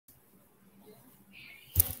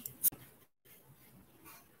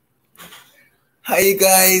How you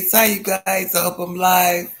guys? How you guys? I hope I'm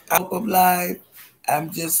live. I hope I'm live.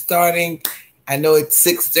 I'm just starting. I know it's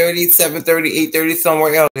 6:30, 7:30, 8:30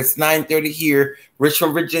 somewhere else. It's 9:30 here,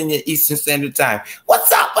 Richmond, Virginia, Eastern Standard Time.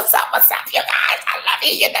 What's up? What's up? What's up, you guys? I love you.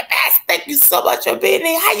 You're the best. Thank you so much for being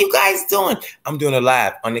here. How you guys doing? I'm doing a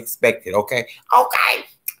live, unexpected, okay? Okay.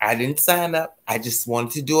 I didn't sign up. I just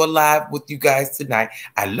wanted to do a live with you guys tonight.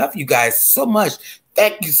 I love you guys so much.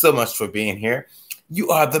 Thank you so much for being here. You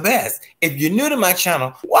are the best. If you're new to my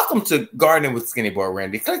channel, welcome to Gardening with Skinny Boy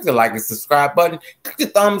Randy. Click the like and subscribe button. Click the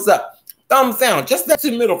thumbs up, thumbs down, just the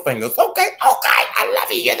two middle fingers. Okay, I love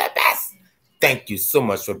you. You're the best. Thank you so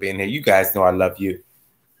much for being here. You guys know I love you.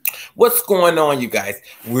 What's going on, you guys?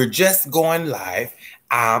 We're just going live.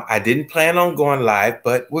 I didn't plan on going live,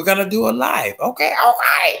 but we're going to do a live. Okay.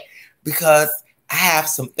 Because I have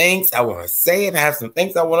some things I want to say and I have some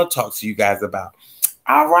things I want to talk to you guys about.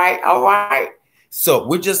 All right. So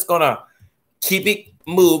we're just going to keep it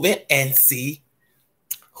moving and see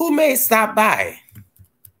who may stop by.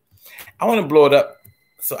 I want to blow it up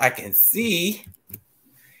so I can see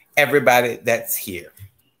everybody that's here.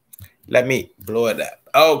 Let me blow it up.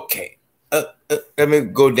 Okay. Let me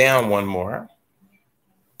go down one more.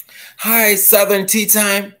 Hi, Southern Tea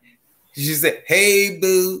Time. She said, hey,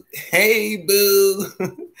 boo. Hey, boo.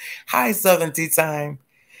 Hi, Southern Tea Time.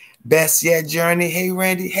 Best Yet Journey. Hey,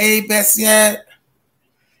 Randy. Hey, Best Yet.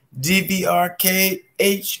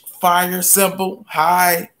 DVRKH Fire Symbol.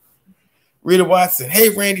 Hi. Rita Watson. Hey,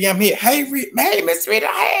 Randy, I'm here. Hey, Miss Rita.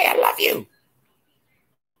 Hey, I love you.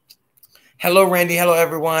 Hello, Randy. Hello,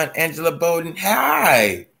 everyone. Angela Bowden.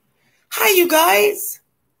 Hi. Hi, you guys.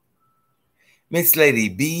 Miss Lady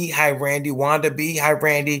B. Hi, Randy. Wanda B. Hi,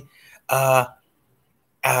 Randy. Kiitcha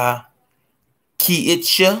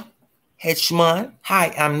Hedgemon.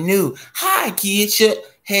 Hi, I'm new. Hi, Kiitcha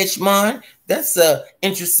Hedgemon. That's an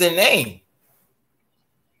interesting name.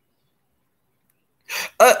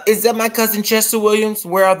 Is that my cousin Chester Williams?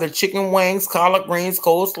 Where are the chicken wings, collard greens,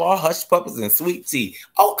 coleslaw, hush puppies, and sweet tea?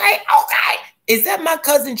 Okay. Is that my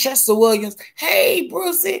cousin Chester Williams? Hey,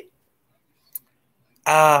 Brucey.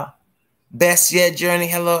 Best Yet Journey.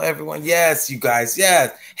 Hello, everyone. Yes, you guys.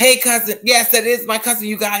 Yes. Hey, cousin. Yes, that is my cousin,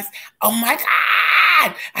 you guys. Oh, my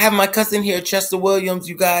God. I have my cousin here, Chester Williams,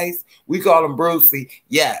 you guys. We call him Brucey.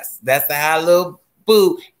 Yes, that's our little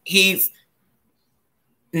boo. He's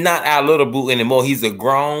not our little boo anymore. He's a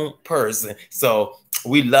grown person. So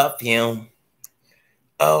we love him.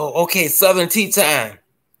 Oh, okay. Southern Tea Time.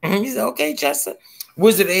 He said, okay, Chester.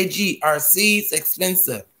 Wizard AG, are seeds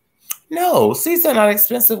expensive? No, seeds are not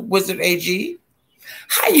expensive, Wizard AG.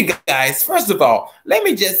 Hi, you guys. First of all, let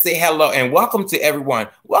me just say hello and welcome to everyone.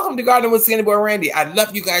 Welcome to Gardening with Skinny Boy Randy. I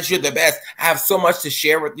love you guys. You're the best. I have so much to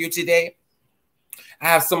share with you today. I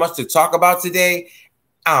have so much to talk about today.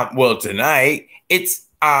 Well, tonight, it's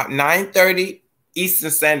 9:30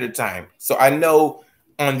 Eastern Standard Time. So I know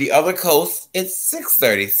on the other coast, it's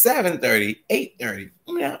 6:30, 7:30, 8:30.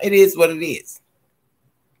 You know, it is what it is.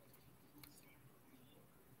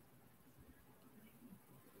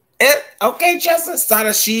 Okay, Chester, start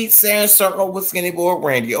a sheet, Sand Circle with Skinny Boy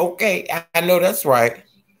Randy. Okay, I know that's right.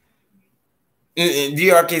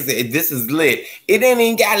 DRK said, this is lit. It ain't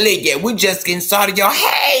even got lit yet. We're just getting started, y'all.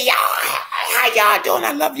 Hey, y'all. How y'all doing?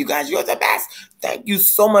 I love you guys. You're the best. Thank you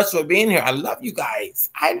so much for being here. I love you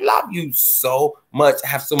guys. I love you so much. I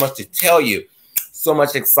have so much to tell you. So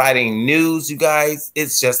much exciting news, you guys.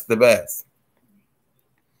 It's just the best.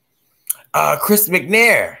 Chris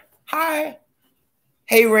McNair. Hi.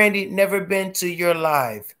 Hey, Randy, never been to your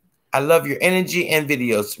live. I love your energy and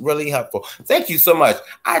videos. Really helpful. Thank you so much.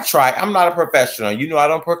 I try. I'm not a professional. You know, I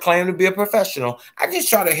don't proclaim to be a professional. I just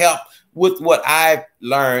try to help with what I've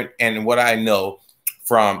learned and what I know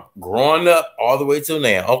from growing up all the way till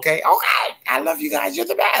now. Okay. I love you guys. You're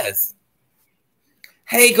the best.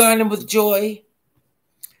 Hey, Gardening with Joy.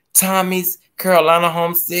 Tommy's Carolina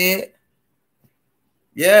Homestead.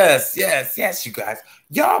 Yes, you guys.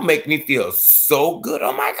 Y'all make me feel so good.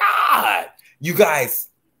 Oh, my God. You guys,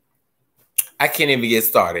 I can't even get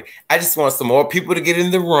started. I just want some more people to get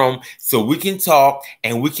in the room so we can talk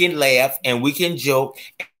and we can laugh and we can joke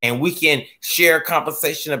and we can share a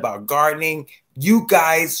conversation about gardening. You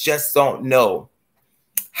guys just don't know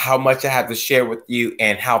how much I have to share with you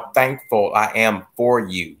and how thankful I am for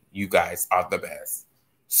you. You guys are the best.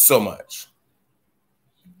 So much.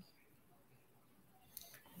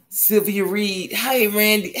 Sylvia Reed. Hey,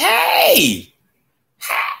 Randy. Hey.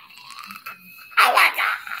 Oh, my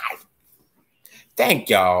God. Thank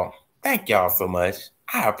y'all. Thank y'all so much.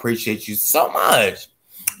 I appreciate you so much.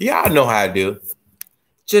 Y'all know how I do.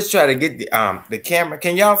 Just try to get the camera.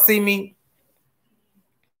 Can y'all see me?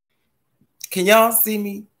 Can y'all see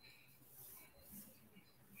me?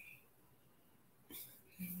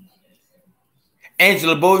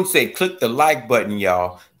 Angela Bowden said, click the like button,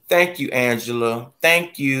 y'all. Thank you, Angela.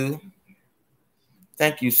 Thank you.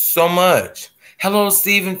 Thank you so much. Hello,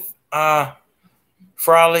 Stephen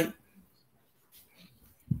Frawley.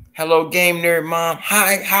 Hello, Game Nerd Mom.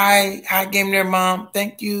 Hi, Game Nerd Mom.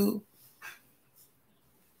 Thank you.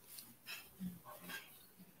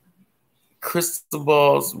 Crystal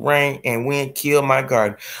balls, rain, and wind kill my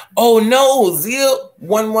garden. Oh no, Zeal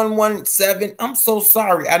 1117. I'm so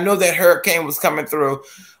sorry. I know that hurricane was coming through.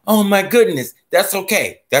 Oh my goodness. That's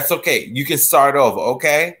okay. That's okay. You can start over,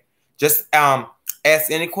 okay? Just ask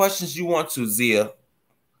any questions you want to, Zia.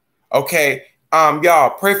 Okay.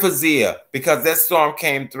 Y'all pray for Zia because that storm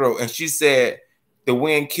came through and she said the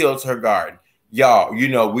wind kills her garden. Y'all, you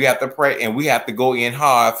know, we have to pray and we have to go in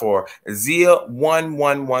hard for Zia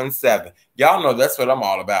 1117. Y'all know that's what I'm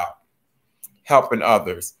all about. Helping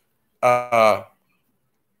others.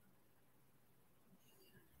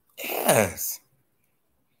 Yes.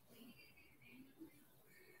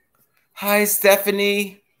 Hi,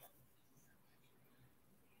 Stephanie.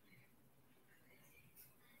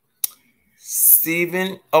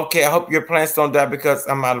 Steven, okay, I hope your plants don't die because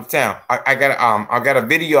I'm out of town. I got a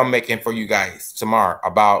video I'm making for you guys tomorrow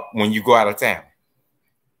about when you go out of town.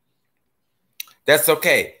 That's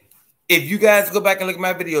okay. If you guys go back and look at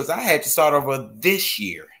my videos, I had to start over this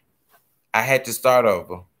year. I had to start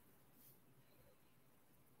over.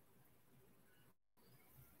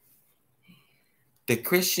 The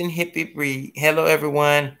Christian hippie breed. Hello,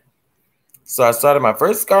 everyone. So I started my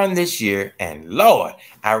first garden this year, and Lord,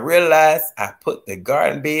 I realized I put the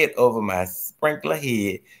garden bed over my sprinkler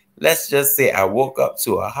head. Let's just say I woke up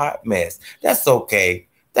to a hot mess. That's okay.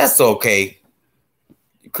 That's okay.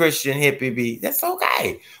 Christian hippie bee. That's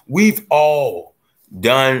okay. We've all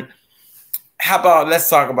done. How about let's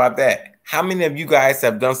talk about that? How many of you guys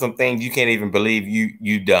have done some things you can't even believe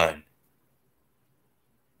you done?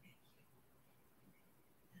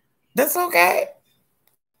 That's okay.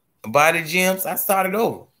 Body gyms, I started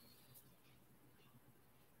over.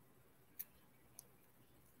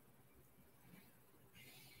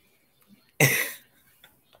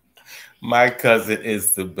 My cousin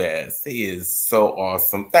is the best. He is so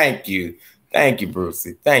awesome. Thank you. Thank you,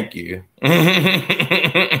 Brucey. Thank you.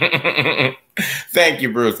 Thank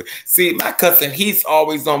you, Brucey. See, my cousin, he's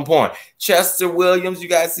always on point. Chester Williams, you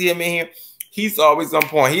guys see him in here? He's always on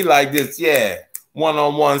point. He like this, yeah,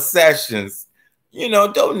 one-on-one sessions. You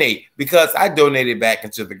know, donate because I donated back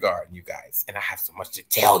into the garden, you guys. And I have so much to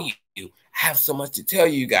tell you. I have so much to tell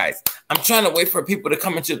you guys. I'm trying to wait for people to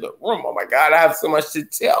come into the room. Oh my God, I have so much to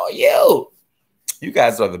tell you. You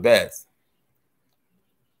guys are the best.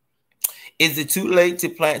 Is it too late to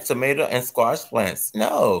plant tomato and squash plants?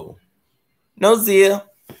 No. No, Zia.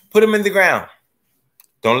 Put them in the ground.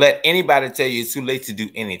 Don't let anybody tell you it's too late to do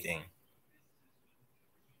anything.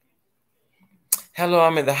 Hello,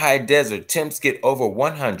 I'm in the high desert. Temps get over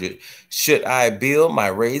 100. Should I build my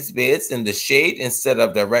raised beds in the shade instead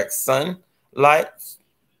of direct sunlight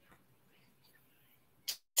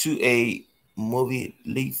to a movie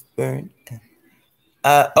leaf burn?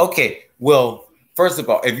 Okay, well, first of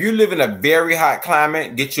all, if you live in a very hot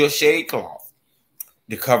climate, get you a shade cloth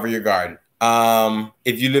to cover your garden.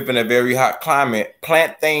 If you live in a very hot climate,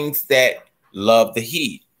 plant things that love the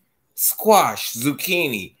heat. Squash,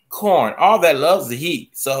 zucchini, corn, all that loves the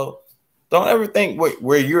heat. So don't ever think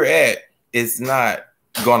where you're at is not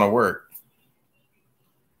gonna work.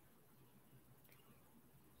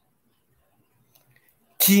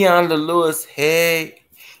 Keonda Lewis, hey.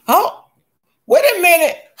 Oh, wait a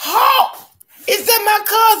minute. Oh, is that my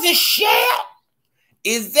cousin Shell?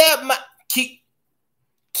 Is that my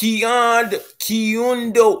Keondo?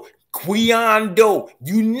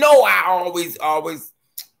 You know I always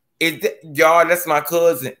y'all, that's my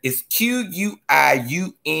cousin. It's Quiundo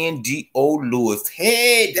Lewis.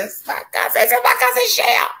 Hey, that's my cousin. That's my cousin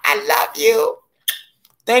Shell. I love you.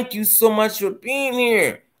 Thank you so much for being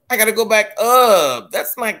here. I gotta go back up.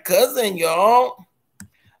 That's my cousin, y'all.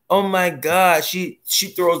 Oh my God, she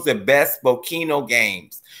throws the best Bokino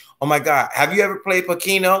games. Oh my God, have you ever played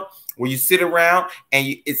Bokino? Where you sit around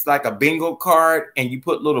and it's like a bingo card and you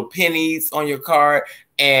put little pennies on your card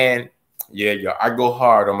and yeah, I go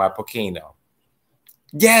hard on my Pokino.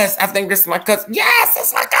 Yes, I think this is my cousin. Yes,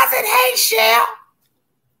 it's my cousin. Hey, Shell.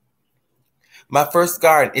 My first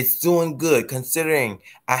garden, it's doing good considering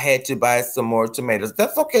I had to buy some more tomatoes.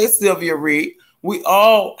 That's okay, Sylvia Reed. We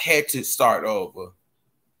all had to start over.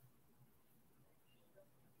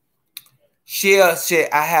 Shell said,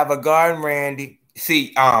 I have a garden, Randy.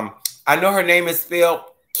 See, I know her name is spelled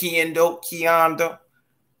Keonda,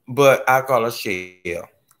 but I call her Shell.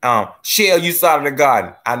 Shell, you started the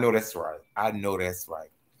garden. I know that's right. I know that's right.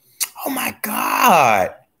 Oh my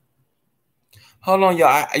God. Hold on,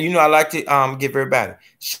 y'all. I like to give everybody.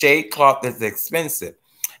 Shade cloth is expensive.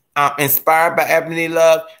 Inspired by Ebony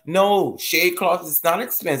Love. No, shade cloth is not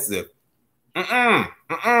expensive.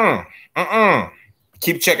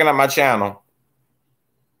 Keep checking out my channel.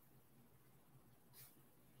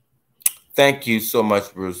 Thank you so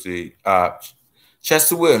much, Brucey.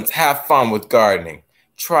 Chester Williams, have fun with gardening.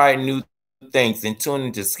 Try new things and tune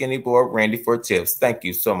into Skinny Boy Randy for tips. Thank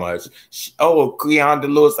you so much. Oh,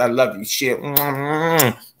 Cleonda Lewis, I love you. Shit.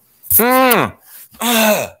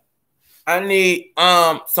 I need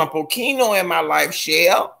some Pokino in my life,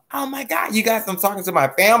 Shell. Oh my God, you guys, I'm talking to my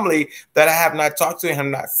family that I have not talked to and have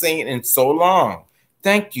not seen in so long.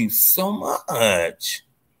 Thank you so much.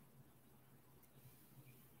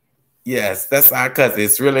 Yes, that's our cousin.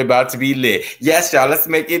 It's really about to be lit. Yes, y'all, let's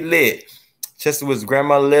make it lit. Chester was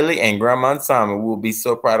Grandma Lily and Grandma Simon will be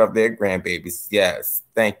so proud of their grandbabies. Yes,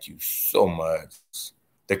 thank you so much.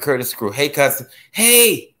 The Curtis crew. Hey, cousin.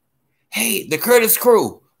 Hey, the Curtis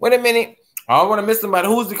crew. Wait a minute. I don't want to miss somebody.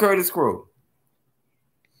 Who's the Curtis crew?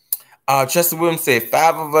 Chester Williams said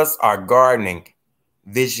 5 of us are gardening,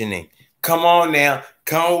 visioning. Come on now.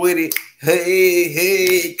 Come with it.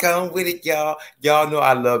 Hey, come with it, y'all. Y'all know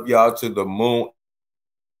I love y'all to the moon.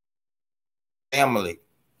 Family.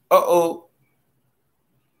 Uh-oh.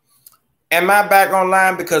 Am I back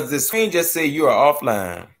online? Because the screen just said you are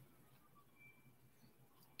offline.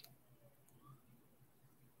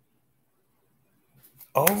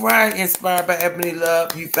 All right, inspired by Ebony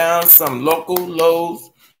Love, you found some local Lowe's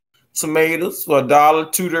tomatoes for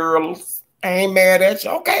 $1, $2. I ain't mad at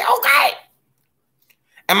you. Okay.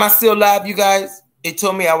 Am I still live, you guys? It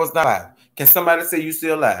told me I was not live. Can somebody say you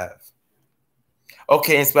still live?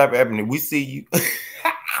 Okay, inspired by Ebony, we see you.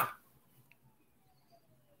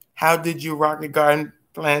 How did you rocket garden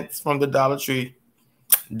plants from the Dollar Tree?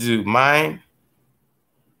 Do mine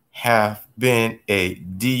have been a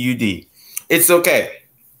DUD? It's okay.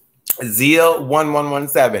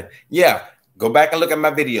 Zeal1117. Yeah, go back and look at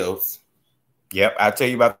my videos. Yep, I'll tell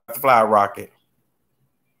you about the flower rocket.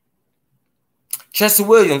 Chester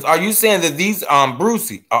Williams, are you saying that these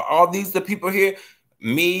Brucey, are all these the people here?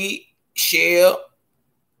 Me, Shell,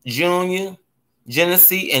 Junior,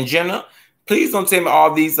 Genesee, and Jenna? Please don't tell me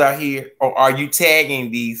all these are here, or are you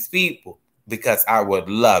tagging these people? Because I would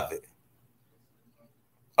love it.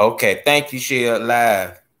 Okay, thank you, Shell.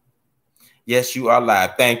 Live. Yes, you are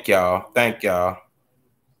live. Thank y'all. Thank y'all.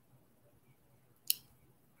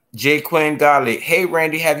 J. Quinn Golly. Hey,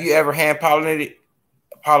 Randy, have you ever hand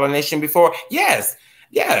pollination before? Yes.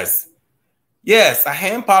 I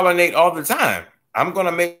hand pollinate all the time. I'm going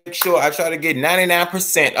to make sure I try to get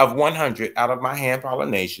 99% of 100 out of my hand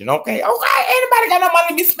pollination. Okay. Ain't nobody got no money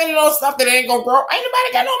to be spending on stuff that ain't going to grow. Ain't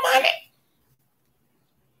nobody got no money.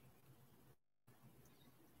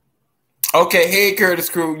 Okay. Hey, Curtis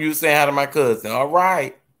crew. You saying hi to my cousin. All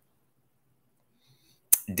right.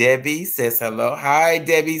 Debbie says hello. Hi,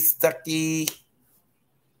 Debbie Stuckey.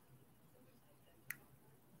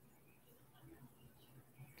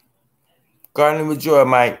 Gardening with joy.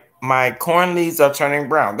 My corn leaves are turning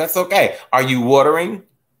brown. That's okay. Are you watering?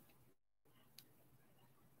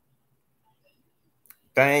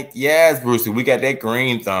 Yes, Brucey. We got that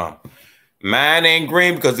green thumb. Mine ain't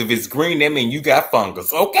green because if it's green, that means you got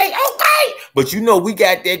fungus. Okay. But you know we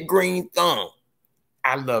got that green thumb.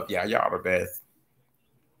 I love y'all. Y'all the best.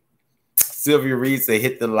 Sylvia Reed said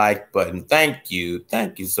hit the like button. Thank you.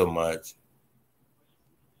 Thank you so much.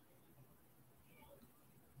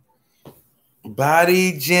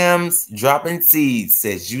 Body Gems Dropping Seeds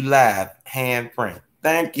says you live handprint.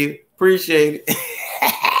 Thank you. Appreciate it.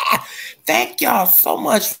 Thank y'all so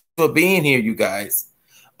much for being here, you guys.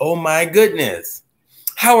 Oh my goodness.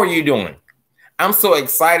 How are you doing? I'm so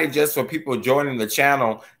excited just for people joining the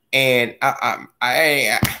channel. And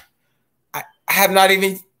I have not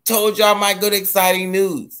even told y'all my good, exciting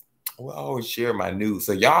news. Well, I always share my news,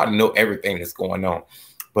 so y'all know everything that's going on.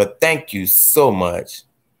 But thank you so much.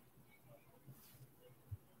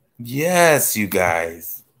 Yes, you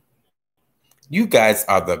guys. You guys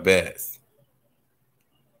are the best.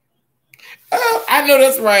 Oh, I know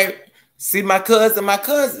that's right. See, my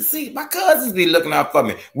cousins be looking out for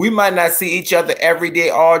me. We might not see each other every day,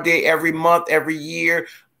 all day, every month, every year,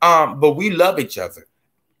 but we love each other.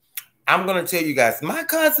 I'm going to tell you guys, my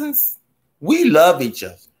cousins, we love each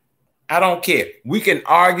other. I don't care. We can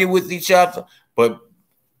argue with each other, but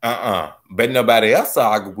but nobody else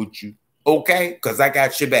argue with you, okay? Because I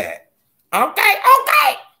got your back. Okay.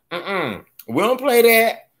 We don't play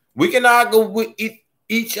that. We can argue with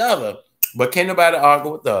each other, but can't nobody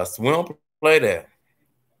argue with us. We don't play that.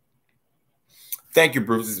 Thank you,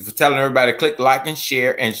 Bruce, for telling everybody to click like and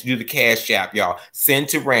share and do the Cash App, y'all. Send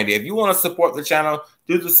to Randy. If you want to support the channel,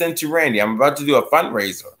 do the send to Randy. I'm about to do a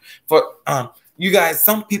fundraiser for you guys.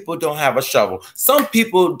 Some people don't have a shovel. Some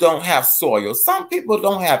people don't have soil. Some people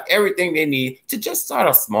don't have everything they need to just start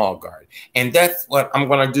a small garden. And that's what I'm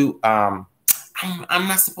going to do. I'm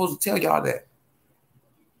not supposed to tell y'all that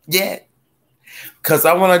yet, because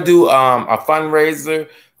I want to do a fundraiser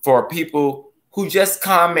for people who just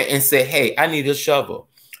comment and say, hey, I need a shovel.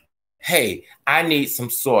 Hey, I need some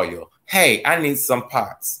soil. Hey, I need some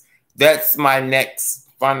pots. That's my next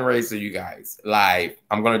fundraiser, you guys, live.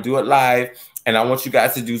 I'm going to do it live, and I want you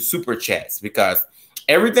guys to do super chats, because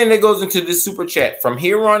everything that goes into this super chat from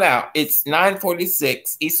here on out, it's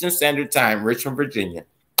 9:46 Eastern Standard Time, Richmond, Virginia.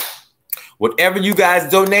 Whatever you guys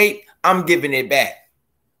donate, I'm giving it back.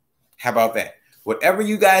 How about that? Whatever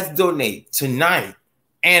you guys donate tonight,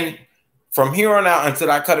 and from here on out until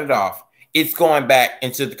I cut it off, it's going back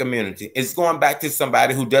into the community. It's going back to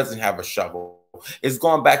somebody who doesn't have a shovel. It's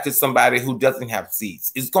going back to somebody who doesn't have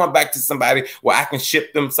seeds. It's going back to somebody where I can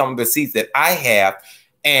ship them some of the seeds that I have,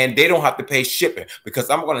 and they don't have to pay shipping, because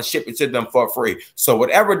I'm going to ship it to them for free. So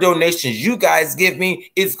whatever donations you guys give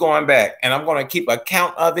me, it's going back, and I'm going to keep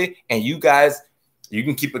account of it. And you guys, you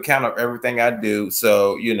can keep account of everything I do.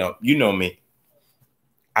 So, you know me.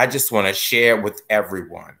 I just want to share with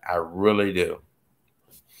everyone. I really do.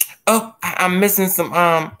 Oh, I'm missing some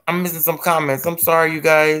comments. I'm sorry, you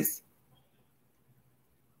guys.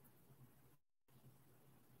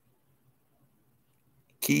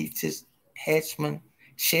 Keith just Hatchman.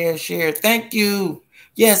 Share. Thank you.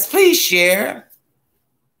 Yes, please share.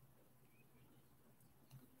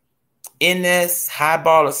 NS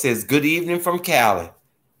Highballer says, good evening from Cali.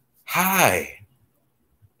 Hi.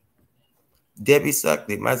 Debbie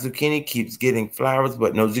Suckley, my zucchini keeps getting flowers,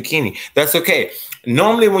 but no zucchini. That's okay.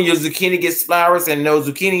 Normally when your zucchini gets flowers and no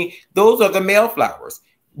zucchini, those are the male flowers.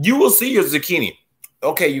 You will see your zucchini.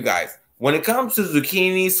 Okay, you guys, when it comes to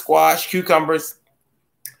zucchini, squash, cucumbers,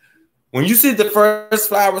 when you see the first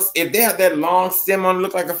flowers, if they have that long stem on it,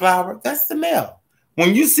 look like a flower, that's the male.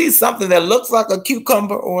 When you see something that looks like a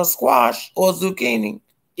cucumber or a squash or a zucchini,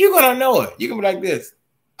 you're going to know it. You can be like this.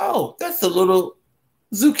 Oh, that's a little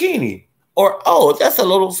zucchini. Or, oh, that's a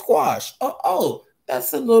little squash. Oh,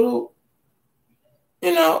 that's a little,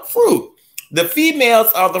 fruit. The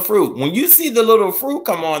females are the fruit. When you see the little fruit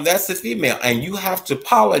come on, that's the female, and you have to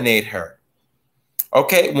pollinate her.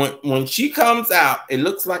 Okay, when she comes out, it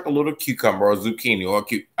looks like a little cucumber or zucchini or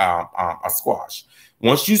a squash.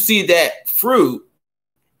 Once you see that fruit,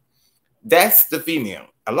 that's the female.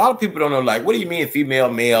 A lot of people don't know, like, what do you mean female,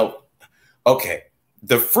 male? Okay,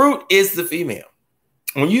 the fruit is the female.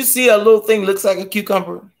 When you see a little thing looks like a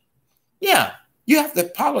cucumber, yeah, you have to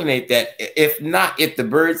pollinate that. If not, if the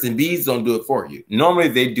birds and bees don't do it for you. Normally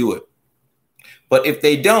they do it. But if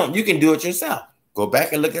they don't, you can do it yourself. Go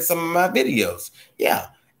back and look at some of my videos. Yeah.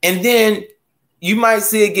 And then you might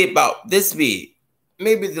see it get about this big,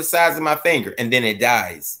 maybe the size of my finger, and then it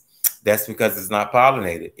dies. That's because it's not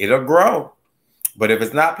pollinated. It'll grow. But if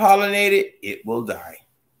it's not pollinated, it will die.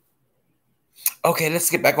 Okay, let's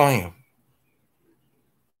get back on here.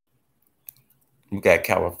 We got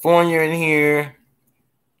California in here.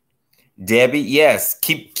 Debbie, yes.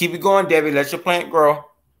 Keep it going, Debbie. Let your plant grow.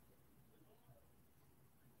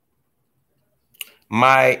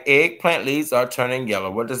 My eggplant leaves are turning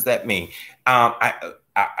yellow. What does that mean?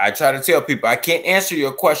 I try to tell people I can't answer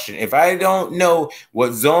your question. If I don't know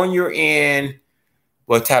what zone you're in,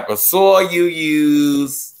 what type of soil you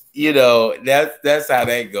use, that's how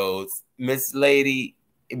that goes. Miss Lady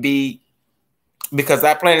B, because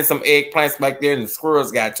I planted some eggplants back there and the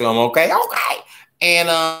squirrels got to them. Okay. And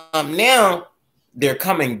now they're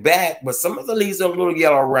coming back, but some of the leaves are a little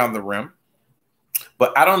yellow around the rim.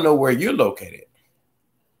 But I don't know where you're located.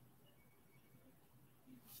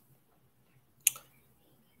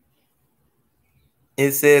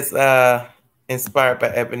 It says, inspired by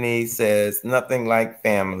Ebony, says, nothing like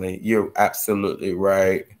family. You're absolutely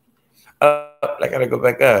right. I gotta go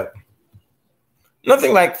back up.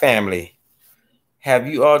 Nothing like family. Have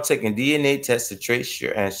you all taken DNA tests to trace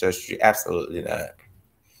your ancestry? Absolutely not.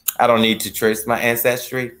 I don't need to trace my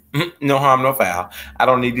ancestry. No harm, no foul. I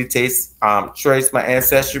don't need to trace my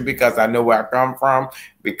ancestry because I know where I come from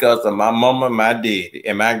because of my mama, my daddy,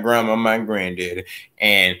 and my grandma, my granddaddy.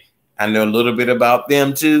 And I know a little bit about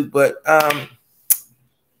them too, but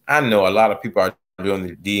I know a lot of people are doing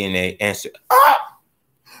the DNA answer.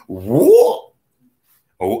 Whoa!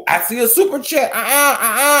 Oh, I see a super chat.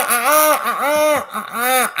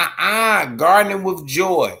 Gardening with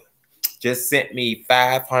Joy just sent me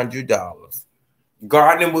 $500.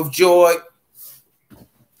 Gardening with Joy.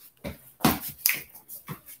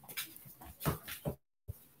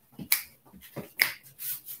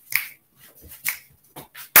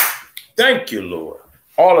 Thank you, Lord.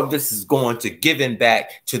 All of this is going to giving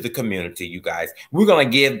back to the community, you guys. We're going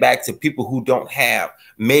to give back to people who don't have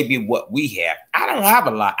maybe what we have. I don't have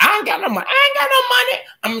a lot. I ain't got no money.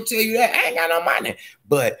 I'm going to tell you that. I ain't got no money.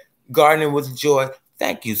 But Gardening with Joy,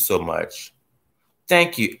 thank you so much.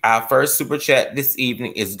 Thank you. Our first super chat this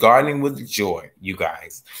evening is Gardening with Joy, you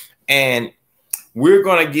guys. And we're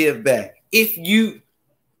going to give back.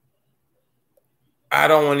 I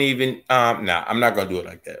don't want to even, I'm not going to do it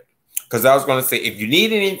like that. Because I was going to say, if you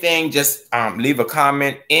need anything, just leave a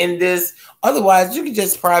comment in this. Otherwise, you can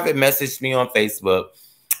just private message me on Facebook.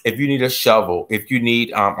 If you need a shovel, if you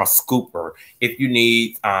need a scooper, if you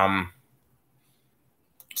need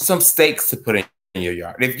some stakes to put in your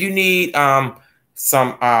yard, if you need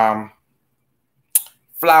some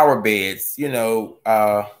flower beds, you know,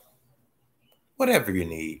 whatever you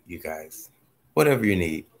need, you guys, whatever you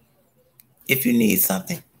need. If you need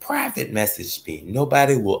something, private message me.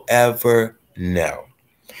 Nobody will ever know.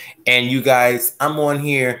 And you guys, I'm on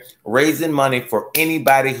here raising money for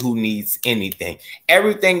anybody who needs anything.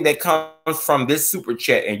 Everything that comes from this super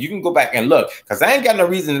chat, and you can go back and look, because I ain't got no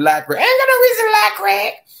reason to lie, Craig.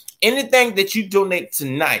 Anything that you donate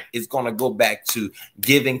tonight is going to go back to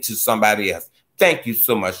giving to somebody else. Thank you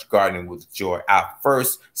so much, Gardening with Joy. Our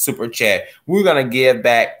first super chat. We're going to give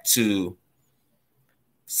back to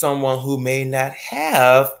someone who may not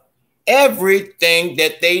have everything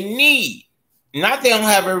that they need. Not they don't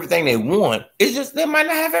have everything they want. It's just they might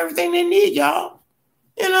not have everything they need, y'all.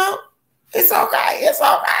 You know, it's okay. It's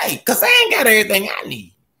all right. Because I ain't got everything I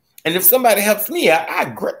need. And if somebody helps me out, I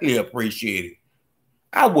greatly appreciate it.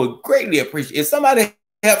 I would greatly appreciate it. If somebody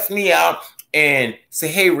helps me out and say,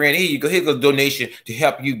 hey, Randy, here you go. Here's a donation to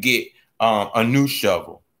help you get a new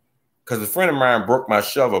shovel. Because a friend of mine broke my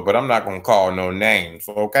shovel, but I'm not going to call no names,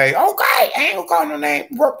 okay? Okay, I ain't going to call no name.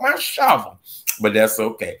 Broke my shovel. But that's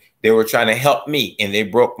okay. They were trying to help me, and they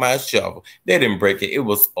broke my shovel. They didn't break it. It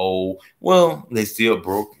was old. Well, they still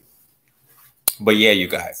broke it. But yeah, you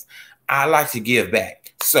guys, I like to give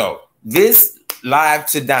back. So this live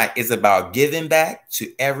tonight is about giving back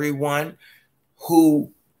to everyone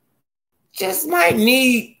who just might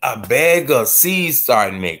need a bag of seed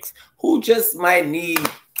starting mix, who just might need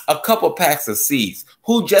a couple packs of seeds,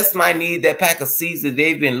 who just might need that pack of seeds that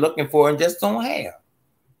they've been looking for and just don't have.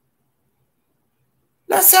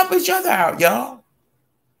 Let's help each other out, y'all.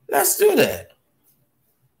 Let's do that.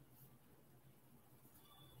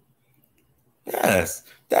 Yes,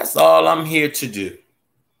 that's all I'm here to do.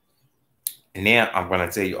 And now I'm going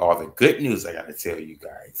to tell you all the good news I got to tell you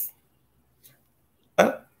guys.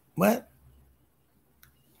 What?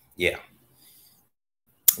 Yeah.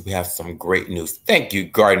 We have some great news. Thank you,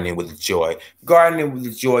 Gardening with Joy. Gardening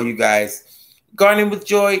with Joy, you guys. Gardening with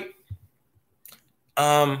Joy.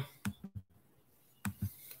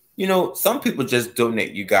 You know, some people just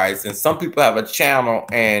donate, you guys, and some people have a channel,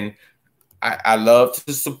 and I love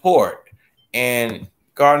to support. And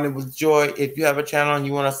Gardening with Joy, if you have a channel and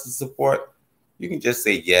you want us to support, you can just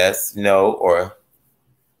say yes, no, or,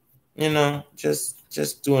 you know,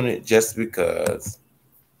 just doing it just because.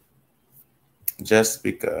 Just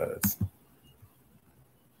because.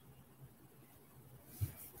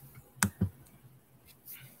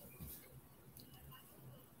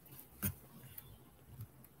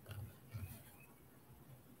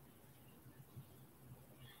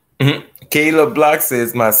 Caleb Block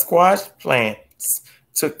says, my squash plants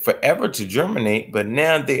took forever to germinate, but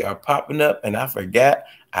now they are popping up, and I forgot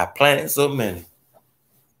I planted so many.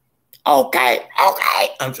 Okay.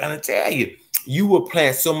 I'm trying to tell you. You will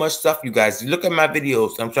plant so much stuff, you guys. You look at my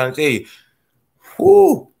videos. I'm trying to tell you.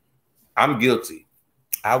 Whoo, I'm guilty.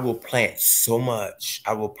 I will plant so much.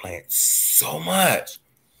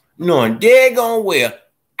 Knowing daggone well,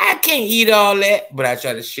 I can't eat all that, but I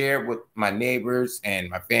try to share it with my neighbors and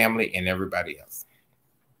my family and everybody else.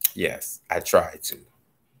 Yes, I try to.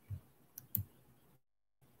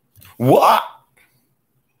 What?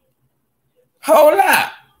 Hold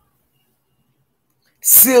up.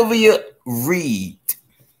 Sylvia Reed.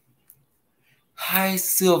 Hi,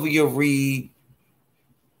 Sylvia Reed.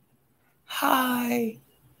 Hi.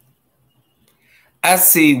 I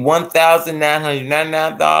see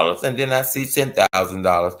 $1,999, and then I see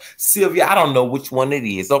 $10,000. Sylvia, I don't know which one it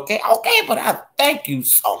is. Okay, but I thank you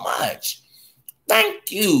so much.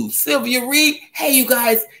 Thank you, Sylvia Reed. Hey, you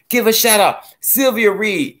guys, give a shout out. Sylvia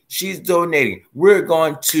Reed, she's donating. We're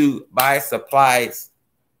going to buy supplies.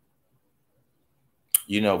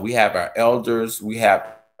 You know, we have our elders, we have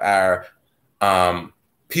our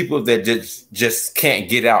people that just can't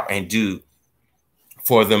get out and do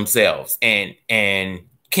for themselves and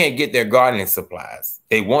can't get their gardening supplies.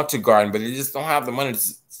 They want to garden, but they just don't have the money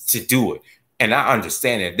to do it. And I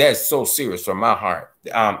understand it. That's so serious from my heart.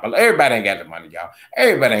 Everybody ain't got the money, y'all.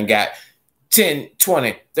 Everybody ain't got 10,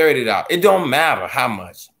 20, $30. It don't matter how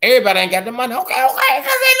much. Everybody ain't got the money. Okay. Because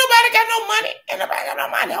ain't nobody got no money. Ain't nobody got no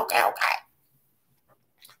money. Okay.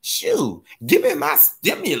 Shoot. Give me my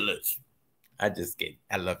stimulus. I just kidding.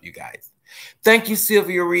 I love you guys. Thank you,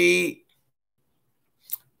 Sylvia Reed.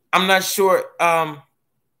 I'm not sure. I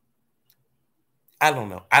don't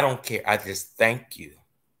know. I don't care. I just thank you.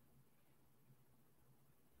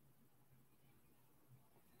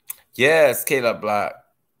 Yes, Caleb Block.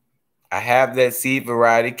 I have that seed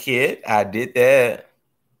variety kit. I did that.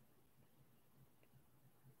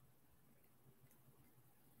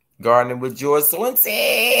 Gardening with George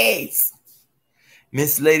Swinsees.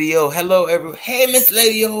 Miss Lady O. Hello, everyone. Hey, Miss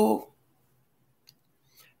Lady O.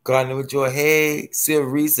 Gardening with Joy. Hey,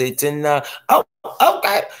 Sylvie say 10. Oh,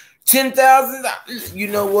 okay. $10,000. You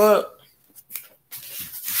know what?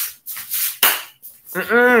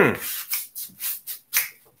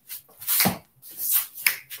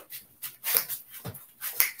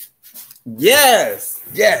 Yes.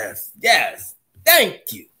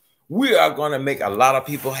 Thank you. We are going to make a lot of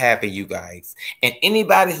people happy, you guys. And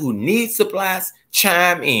anybody who needs supplies,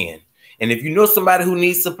 chime in. And if you know somebody who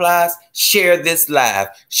needs supplies, share this live.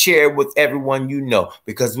 Share it with everyone you know,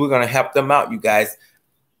 because we're going to help them out, you guys.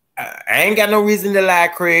 I ain't got no reason to lie,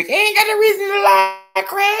 Craig.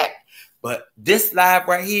 But this live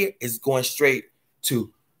right here is going straight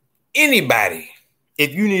to anybody.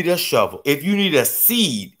 If you need a shovel, if you need a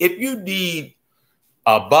seed, if you need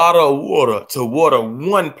a bottle of water to water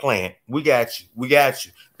one plant, we got you.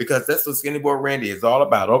 Because that's what Skinny Boy Randy is all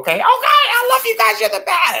about. Okay. I love you guys. You're the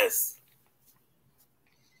best.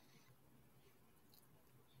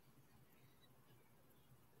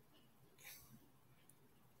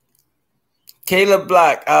 Caleb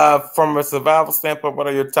Black, from a survival standpoint, what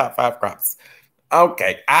are your top 5 crops?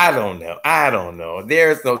 Okay, I don't know.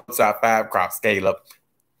 There's no top 5 crops, Caleb.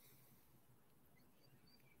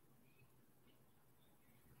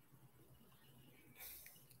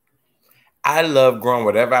 I love growing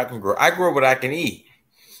whatever I can grow. I grow what I can eat.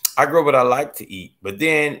 I grow what I like to eat. But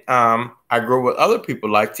then I grow what other people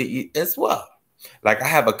like to eat as well. Like I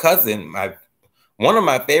have a cousin, one of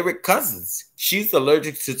my favorite cousins. She's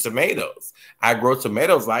allergic to tomatoes. I grow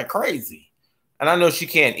tomatoes like crazy. And I know she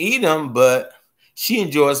can't eat them, but she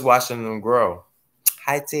enjoys watching them grow.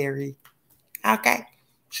 Hi, Terry. Okay.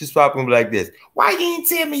 She's probably like this. Why you didn't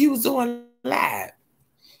tell me you was doing live?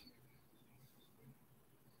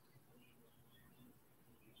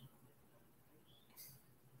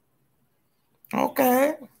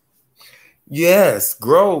 Okay. Yes,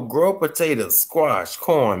 grow potatoes, squash,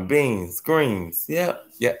 corn, beans, greens. Yep.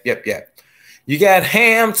 You got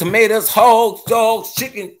ham, tomatoes, hogs, dogs,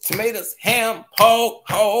 chicken, tomatoes, ham,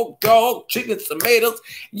 hog, dog, chicken, tomatoes.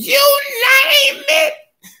 You name it.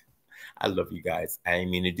 I love you guys. I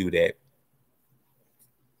ain't mean to do that.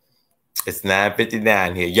 It's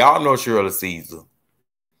 9:59 here. Y'all know Shirley Caesar.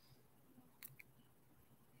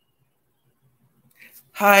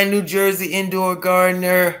 Hi, New Jersey indoor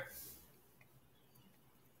gardener.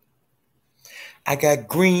 I got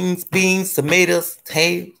greens, beans, tomatoes.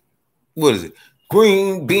 Hey, what is it?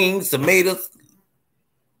 Green beans, tomatoes,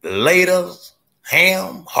 lettuce,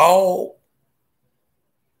 ham, hog,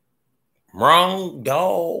 wrong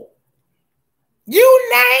dog. You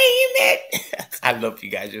name it. I love you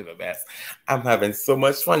guys. You're the best. I'm having so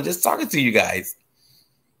much fun just talking to you guys.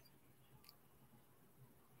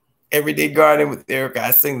 Everyday Gardening with Erica.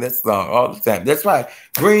 I sing that song all the time. That's right.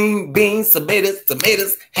 Green beans,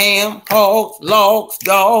 tomatoes, ham, hogs, logs,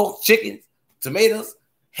 dogs, chickens, tomatoes,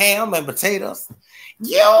 ham, and potatoes.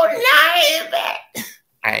 You name it.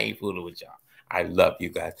 I ain't fooling with y'all. I love you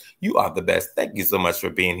guys. You are the best. Thank you so much for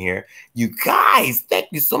being here. You guys, thank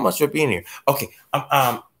you so much for being here. Okay.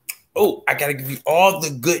 Oh, I gotta give you all the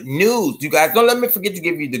good news. You guys, don't let me forget to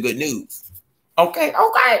give you the good news. Okay.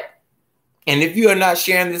 And if you are not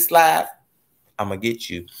sharing this live, I'm going to get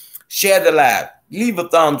you. Share the live. Leave a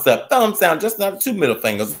thumbs up. Thumbs down. Just not 2 middle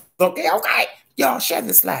fingers. Okay. Y'all share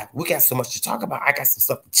this live. We got so much to talk about. I got some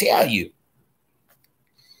stuff to tell you.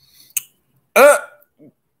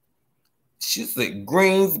 She said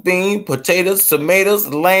greens, beans, potatoes, tomatoes,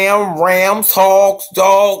 lamb, rams, hogs,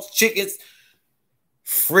 dogs, chickens.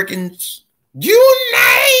 freaking, you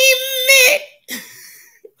name it.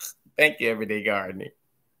 Thank you, Everyday Gardening.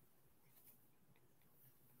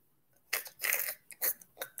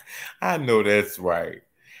 I know that's right.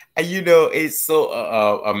 And you know, it's so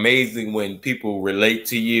amazing when people relate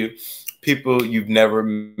to you, people you've never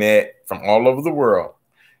met from all over the world,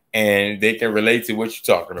 and they can relate to what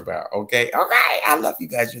you're talking about. Okay. Okay. I love you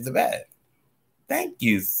guys. You're the best. Thank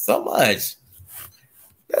you so much.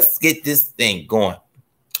 Let's get this thing going.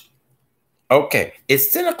 Okay.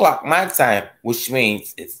 It's 10 o'clock my time, which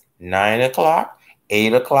means it's 9 o'clock,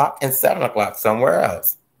 8 o'clock, and 7 o'clock somewhere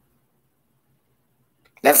else.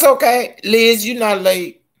 That's okay. Liz, you're not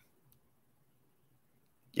late.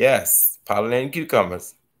 Yes. Pollinating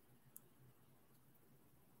cucumbers.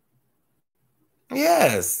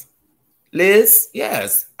 Yes. Liz,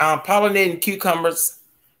 yes. Pollinating cucumbers.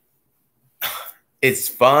 It's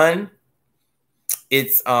fun.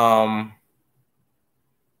 It's kind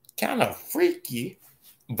of freaky,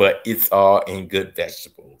 but it's all in good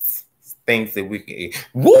vegetables. Things that we can eat.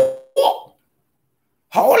 Woo!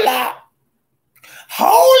 Hold up.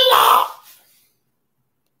 Hold up.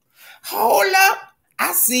 Hold up.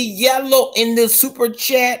 I see yellow in the super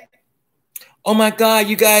chat. Oh my God,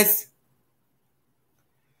 you guys.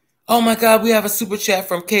 Oh my God, we have a super chat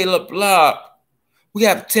from Caleb Block. We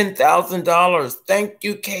have $10,000. Thank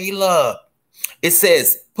you, Caleb. It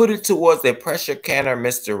says, put it towards a pressure canner,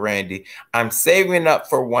 Mr. Randy. I'm saving up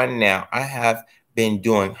for one now. I have been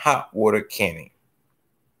doing hot water canning.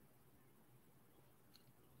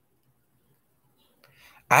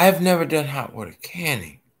 I have never done hot water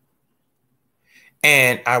canning.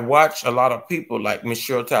 And I watch a lot of people like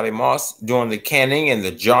Michelle Tally Moss doing the canning and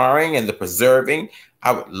the jarring and the preserving.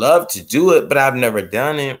 I would love to do it, but I've never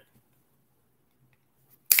done it.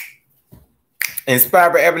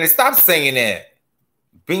 Inspired by Ebony, stop singing that.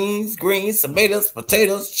 Beans, greens, tomatoes,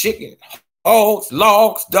 potatoes, chicken, hogs,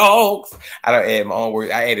 logs, dogs. I don't add my own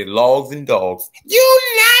words. I added logs and dogs. You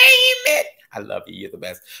name it. I love you. You're the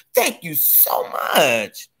best. Thank you so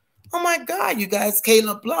much. Oh my God, you guys,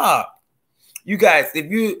 Caleb Block. You guys,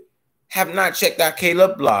 if you have not checked out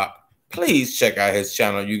Caleb Block, please check out his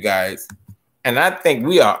channel, you guys. And I think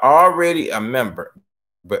we are already a member.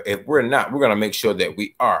 But if we're not, we're going to make sure that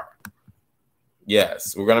we are.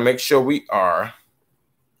 Yes, we're going to make sure we are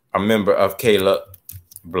a member of Caleb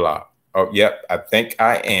Block. Oh, yep, I think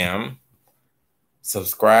I am.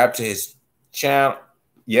 Subscribe to his channel.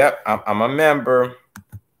 Yep, I'm a member.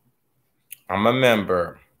 I'm a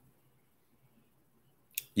member.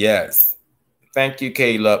 Yes. Thank you,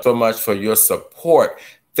 Caleb, so much for your support.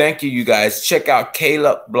 Thank you, you guys. Check out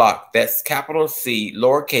Caleb Block. That's capital C,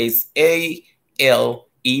 lowercase A-L-E-B,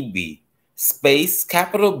 space,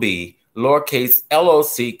 capital B, lowercase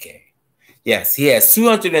L-O-C-K. Yes, he has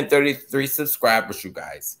 233 subscribers, you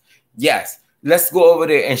guys. Yes, let's go over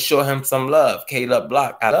there and show him some love. Caleb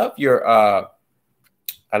Block. I love your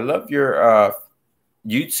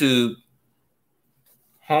YouTube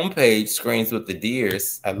homepage screens with the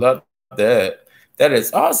deers. I love that. That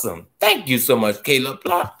is awesome. Thank you so much, Caleb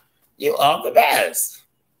Block. You are the best.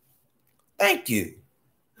 Thank you.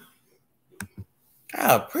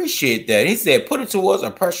 I appreciate that. He said, put it towards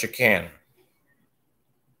a pressure canner.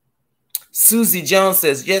 Susie Jones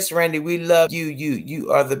says, yes, Randy, we love you.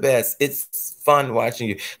 You are the best. It's fun watching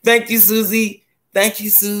you. Thank you, Susie. Thank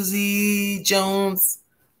you, Susie Jones.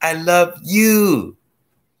 I love you.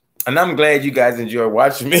 And I'm glad you guys enjoy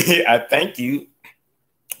watching me. I thank you.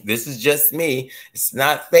 This is just me. It's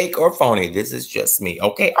not fake or phony. This is just me.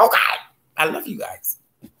 Okay? Okay. I love you guys.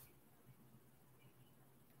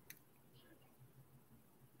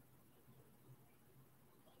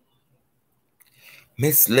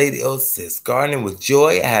 Miss Lady O says, gardening with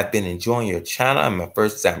joy. I have been enjoying your channel. I'm my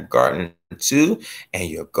first time gardening too, and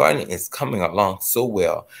your gardening is coming along so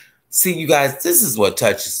well. See, you guys, this is what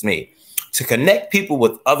touches me. To connect people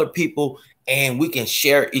with other people, and we can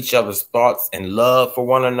share each other's thoughts and love for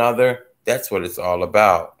one another. That's what it's all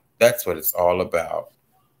about. That's what it's all about.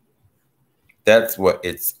 That's what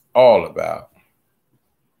it's all about.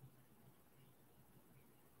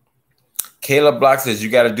 Caleb Block says, you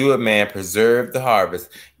got to do it, man. Preserve the harvest.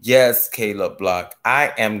 Yes, Caleb Block.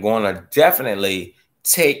 I am going to definitely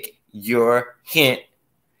take your hint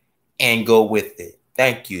and go with it.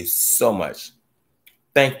 Thank you so much.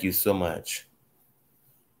 Thank you so much.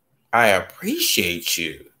 I appreciate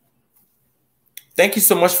you. Thank you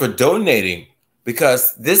so much for donating,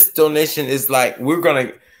 because this donation is like, we're going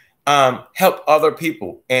to help other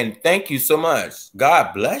people. And thank you so much.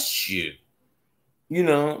 God bless you. You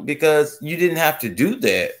know, because you didn't have to do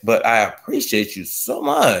that, but I appreciate you so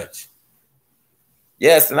much.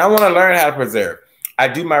 Yes, and I want to learn how to preserve. I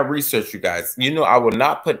do my research, you guys. You know, I will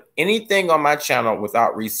not put anything on my channel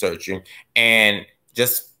without researching and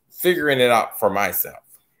just figuring it out for myself.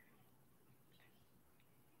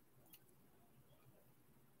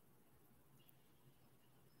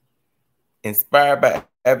 Inspired by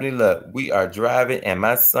Ebony Love. We are driving and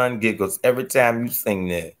my son giggles every time you sing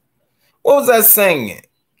that. What was I singing?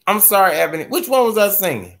 I'm sorry, Ebony. Which one was I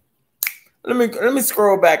singing? Let me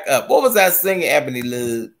scroll back up. What was I singing, Ebony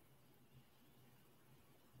Love?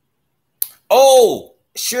 Oh,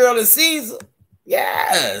 Shirley Caesar.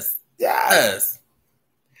 Yes. Yes.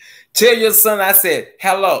 Tell your son I said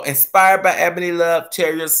hello. Inspired by Ebony Love.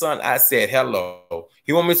 Tell your son I said hello.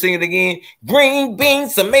 You want me to sing it again? Green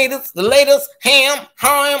beans, tomatoes, the latest, ham,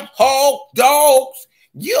 hog, dogs.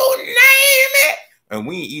 You name it. And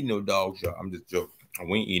we ain't eating no dogs, y'all. I'm just joking.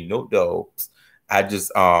 We ain't eating no dogs. I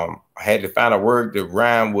just I had to find a word to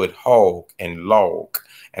rhyme with hog and log.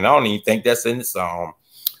 And I don't even think that's in the song.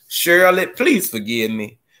 Shirley, please forgive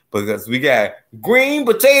me. Because we got green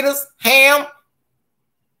potatoes, ham,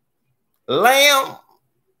 lamb,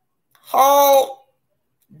 hog,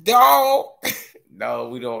 dog. No,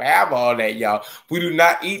 we don't have all that, y'all. We do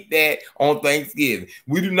not eat that on Thanksgiving.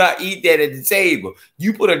 We do not eat that at the table.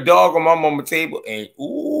 You put a dog on my mama's table and,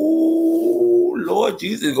 ooh, Lord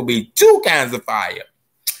Jesus, it's going to be two kinds of fire.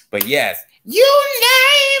 But yes, you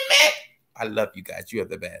name it. I love you guys. You are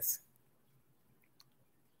the best.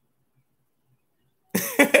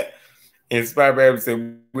 Inspired by Ebony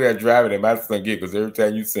said, we are driving and my son giggles every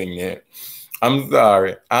time you sing that. I'm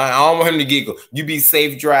sorry. I don't want him to giggle. You be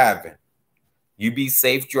safe driving. You be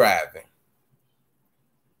safe driving.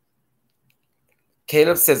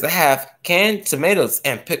 Caleb says, I have canned tomatoes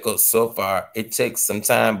and pickles so far. It takes some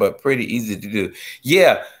time, but pretty easy to do.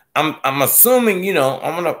 Yeah, I'm assuming, you know,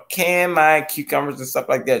 I'm going to can my cucumbers and stuff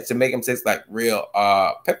like that to make them taste like real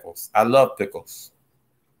pickles. I love pickles.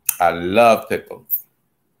 I love pickles.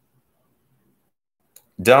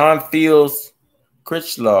 Dawn feels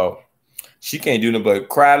Critchlow. She can't do nothing but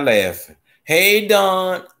cry laughing. Hey,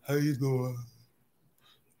 Dawn. How you doing?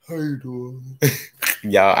 How you doing?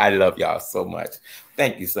 Y'all, I love y'all so much.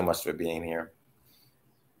 Thank you so much for being here.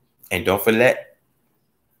 And don't forget.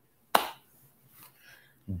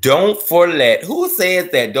 Don't forget. Who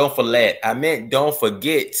says that? Don't forget. I meant don't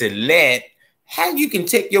forget to let. How you can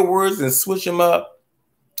take your words and switch them up?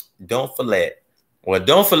 Don't forget. Well,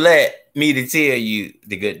 don't forget me to tell you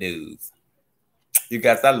the good news. You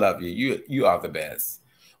guys, I love you. You are the best.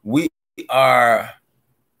 We are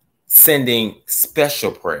sending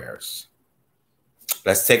special prayers.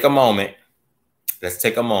 Let's take a moment. Let's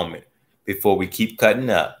take a moment before we keep cutting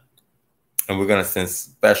up. And we're going to send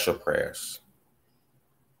special prayers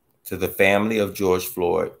to the family of George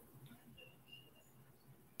Floyd.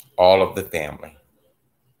 All of the family.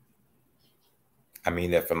 I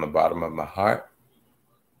mean that from the bottom of my heart.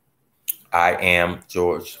 I am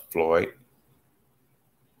George Floyd.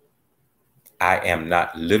 I am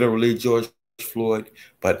not literally George Floyd,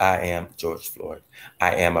 but I am George Floyd.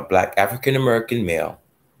 I am a Black African-American male.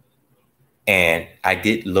 And I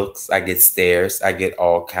get looks, I get stares, I get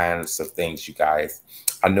all kinds of things, you guys.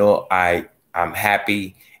 I know I'm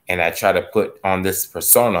happy and I try to put on this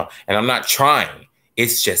persona, and I'm not trying.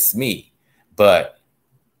 It's just me. But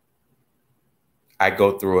I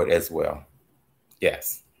go through it as well.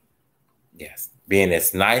 Yes. Yes, being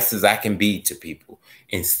as nice as I can be to people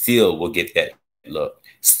and still will get that look,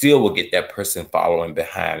 still will get that person following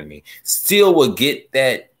behind me, still will get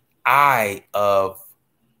that eye of,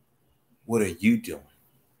 what are you doing?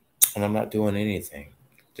 And I'm not doing anything.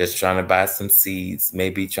 Just trying to buy some seeds,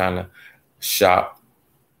 maybe trying to shop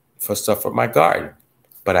for stuff for my garden.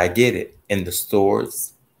 But I get it in the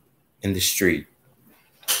stores, in the street.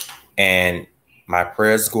 And my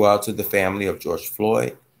prayers go out to the family of George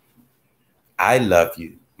Floyd. I love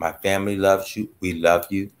you. My family loves you. We love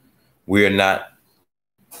you. We are not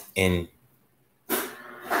in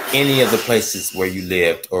any of the places where you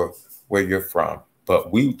lived or where you're from.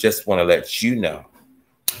 But we just want to let you know,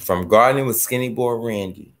 from Gardening with Skinny Boy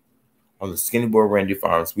Randy on the Skinny Boy Randy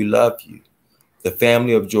Farms, we love you. The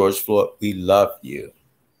family of George Floyd, we love you.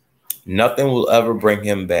 Nothing will ever bring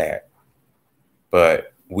him back,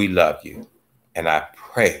 but we love you. And I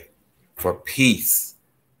pray for peace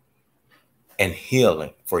and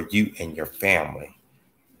healing for you and your family.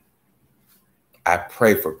 I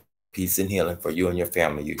pray for peace and healing for you and your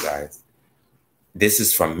family, you guys. This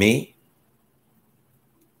is from me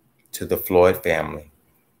to the Floyd family.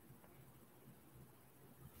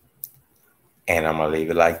 And I'm going to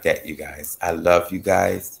leave it like that, you guys. I love you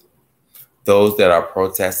guys. Those that are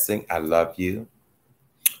protesting, I love you.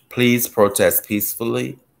 Please protest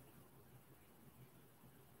peacefully.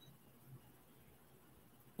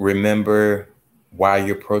 remember why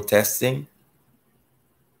you're protesting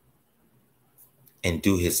and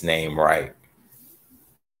do his name right.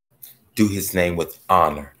 Do his name with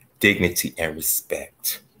honor, dignity, and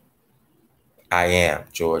respect. I am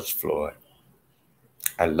George Floyd.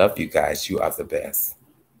 I love you guys. You are the best.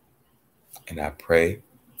 And I pray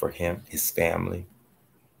for him, his family,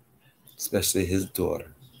 especially his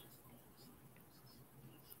daughter.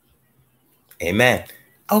 Amen.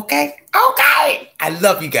 Okay. I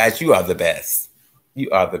love you guys. You are the best.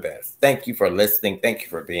 You are the best. Thank you for listening. Thank you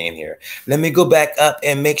for being here. Let me go back up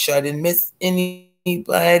and make sure I didn't miss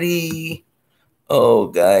anybody. Oh,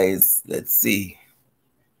 guys, let's see.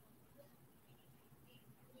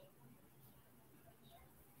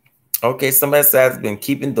 Okay, somebody says I've been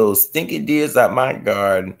keeping those stinky deers out my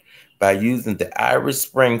garden by using the Irish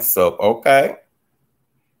Spring soap. Okay.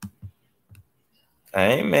 I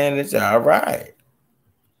ain't mad at you. All right.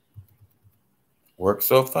 Work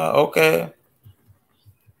so far. Okay.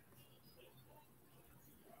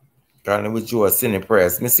 Gardening with joy, sending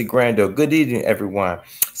prayers. Missy Grando, good evening, everyone.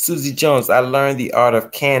 Susie Jones, I learned the art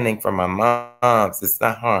of canning from my mom's. It's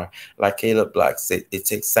not hard. Like Caleb Block said, it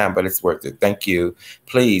takes time, but it's worth it. Thank you.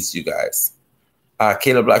 Please, you guys.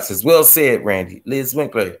 Caleb Block says, well said, Randy. Liz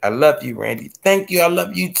Winkler, I love you, Randy. Thank you. I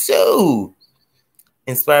love you too.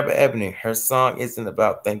 Inspired by Ebony, her song isn't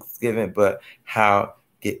about Thanksgiving, but how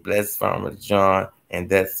get blessed Farmer John, and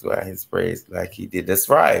that's why his praise like he did. That's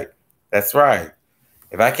right. That's right.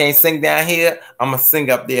 If I can't sing down here, I'm going to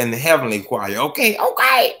sing up there in the heavenly choir. Okay.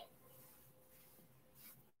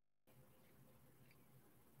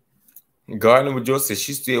 Gardner with Joy says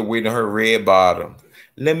she's still waiting on her red bottom.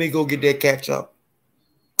 Let me go get that ketchup.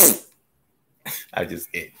 I just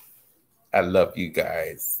ate. I love you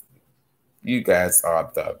guys. You guys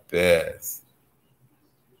are the best.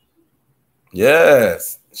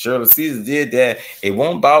 Yes. Shirley Caesar did that. It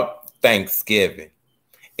wasn't about Thanksgiving.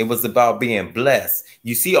 It was about being blessed.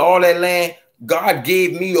 You see all that land? God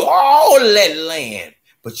gave me all that land.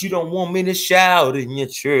 But you don't want me to shout in your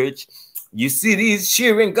church. You see these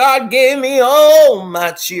cheering? God gave me all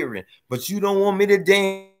my cheering. But you don't want me to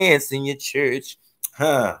dance in your church.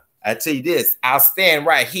 Huh? I tell you this, I'll stand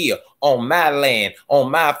right here on my land, on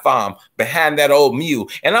my farm, behind that old mule.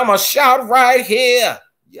 And I'm going to shout right here.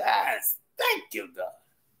 Yes. Thank you, God.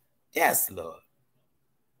 Yes, Lord.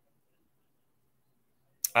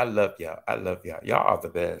 I love y'all. I love y'all. Y'all are the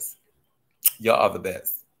best. Y'all are the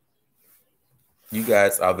best. You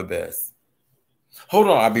guys are the best. Hold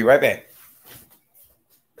on. I'll be right back.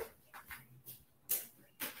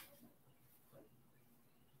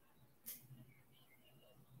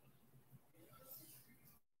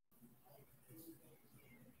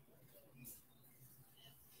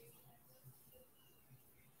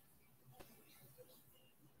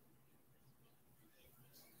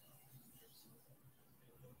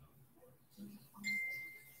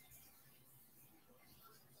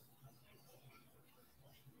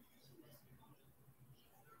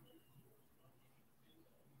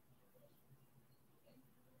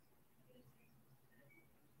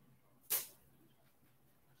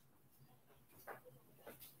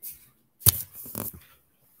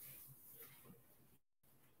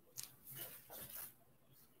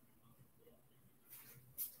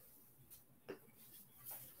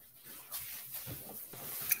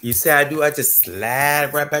 You see I do? I just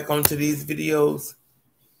slide right back onto these videos.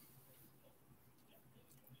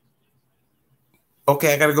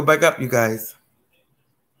 Okay, I got to go back up, you guys.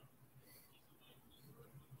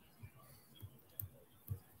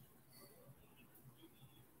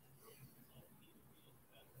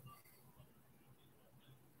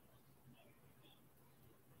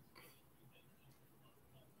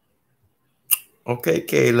 Okay,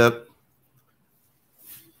 Caleb.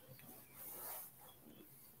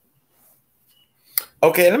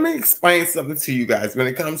 Okay, let me explain something to you guys. When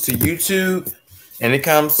it comes to YouTube and it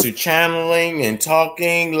comes to channeling and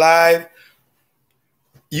talking live,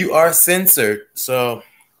 you are censored. So,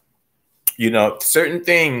 you know, certain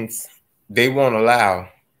things they won't allow.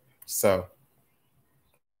 So,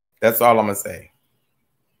 that's all I'm going to say.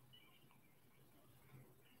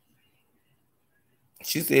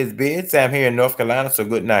 She says, bedtime here in North Carolina, so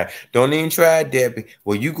good night. Don't even try, Debbie.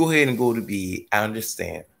 Well, you go ahead and go to bed. I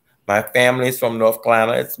understand. My family is from North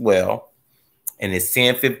Carolina as well. And it's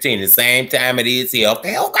 10:15, the same time it is here.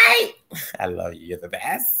 Okay. I love you. You're the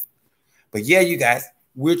best. But yeah, you guys,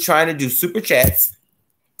 we're trying to do super chats.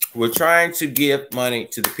 We're trying to give money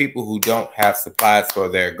to the people who don't have supplies for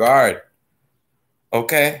their garden.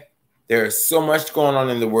 Okay? There's so much going on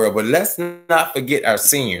in the world, but let's not forget our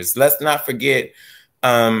seniors. Let's not forget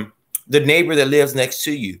the neighbor that lives next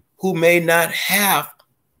to you who may not have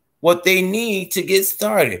what they need to get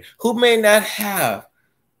started, who may not have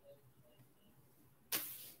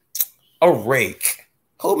a rake,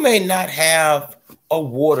 who may not have a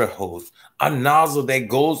water hose, a nozzle that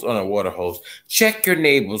goes on a water hose. Check your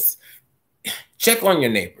neighbors. Check on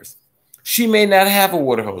your neighbors. She may not have a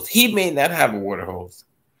water hose. He may not have a water hose.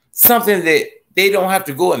 Something that they don't have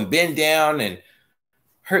to go and bend down and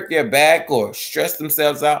hurt their back or stress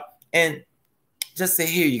themselves out. And just say,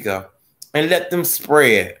 here you go. And let them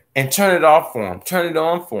spread and turn it off for them. Turn it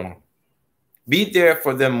on for them. Be there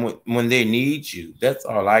for them when they need you. That's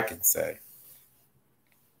all I can say.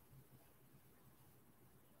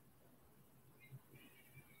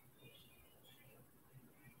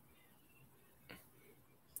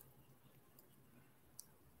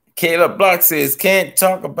 Caleb Block says, can't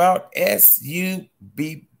talk about SUB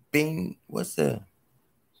being, what's that?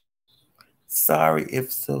 Sorry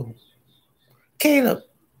if so. Caleb,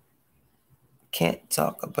 can't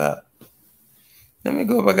talk about. Let me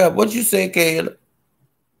go back up. What you say, Caleb?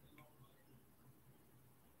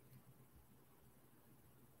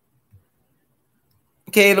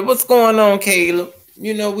 Caleb, what's going on, Caleb?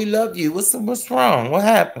 You know we love you. What's wrong? What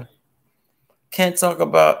happened? Can't talk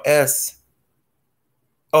about S.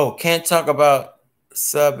 Oh, can't talk about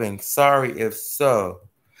subbing. Sorry if so.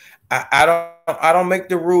 I don't make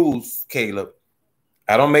the rules, Caleb.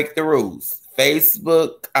 I don't make the rules.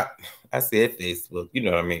 Facebook, I said Facebook, you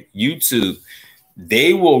know what I mean? YouTube,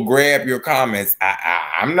 they will grab your comments.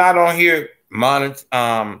 I'm not on here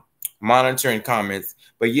monitoring comments,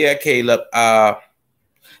 but yeah, Caleb,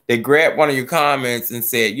 they grabbed one of your comments and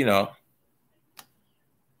said, you know,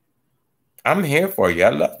 I'm here for you.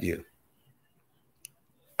 I love you.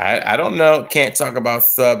 I don't know. Can't talk about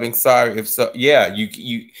subbing. Sorry if so. Yeah,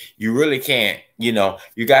 you really can't. You know,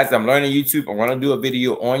 you guys, I'm learning YouTube. I want to do a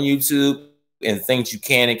video on YouTube and things you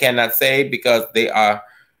can and cannot say because they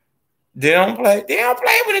don't play. They don't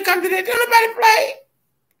play when it comes to that. Don't nobody play.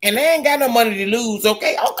 And they ain't got no money to lose.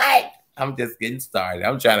 Okay. I'm just getting started.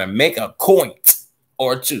 I'm trying to make a coin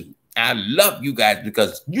or two. I love you guys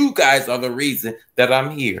because you guys are the reason that I'm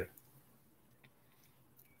here.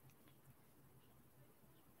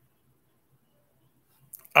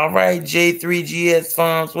 All right, J3GS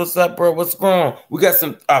Farms. What's up, bro? What's going on? We got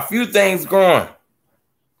a few things growing.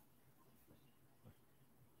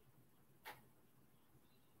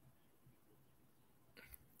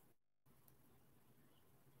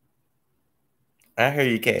 I hear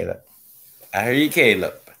you, Caleb. I hear you,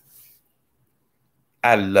 Caleb.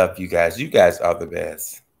 I love you guys. You guys are the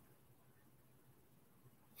best.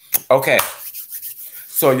 Okay.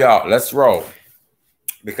 So, y'all, let's roll.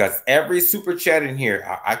 Because every super chat in here,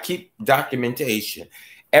 I keep documentation.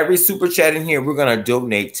 Every super chat in here, we're going to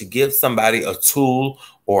donate to give somebody a tool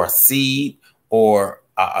or a seed or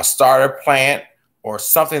a starter plant or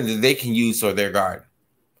something that they can use for their garden.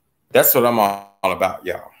 That's what I'm all about,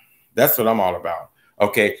 y'all. That's what I'm all about.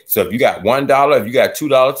 Okay, so if you got $1, if you got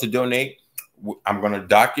 $2 to donate, I'm going to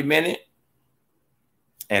document it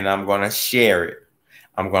and I'm going to share it.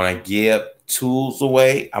 I'm going to give tools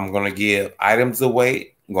away. I'm going to give items away.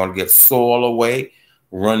 I'm going to give soil away.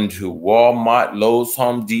 Run to Walmart, Lowe's,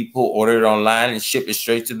 Home Depot, order it online and ship it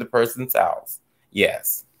straight to the person's house.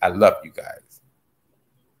 Yes, I love you guys.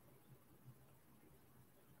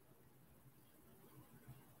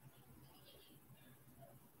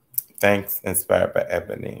 Thanks, inspired by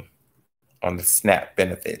Ebony on the SNAP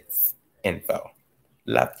benefits info.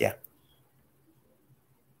 Love ya.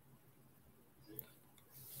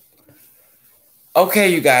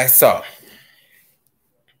 Okay, you guys, so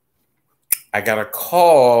I got a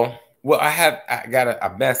call. Well, I got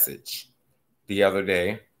a message the other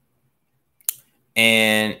day,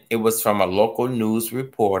 and it was from a local news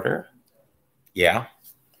reporter. Yeah.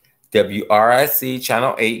 WRIC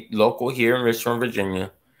Channel 8, local here in Richmond,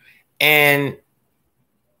 Virginia. And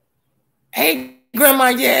hey, Grandma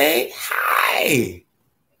Ye. Hi.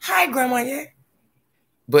 Hi, Grandma Ye.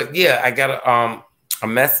 But yeah, I got a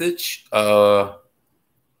message.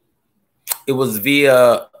 It was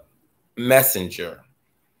via Messenger.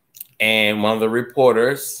 And one of the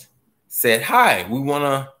reporters said, hi, we want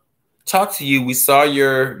to talk to you. We saw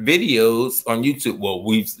your videos on YouTube. Well,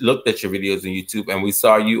 we've looked at your videos on YouTube and we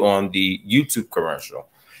saw you on the YouTube commercial.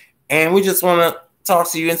 And we just want to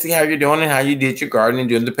talk to you and see how you're doing and how you did your gardening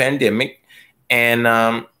during the pandemic.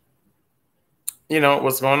 And, you know,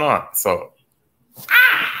 what's going on. So,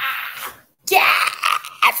 yes!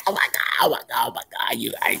 Oh my God,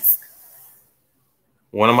 you guys.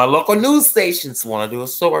 One of my local news stations want to do a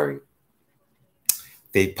story.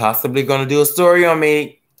 They possibly going to do a story on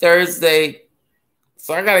me Thursday,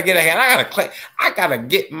 So I gotta get ahead. I gotta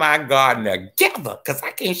get my garden together because I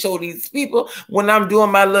can't show these people when I'm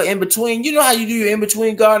doing my little in between. You know how you do your in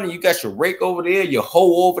between garden? You got your rake over there, your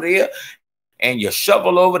hoe over there, and your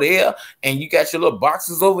shovel over there, and you got your little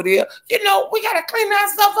boxes over there. You know, we gotta clean that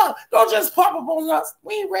stuff up. Don't just pop up on us.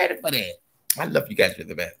 We ain't ready for that. I love you guys. You're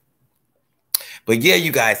the best. But yeah,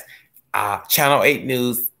 you guys, Channel 8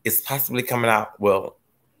 News is possibly coming out. Well,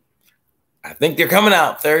 I think they're coming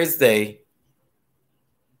out Thursday.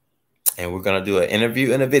 And we're going to do an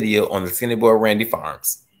interview and a video on the Skinny Boy Randy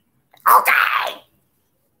Farms. Okay.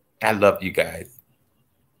 I love you guys.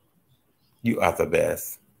 You are the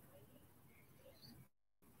best.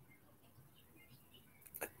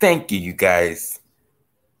 Thank you, you guys.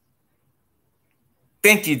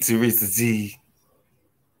 Thank you, Teresa G.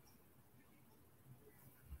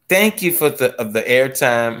 Thank you for the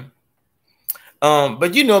airtime.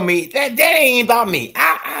 But you know me, that ain't about me.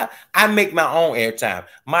 I make my own airtime.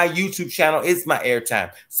 My YouTube channel is my airtime.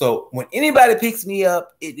 So when anybody picks me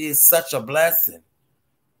up, it is such a blessing.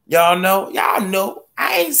 Y'all know,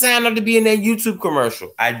 I ain't signed up to be in that YouTube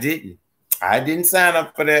commercial. I didn't sign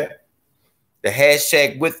up for that. The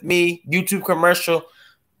hashtag with me YouTube commercial,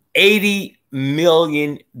 80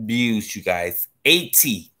 million views, you guys.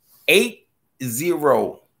 80,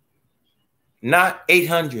 not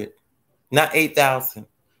 800, not 8,000,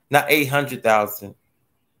 not 800,000.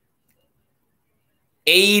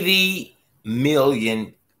 80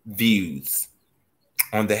 million views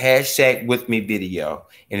on the hashtag with me video.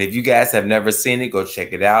 And if you guys have never seen it, go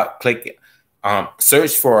check it out. Click,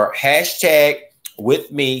 search for hashtag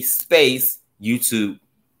with me space YouTube,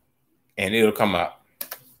 and it'll come up.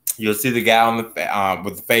 You'll see the guy on the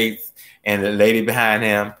with the face and the lady behind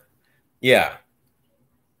him. Yeah,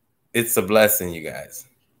 it's a blessing, you guys.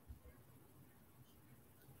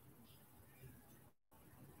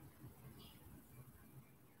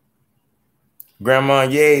 Grandma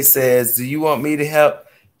Ye says, do you want me to help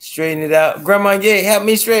straighten it out? Grandma Ye, help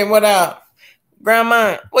me straighten what out?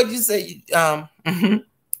 Grandma, what'd you say?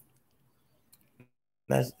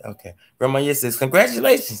 Okay. Grandma Ye says,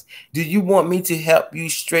 congratulations. Do you want me to help you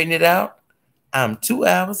straighten it out? I'm 2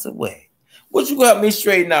 hours away. Would you help me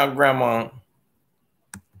straighten out, Grandma?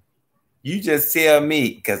 You just tell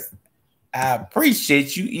me, because I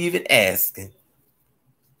appreciate you even asking.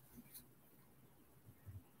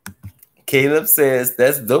 Caleb says,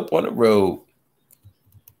 that's dope on the road.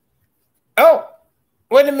 Oh,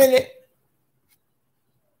 wait a minute.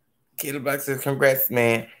 Caleb Black says, congrats,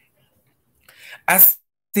 man. I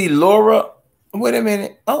see Laura. Wait a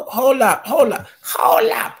minute. Oh, hold up.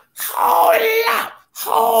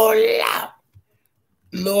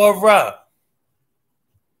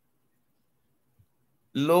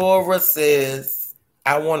 Laura says,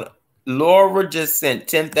 Laura just sent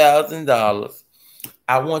 $10,000.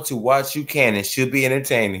 I want to watch you can. It should be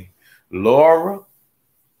entertaining. Laura,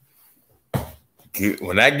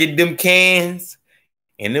 when I get them cans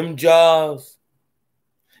and them jars,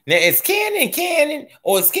 now it's canning,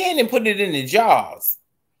 or it's canning, put it in the jars,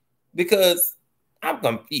 because I'm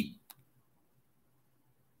confused.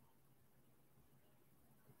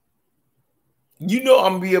 You know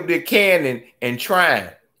I'm gonna be up there canning and trying.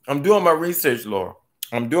 I'm doing my research, Laura.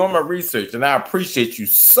 I'm doing my research, and I appreciate you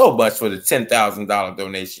so much for the $10,000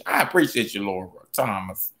 donation. I appreciate you, Laura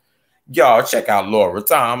Thomas. Y'all, check out Laura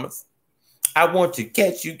Thomas. I want to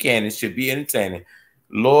catch you can. It should be entertaining.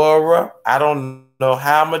 Laura, I don't know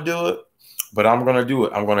how I'm going to do it, but I'm going to do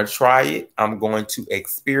it. I'm going to try it. I'm going to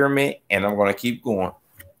experiment, and I'm going to keep going.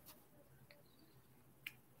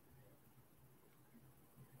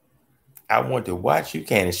 I want to watch you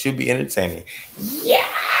can. It should be entertaining. Yes!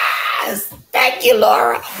 Thank you,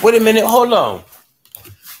 Laura. Wait a minute. Hold on.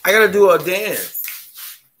 I got to do a dance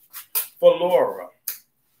for Laura.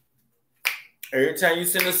 Every time you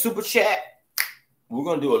send a super chat, we're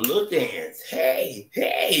going to do a little dance.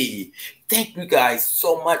 Hey. Thank you guys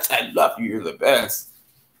so much. I love you. You're the best.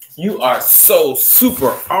 You are so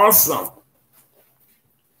super awesome.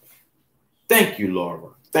 Thank you, Laura.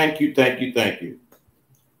 Thank you.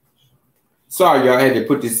 Sorry, y'all, I had to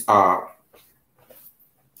put this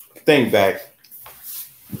thing back.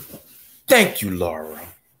 Thank you, Laura.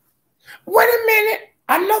 Wait a minute.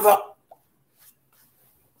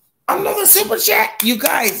 Another super chat. You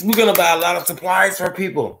guys, we're going to buy a lot of supplies for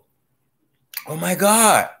people. Oh, my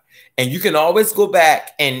God. And you can always go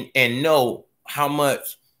back and know how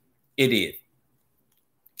much it is.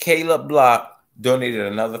 Caleb Block donated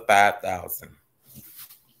another $5,000.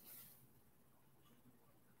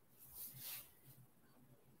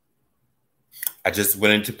 I just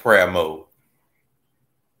went into prayer mode.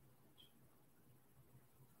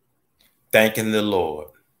 thanking the Lord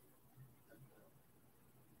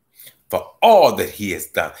for all that he has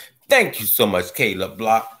done. Thank you so much, Caleb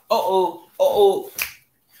Block. Uh-oh, uh-oh.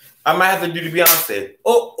 I might have to do the Beyonce.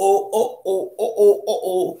 Oh, oh, oh, oh, oh, oh,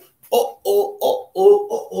 oh, oh, oh, oh,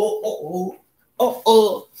 oh, oh, oh, oh,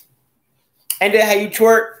 oh. And then how you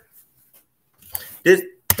twerk. This,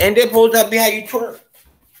 and then supposed to be how you twerk.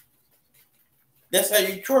 That's how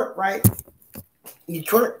you twerk, right? You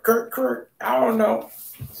twerk, twerk. I don't know.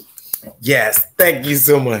 Yes, thank you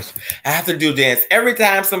so much. I have to do a dance. Every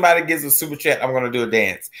time somebody gives a super chat, I'm going to do a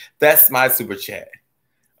dance. That's my super chat.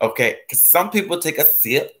 Okay? Because some people take a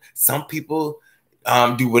sip. Some people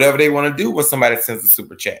do whatever they want to do when somebody sends a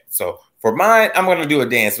super chat. So for mine, I'm going to do a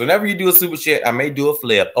dance. Whenever you do a super chat, I may do a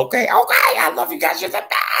flip. Okay? Okay. I love you guys. You're the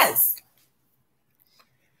best.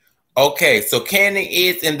 Okay. So canning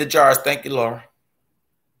is in the jars. Thank you, Laura.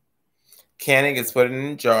 Canning is put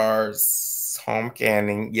in jars. Home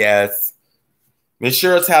canning. Yes. Miss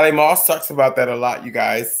Cheryl Tally Moss talks about that a lot, you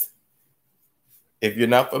guys. If you're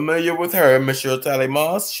not familiar with her, Miss Cheryl Tally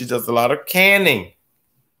Moss, she does a lot of canning.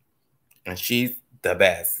 And she's the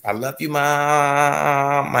best. I love you,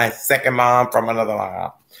 Mom. My second mom from another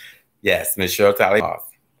mom. Yes, Miss Cheryl Tally Moss.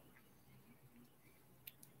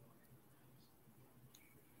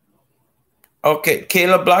 Okay,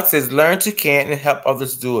 Caleb Block says, learn to can and help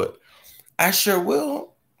others do it. I sure will.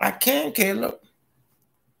 I can, Caleb.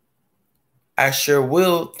 I sure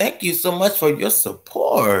will. Thank you so much for your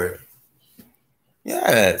support.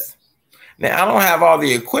 Yes. Now, I don't have all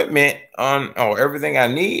the equipment on or everything I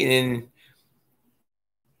need,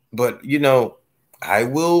 but, you know, I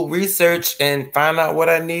will research and find out what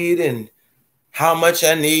I need and how much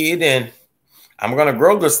I need, and I'm going to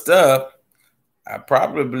grow the stuff. I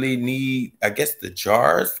probably need, I guess, the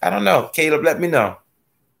jars. I don't know. Caleb, let me know.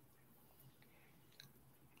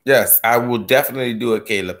 Yes, I will definitely do it,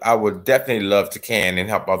 Caleb. I would definitely love to can and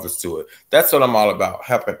help others do it. That's what I'm all about,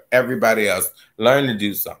 helping everybody else learn to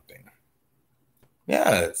do something.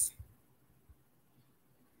 Yes.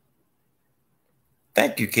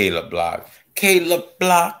 Thank you, Caleb Block. Caleb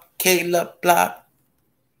Block, Caleb Block.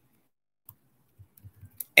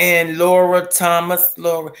 And Laura Thomas,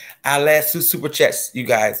 our last two super chats, you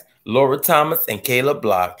guys. Laura Thomas and Caleb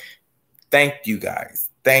Block. Thank you, guys.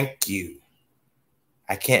 Thank you.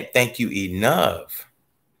 I can't thank you enough.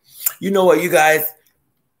 You know what, you guys?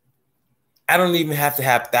 I don't even have to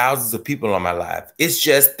have thousands of people on my live. It's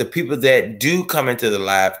just the people that do come into the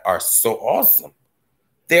live are so awesome.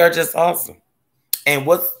 They are just awesome. And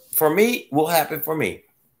what's for me will happen for me.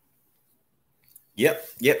 Yep.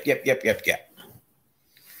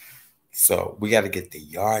 So we got to get the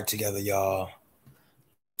yard together, y'all.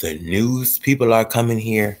 The news people are coming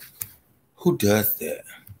here. Who does that?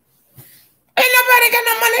 Ain't nobody got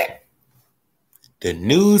no money. The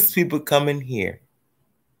news people coming here.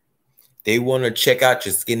 They want to check out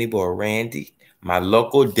your Skinny Boy Randy. My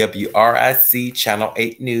local WRIC Channel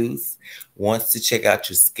 8 News wants to check out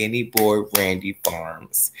your Skinny Boy Randy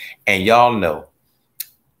Farms. And y'all know,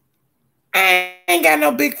 I ain't got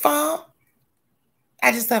no big farm.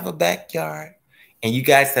 I just have a backyard. And you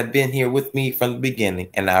guys have been here with me from the beginning,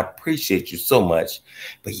 and I appreciate you so much.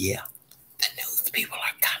 But yeah, the news people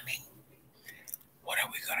are coming. What are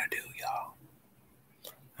we going to do, y'all?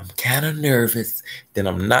 I'm kind of nervous. Then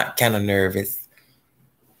I'm not kind of nervous.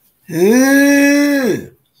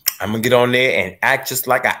 I'm going to get on there and act just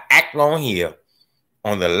like I act on here.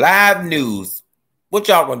 On the live news. What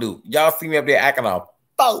y'all going to do? Y'all see me up there acting a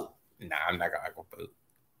fool? Nah, I'm not going to act a fool.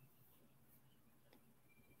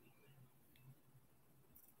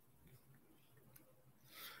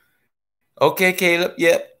 Okay, Caleb.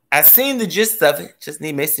 Yep. I seen the gist of it. Just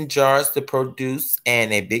need mason jars to produce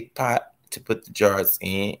and a big pot to put the jars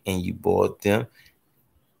in, and you boil them.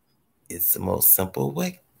 It's the most simple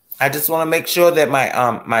way. I just want to make sure that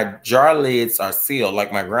my jar lids are sealed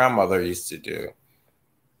like my grandmother used to do.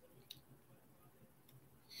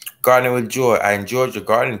 Gardening with Joy. I enjoyed your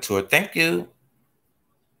gardening tour. Thank you.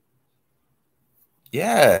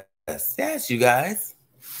 Yes, you guys.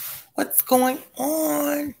 What's going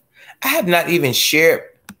on? I have not even shared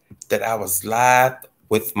that I was live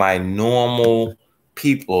with my normal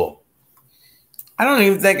people. I don't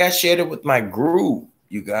even think I shared it with my group,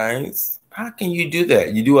 you guys. How can you do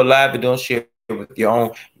that? You do a live and don't share it with your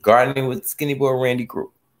own Gardening with Skinny Boy Randy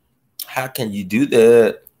group. How can you do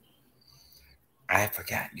that? I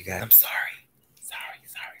forgot, you guys. I'm sorry. Sorry.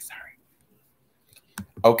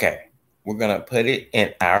 Okay. We're going to put it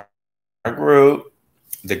in our group.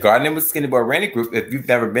 The Gardening with Skinny Boy Randy group. If you've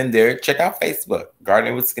never been there, check out Facebook.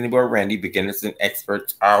 Gardening with Skinny Boy Randy. Beginners and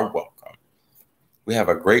experts are welcome. We have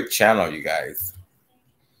a great channel, you guys.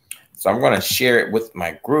 So I'm going to share it with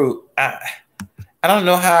my group. I don't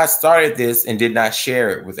know how I started this and did not share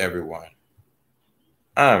it with everyone.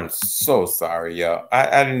 I'm so sorry, y'all.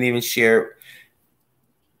 I didn't even share it.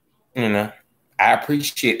 You know, I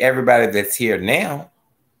appreciate everybody that's here now,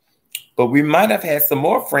 but we might have had some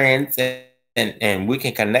more friends and we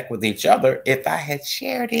can connect with each other if I had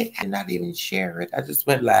shared it. I did not even share it. I just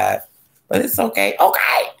went live, but it's okay.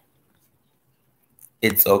 Okay.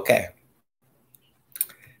 It's okay.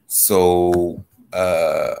 So,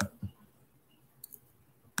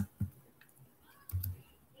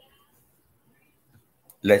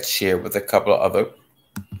 let's share with a couple of other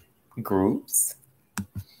groups.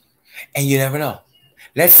 And you never know.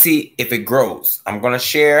 Let's see if it grows. I'm going to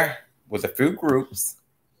share with a few groups.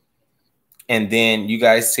 And then you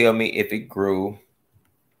guys tell me if it grew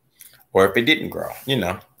or if it didn't grow. You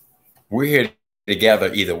know, we're here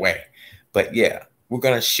together either way. But yeah, we're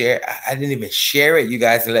going to share. I didn't even share it, you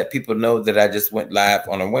guys, to let people know that I just went live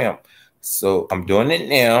on a whim. So I'm doing it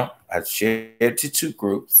now. I shared it to 2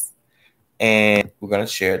 groups. And we're going to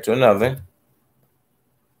share it to another.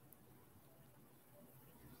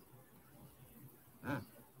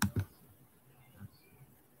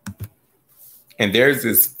 And there's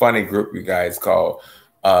this funny group, you guys, called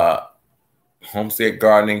Homestead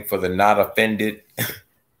Gardening for the Not Offended.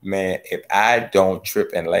 Man, if I don't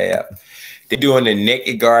trip and laugh, they're doing the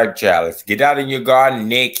naked garden challenge. Get out in your garden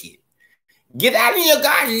naked. Get out in your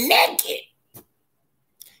garden naked.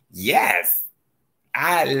 Yes.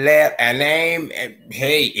 I laugh and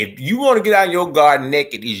hey, if you want to get out in your garden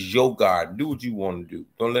naked, it's your garden. Do what you want to do.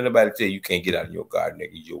 Don't let nobody tell you can't get out in your garden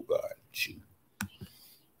naked. It's your garden. Shoot.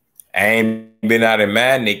 I ain't been out in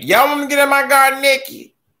mine naked. Y'all want me to get in my garden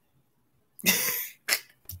naked?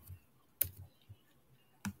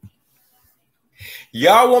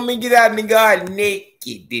 Y'all want me to get out in the garden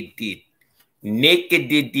naked?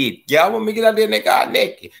 Naked. Y'all want me to get out there in the garden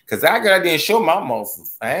naked? Because I got out there and show my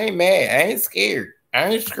muscles. I ain't mad. I ain't scared. I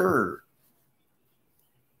ain't scared.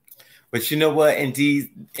 But you know what? In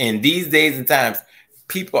these days and times,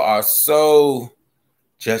 people are so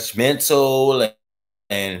judgmental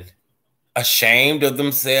and ashamed of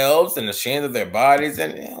themselves and ashamed of their bodies.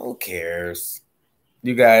 And who cares?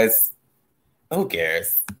 You guys, who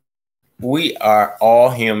cares? We are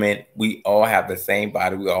all human. We all have the same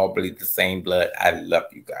body. We all bleed the same blood. I love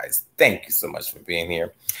you guys. Thank you so much for being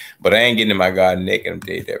here. But I ain't getting in my garden naked. I'm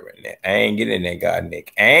telling you that right now. I ain't getting in that garden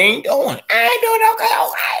naked. I ain't doing okay.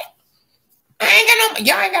 I ain't got no,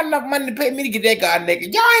 y'all ain't got enough money to pay me to get that garden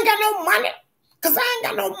naked. Y'all ain't got no money. Because I ain't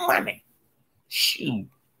got no money. Shoot.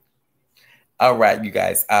 All right, you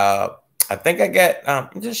guys. I think I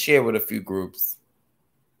got, just share with a few groups.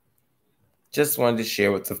 Just wanted to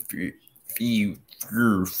share with a few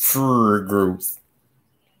groups.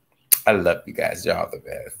 I love you guys. Y'all the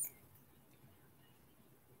best.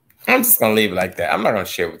 I'm just going to leave it like that. I'm not going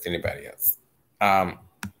to share with anybody else.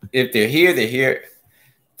 If they're here, they're here.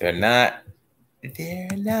 They're not. They're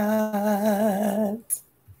not.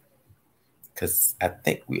 Because I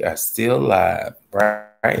think we are still live,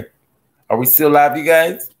 right? Are we still live, you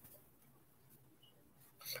guys?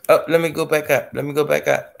 Oh, let me go back up. Let me go back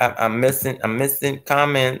up. I'm missing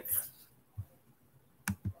comments.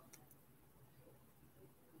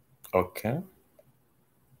 Okay.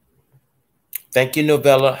 Thank you,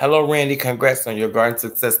 Novella. Hello, Randy. Congrats on your garden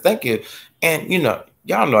success. Thank you. And, you know,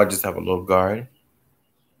 y'all know I just have a little garden.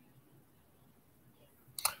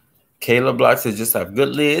 Kayla Block says just have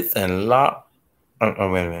good lids and lock. Oh,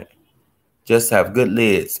 wait a minute. Just have good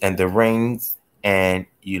lids and the rings, and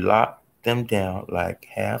you lock them down like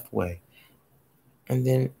halfway. And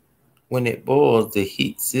then when it boils, the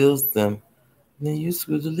heat seals them. And then you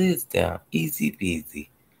screw the lids down. Easy peasy.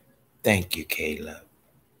 Thank you, Caleb.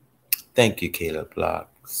 Thank you, Caleb Block,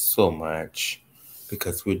 so much.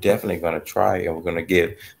 Because we're definitely going to try and we're going to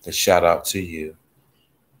give the shout out to you.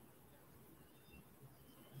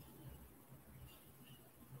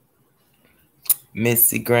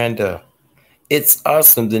 Missy Granda. It's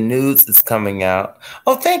awesome. The news is coming out.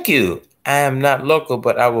 Oh, thank you. I am not local,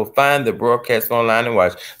 but I will find the broadcast online and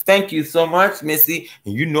watch. Thank you so much, Missy.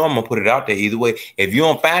 And you know I'm going to put it out there either way. If you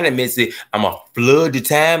don't find it, Missy, I'm going to flood the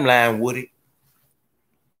timeline with it.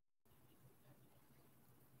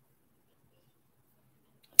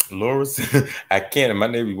 Laura said, I can't. My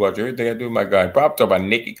neighbor watch everything I do in my garden. Probably talk about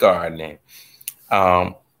naked gardening.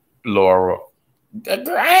 Laura.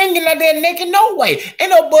 I ain't getting out there naked no way.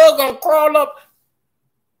 Ain't no bug going to crawl up.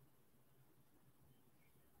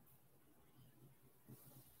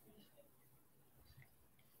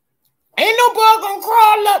 Ain't no bug gonna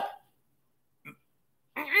crawl up.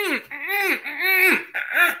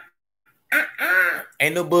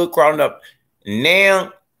 Ain't no bug crawling up.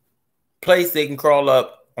 Now, place they can crawl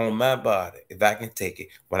up on my body if I can take it.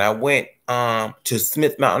 When I went to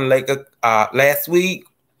Smith Mountain Lake last week,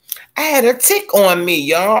 I had a tick on me,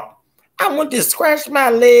 y'all. I went to scratch my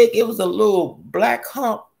leg. It was a little black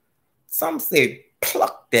hump. Some say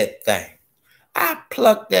pluck that thing. I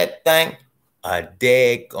plucked that thing, a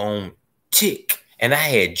daggone tick. And I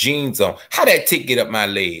had jeans on. How that tick get up my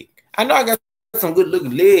leg? I know I got some good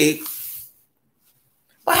looking legs,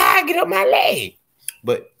 but how I get up my leg?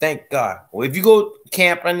 But thank God. Well, if you go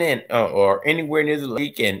camping in or anywhere near the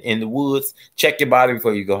lake and in the woods, check your body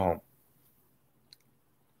before you go home.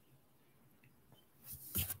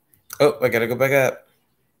 Oh, I gotta go back up.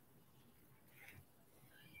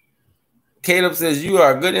 Caleb says, you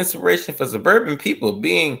are a good inspiration for suburban people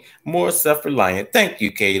being more self-reliant. Thank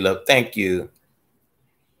you, Caleb. Thank you.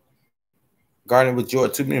 Gardening with joy,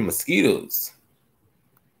 too many mosquitoes.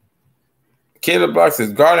 Caleb Block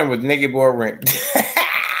says, gardening with naked boy rent.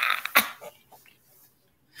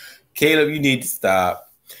 Caleb, you need to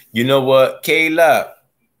stop. You know what, Caleb?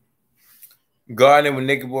 Gardening with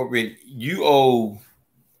naked boy rent, you owe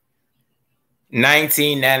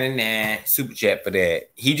 $19.99 super chat for that.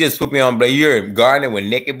 He just put me on play. You're gardening with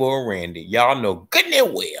naked boy Randy. Y'all know good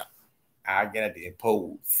and well. I got to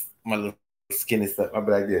impose my little skinny stuff. I'll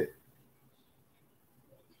be like this.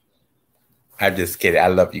 I just kidding. I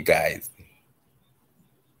love you guys.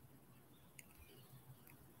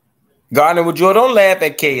 Gardening with joy. Don't laugh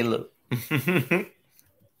at Caleb.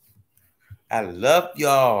 I love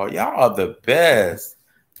y'all. Y'all are the best.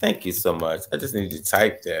 Thank you so much. I just need to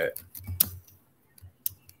type that.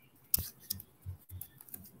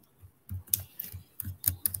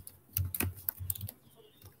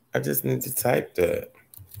 I just need to type that.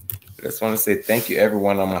 I just want to say thank you,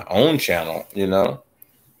 everyone on my own channel, you know?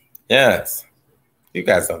 Yes. You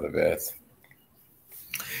guys are the best.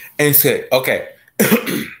 And so, okay.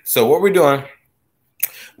 So what we're doing,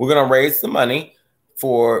 we're going to raise some money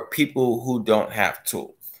for people who don't have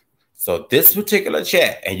tools. So this particular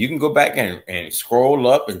chat, and you can go back and scroll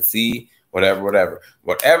up and see whatever.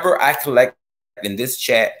 Whatever I collect in this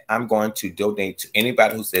chat, I'm going to donate to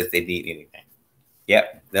anybody who says they need anything.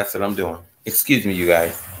 Yep, that's what I'm doing. Excuse me, you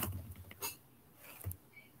guys.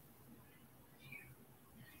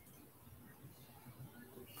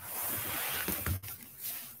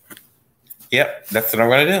 Yep, that's what I'm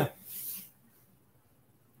going to do.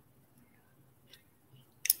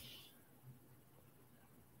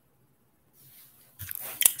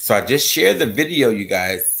 So I just shared the video, you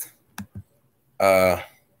guys. Let's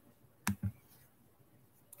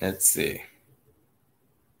see.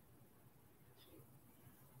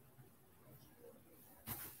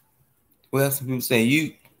 Well, some people saying,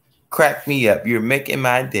 you crack me up. You're making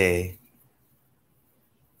my day.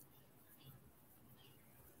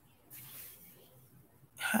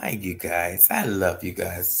 Hi, you guys. I love you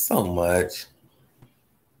guys so much.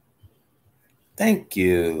 Thank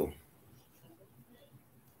you.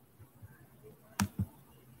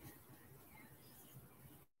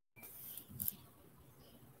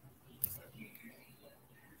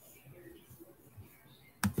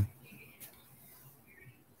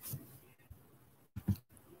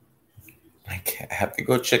 I have to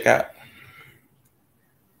go check out.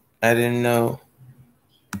 I didn't know.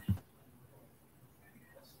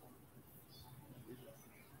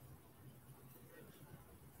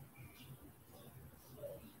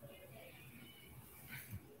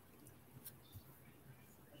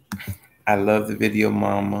 I love the video,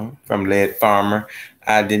 Mama, from Lead Farmer.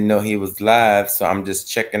 I didn't know he was live, so I'm just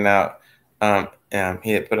checking out.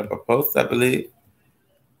 He had put up a post, I believe.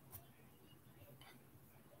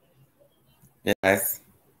 Yes.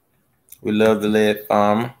 We love the Lead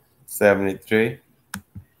Farmer, 73.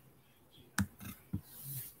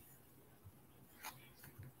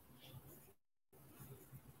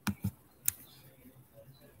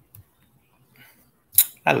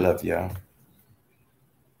 I love y'all.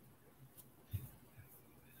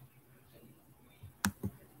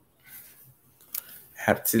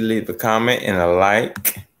 Have to leave a comment and a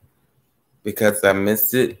like because I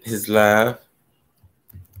missed it, his live.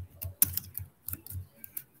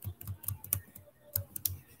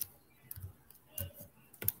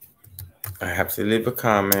 I have to leave a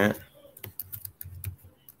comment.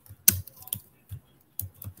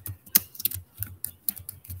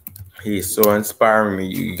 He's so inspiring me,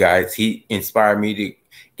 you guys. He inspired me to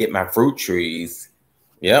get my fruit trees.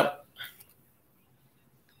 Yep.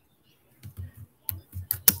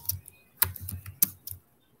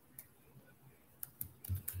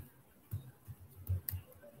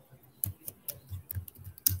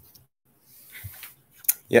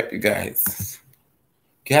 Yep, you guys.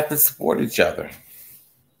 You have to support each other.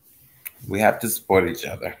 We have to support each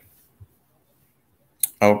other.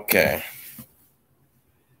 Okay.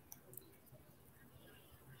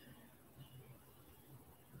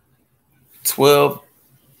 $12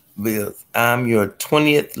 bills. I'm your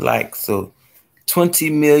 20th like, so 20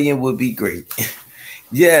 million would be great.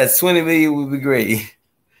 Yes, 20 million would be great.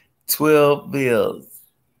 12 bills.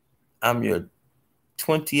 I'm your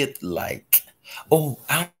 20th like. Oh,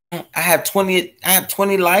 I have 20. I have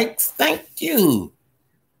 20 likes. Thank you.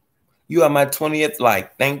 You are my 20th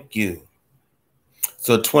like. Thank you.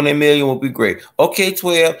 So 20 million will be great. Okay,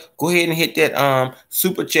 12. Go ahead and hit that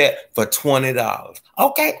super chat for $20.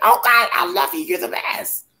 Okay, I love you. You're the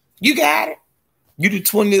best. You got it. You do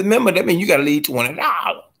 20. Remember, that means you gotta leave $20.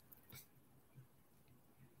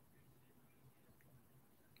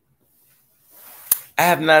 I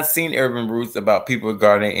have not seen Urban Roots about people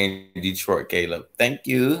gardening in Detroit, Caleb. Thank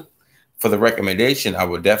you for the recommendation. I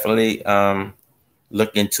will definitely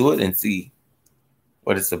look into it and see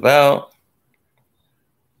what it's about.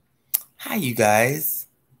 Hi, you guys.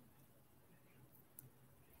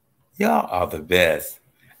 Y'all are the best.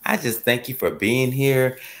 I just thank you for being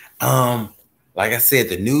here. Like I said,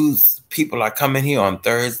 the news people are coming here on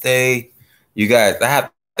Thursday. You guys, I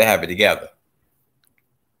have to have it together.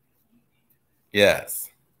 Yes.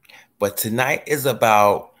 But tonight is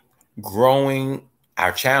about growing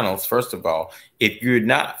our channels. First of all, if you're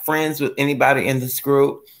not friends with anybody in this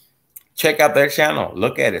group, check out their channel.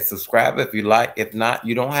 Look at it. Subscribe if you like. If not,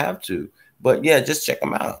 you don't have to. But yeah, just check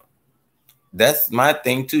them out. That's my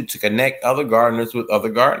thing too, to connect other gardeners with other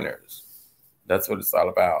gardeners. That's what it's all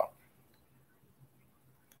about.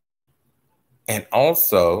 And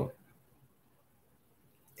also,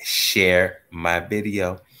 share my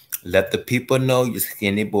video. Let the people know your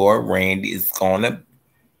skinny boy Randy is gonna.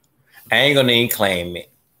 I ain't gonna even claim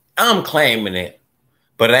it. I'm claiming it,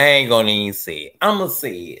 but I ain't gonna even say it. I'm gonna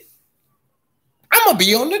say it. I'm gonna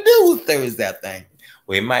be on the news Thursday thing.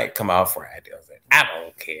 We might come out Friday. I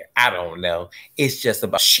don't care. I don't know. It's just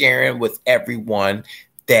about sharing with everyone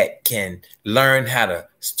that can learn how to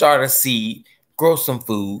start a seed, grow some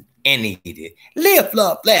food, and eat it. Live,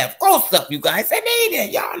 love, laugh, grow stuff, you guys, and eat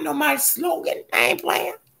it. Y'all know my slogan. I ain't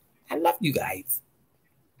playing. I love you guys.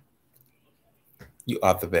 You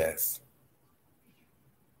are the best.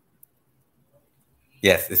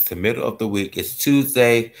 Yes, it's the middle of the week. It's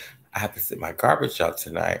Tuesday. I have to sit my garbage out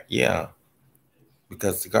tonight. Yeah.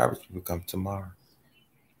 Because the garbage will come tomorrow.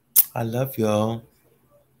 I love y'all.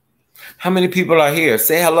 How many people are here?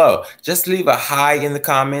 Say hello. Just leave a hi in the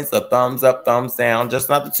comments, a thumbs up, thumbs down. Just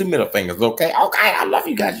not the 2 middle fingers, okay? Okay, I love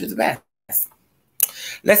you guys. You're the best.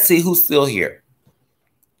 Let's see who's still here.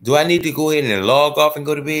 Do I need to go ahead and log off and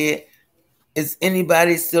go to bed? Is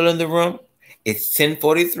anybody still in the room? It's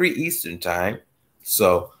 10:43 Eastern time.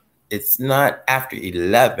 So it's not after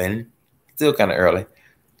 11. Still kind of early.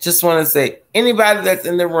 Just want to say, anybody that's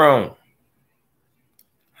in the room.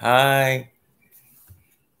 Hi.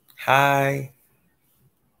 Hi.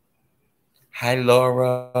 Hi,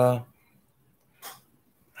 Laura.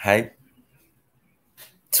 Hi,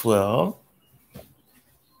 12.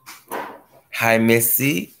 Hi,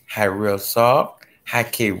 Missy. Hi, Real Soft. Hi,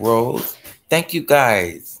 K Rose. Thank you,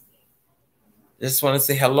 guys. Just want to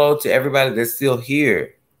say hello to everybody that's still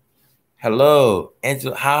here. Hello,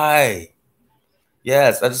 Angela. Hi.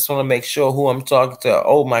 Yes, I just want to make sure who I'm talking to.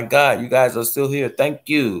 Oh, my God. You guys are still here. Thank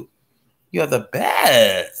you. You're the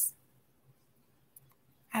best.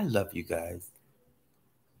 I love you guys.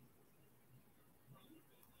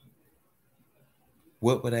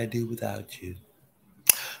 What would I do without you?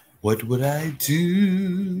 What would I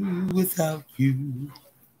do without you?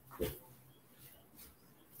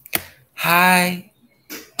 Hi,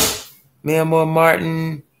 Milmore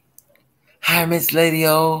Martin. Hi, Miss Lady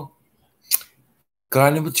O.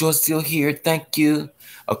 Gardening with Joy still here. Thank you.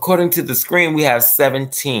 According to the screen, we have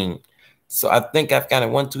 17. So I think I've got a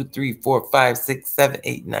 1, 2, 3, 4, 5, 6, 7,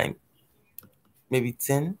 8, 9, maybe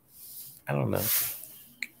 10. I don't know.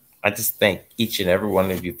 I just thank each and every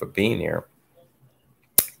one of you for being here.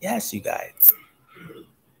 Yes, you guys.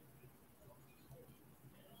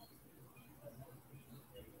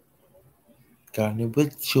 Gardening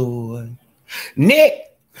with Joy. Nick.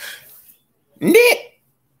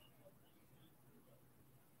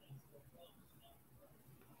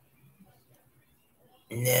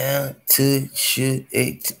 Now to shoot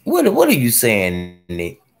 8. What are you saying,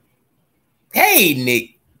 Nick? Hey,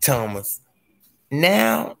 Nick Thomas.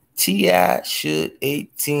 Now T.I. should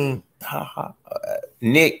 18.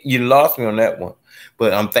 Nick, you lost me on that one.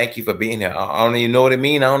 But thank you for being here. I don't even know what it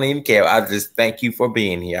means. I don't even care. I just thank you for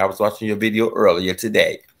being here. I was watching your video earlier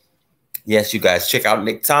today. Yes, you guys, check out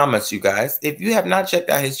Nick Thomas, you guys. If you have not checked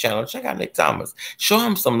out his channel, check out Nick Thomas. Show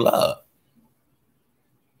him some love.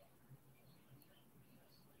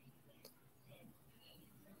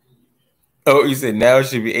 Oh, you said now it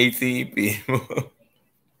should be 18 people.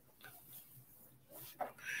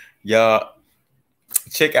 Y'all,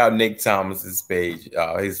 check out Nick Thomas's page.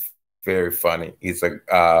 He's very funny. He's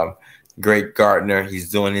a great gardener.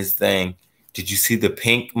 He's doing his thing. Did you see the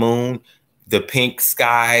pink moon, the pink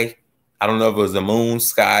sky? I don't know if it was the moon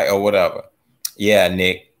sky or whatever. Yeah,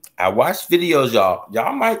 Nick. I watch videos, y'all.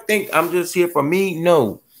 Y'all might think I'm just here for me.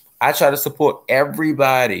 No, I try to support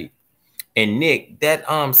everybody. And Nick, that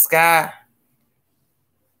sky,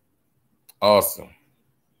 awesome.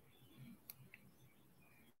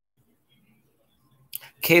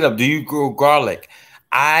 Caleb, do you grow garlic?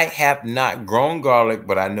 I have not grown garlic,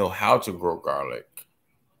 but I know how to grow garlic.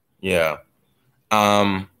 Yeah.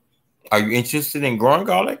 Are you interested in growing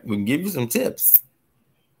garlic? We can give you some tips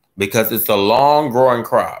because it's a long growing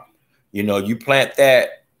crop. You know, you plant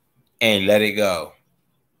that and let it go.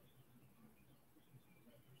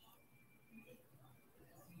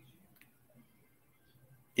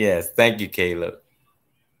 Yes, thank you, Caleb.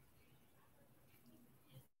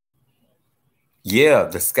 Yeah,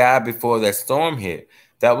 the sky before that storm hit.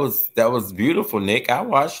 That was beautiful, Nick. I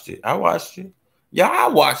watched it. I watched it. Yeah, I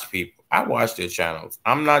watch people. I watch their channels.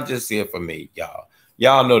 I'm not just here for me, y'all.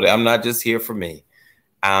 Y'all know that I'm not just here for me.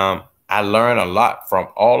 I learn a lot from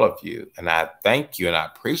all of you, and I thank you and I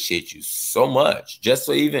appreciate you so much just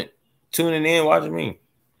for even tuning in, watching me.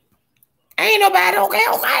 Ain't nobody okay,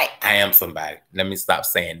 okay. I am somebody. Let me stop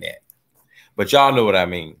saying that. But y'all know what I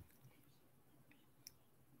mean.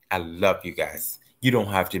 I love you guys. You don't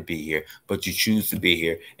have to be here, but you choose to be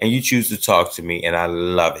here and you choose to talk to me, and I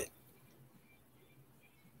love it.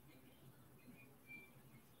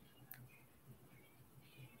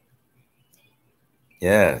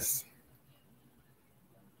 Yes.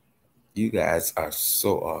 You guys are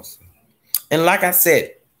so awesome. And like I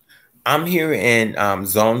said, I'm here in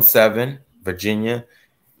Zone 7, Virginia.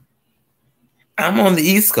 I'm on the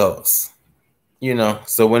East Coast, you know,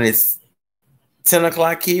 so when it's 10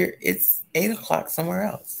 o'clock here, it's 8 o'clock somewhere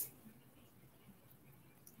else.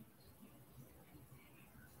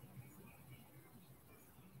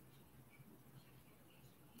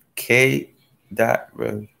 K. Dot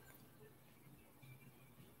Road.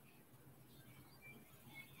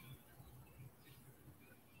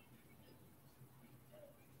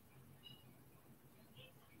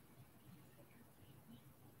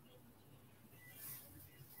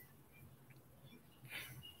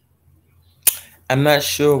 I'm not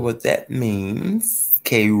sure what that means,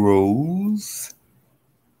 K Rose.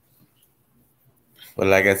 But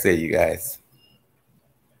like I said, you guys.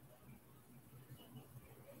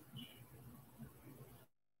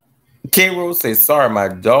 K Rose says, sorry, my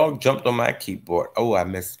dog jumped on my keyboard. Oh, I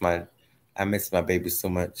miss my baby so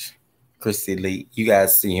much. Chrissy Lee. You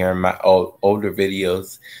guys see her in my older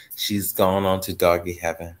videos. She's gone on to doggy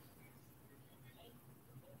heaven.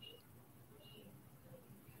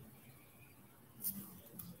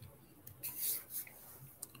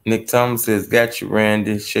 Nick Thomas says, got you,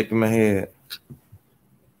 Randy. Shaking my head.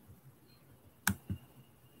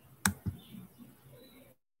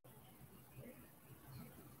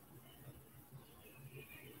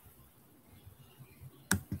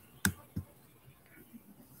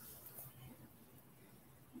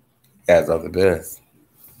 Guys are the best.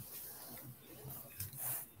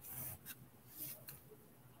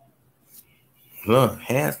 Look,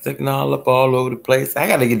 hands sticking all up all over the place. I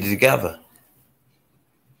got to get it together.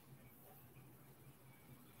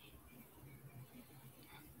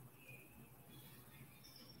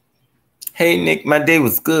 Hey, Nick, my day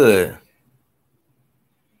was good.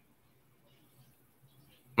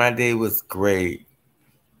 My day was great.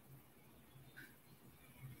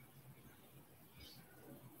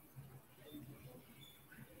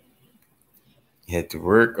 Had to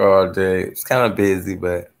work all day. It's kind of busy,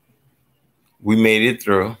 but we made it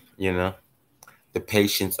through, you know. The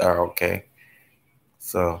patients are okay.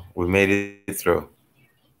 So we made it through.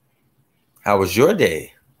 How was your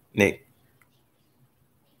day, Nick?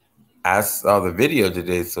 I saw the video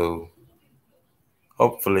today, so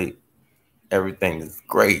hopefully everything is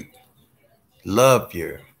great. Love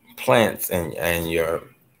your plants and your,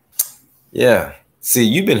 yeah. See,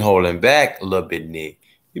 you've been holding back a little bit, Nick.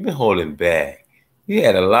 You've been holding back. You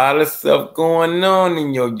had a lot of stuff going on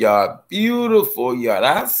in your yard. Beautiful yard.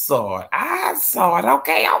 I saw it. I saw it.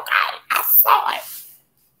 Okay, okay. I saw it.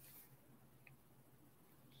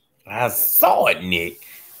 I saw it, Nick.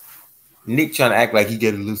 Nick trying to act like he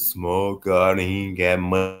got a little small garden. He ain't got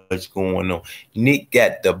much going on. Nick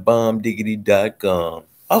got the bumdiggity.com.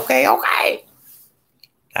 Okay, okay.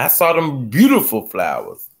 I saw them beautiful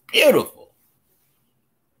flowers. Beautiful.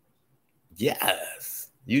 Yes.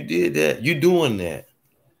 You did that. You doing that.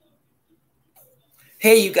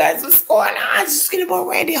 Hey, you guys, what's going on? It's SKINNYBOY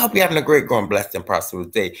Randy. I hope you're having a great, growing, blessed, and prosperous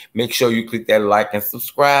day. Make sure you click that like and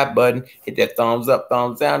subscribe button. Hit that thumbs up,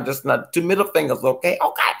 thumbs down. Just not 2 middle fingers, okay?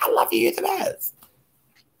 Okay, I love you. You're the best.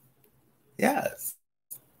 Yes.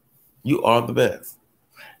 You are the best.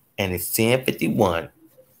 And it's 10:51.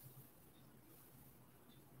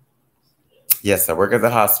 Yes, I work at the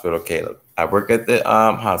hospital, Caleb. I work at the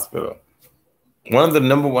hospital. One of the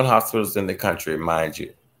 #1 hospitals in the country, mind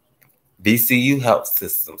you. VCU Health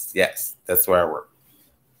Systems. Yes, that's where I work.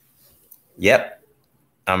 Yep.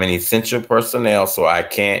 I'm an essential personnel, so I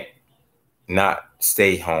can't not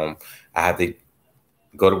stay home. I have to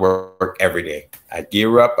go to work every day. I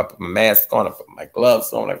gear up, I put my mask on, I put my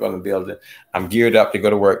gloves on, I go in the building. I'm geared up to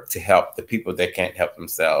go to work to help the people that can't help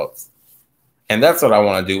themselves. And that's what I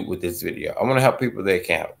want to do with this video. I want to help people that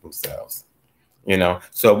can't help themselves. You know,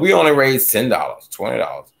 so we only raise $10,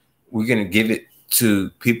 $20. We're going to give it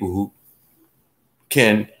to people who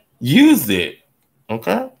can use it.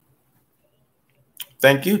 Okay.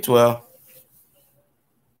 Thank you, 12.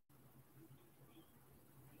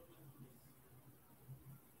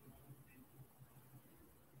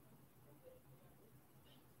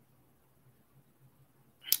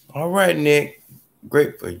 All right, Nick.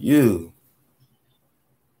 Great for you.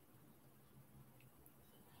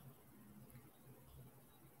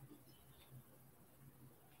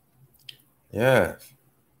 Yes.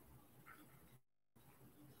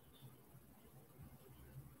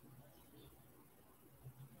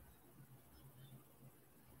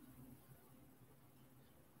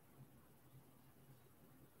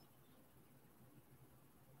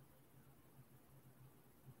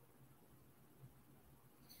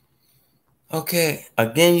 Okay.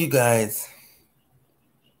 Again, you guys.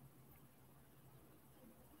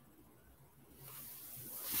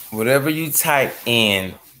 Whatever you type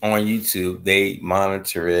in on YouTube, they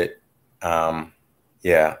monitor it.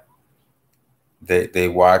 Yeah. They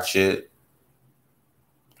watch it.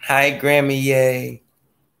 Hi, Grammy Yay.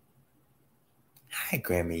 Hi,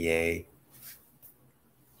 Grammy Yay.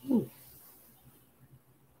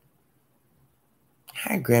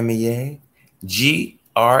 Hi, Grammy Yay.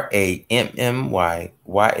 GRAMMYYAH.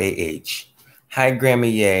 Hi,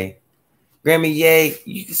 Grammy Yay. Grammy Yay,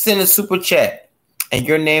 you can send a super chat and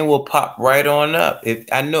your name will pop right on up. If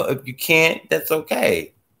you can't, that's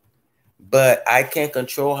okay. But I can't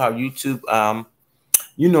control how YouTube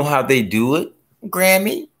you know how they do it.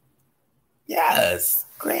 Grammy? Yes,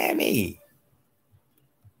 Grammy.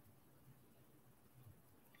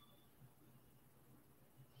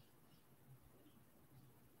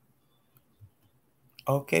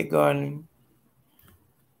 Okay, Gordon.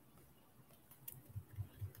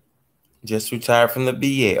 Just retired from the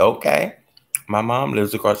VA. Okay. My mom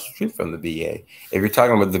lives across the street from the VA. If you're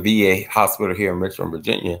talking about the VA hospital here in Richmond,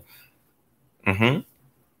 Virginia. Mm-hmm.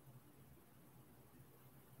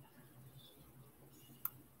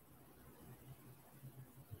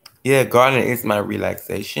 Yeah, gardening is my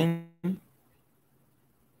relaxation.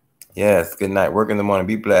 Yes, good night. Work in the morning.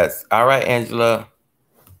 Be blessed. All right, Angela.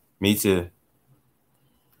 Me too.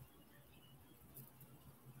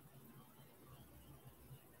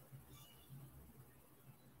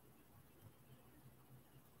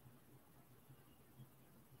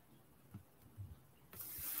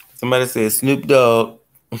 Somebody said Snoop Dogg.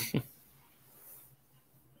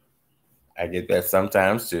 I get that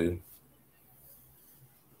sometimes too.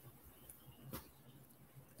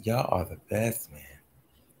 Y'all are the best, man.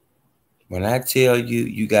 When I tell you,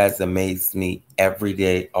 you guys amaze me every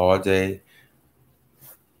day, all day.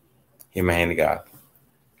 Hear my hand to God.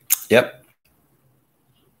 Yep.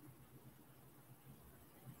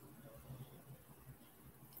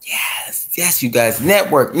 Yes, yes, you guys.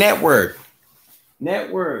 Network, network,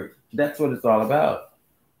 network. That's what it's all about.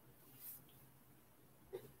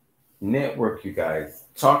 Network, you guys.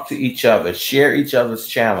 Talk to each other. Share each other's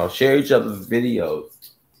channels. Share each other's videos.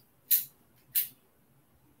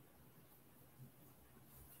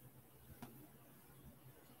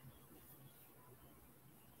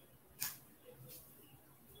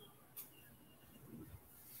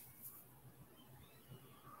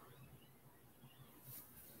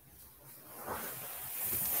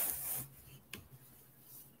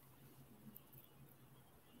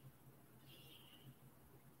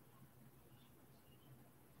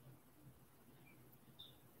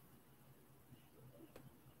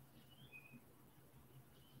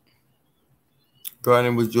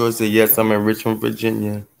 Garden with George said, yes, I'm in Richmond,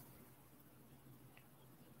 Virginia.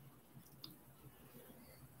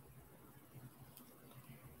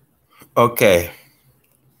 Okay.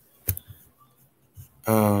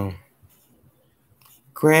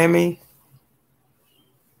 Grammy.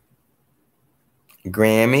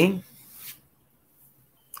 Grammy.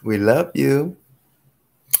 We love you.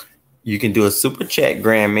 You can do a super chat,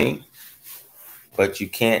 Grammy, but you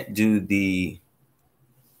can't do the,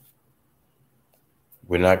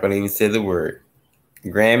 we're not going to even say the word.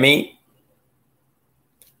 Grammy,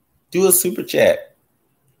 do a super chat.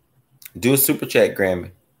 Do a super chat,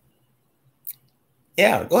 Grammy.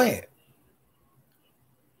 Yeah, go ahead.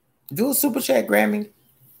 Do a super chat, Grammy.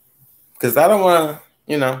 Because I don't want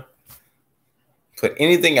to, put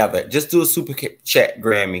anything out there. Just do a super chat,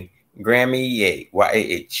 Grammy. Grammy, yay,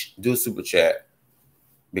 Y-A-H. Do a super chat.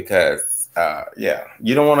 Because, yeah,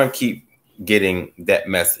 you don't want to keep getting that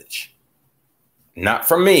message. Not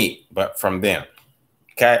from me, but from them.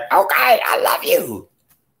 Okay? Okay, I love you.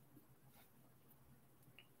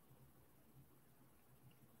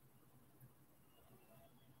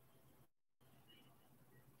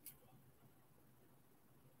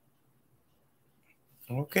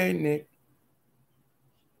 Okay, Nick.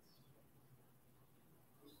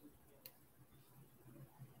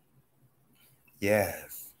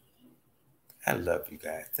 Yes. I love you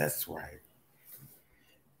guys. That's right.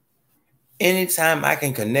 Anytime I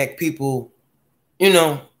can connect people, in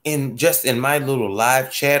my little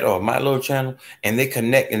live chat or my little channel, and they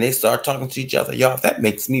connect and they start talking to each other, y'all, that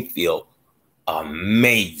makes me feel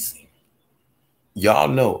amazing. Y'all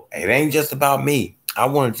know it ain't just about me. I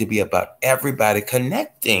want it to be about everybody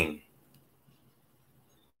connecting.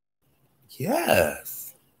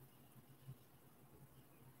 Yes.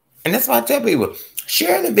 And that's why I tell people,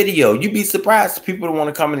 share the video. You'd be surprised people don't want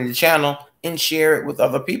to come into the channel and share it with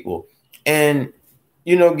other people. And,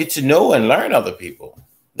 get to know and learn other people.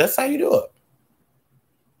 That's how you do it.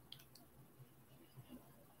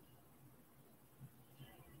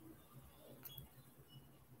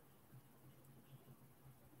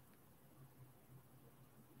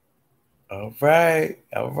 All right.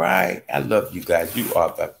 All right. I love you guys. You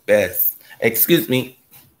are the best. Excuse me.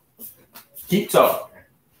 Keep talking.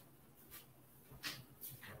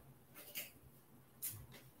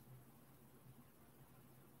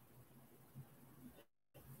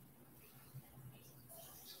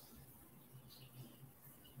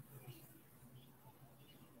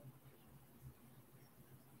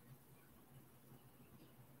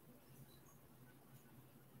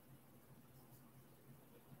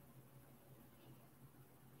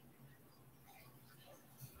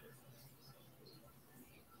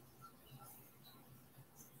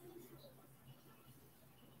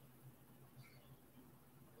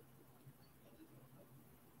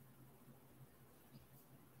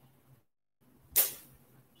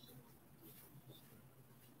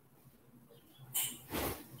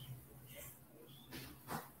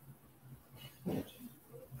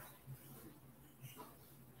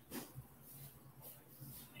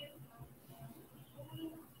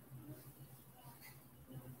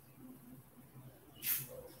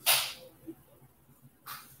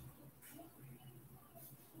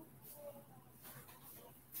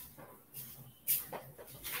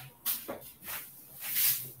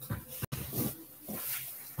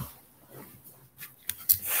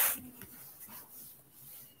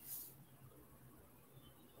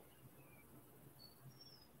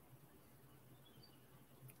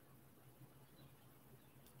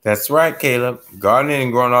 That's right, Caleb. Gardening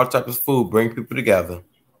and growing all types of food bring people together.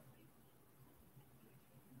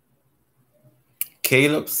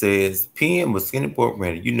 Caleb says, PM with Skinny Boy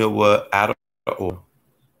Randy. You know what? Out of order.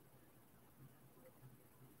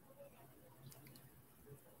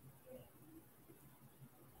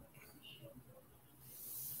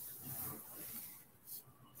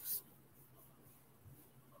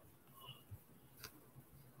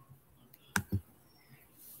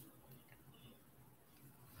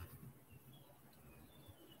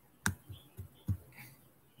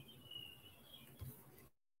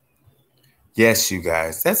 Yes, you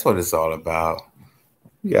guys. That's what it's all about.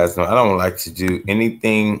 You guys know I don't like to do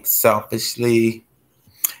anything selfishly.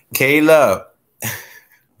 Caleb.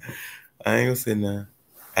 I ain't gonna say nothing.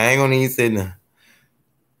 I ain't gonna even say nothing.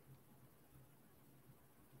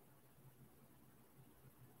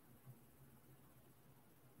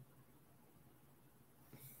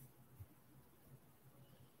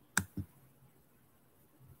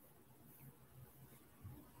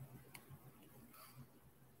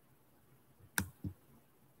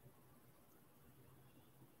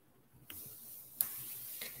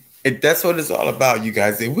 That's what it's all about, you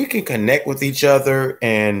guys. If we can connect with each other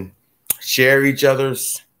and share each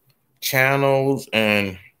other's channels,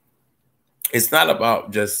 and it's not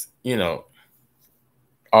about just,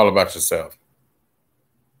 all about yourself.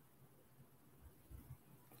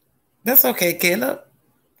 That's okay, Caleb.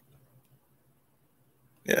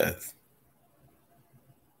 Yes.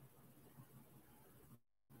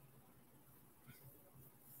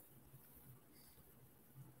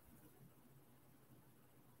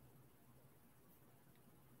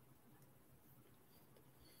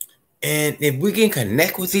 And if we can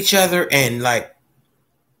connect with each other and like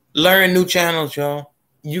learn new channels, y'all,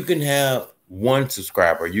 you can have 1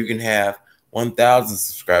 subscriber, you can have 1,000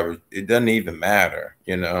 subscribers. It doesn't even matter,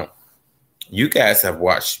 You guys have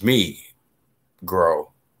watched me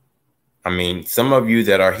grow. I mean, some of you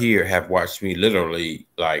that are here have watched me literally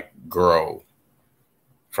like grow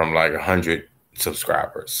from like 100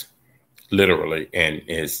 subscribers, literally, and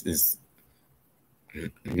it's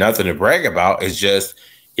nothing to brag about. It's just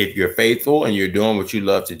if you're faithful and you're doing what you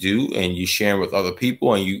love to do and you sharing with other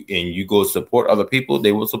people and you go support other people,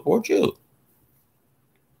 they will support you.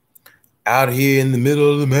 Out here in the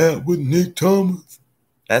middle of the map with Nick Thomas.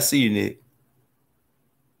 I see you, Nick.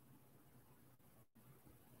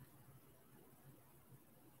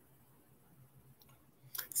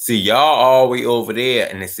 See, y'all all the way over there,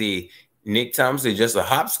 and they see Nick Thomas is just a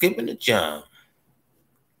hop, skip, and a jump.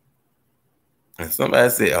 And somebody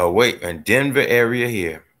said, oh, wait, in Denver area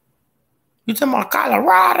here. You talking about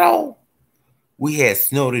Colorado? We had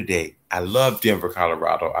snow today. I love Denver,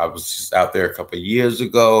 Colorado. I was just out there a couple of years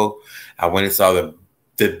ago. I went and saw the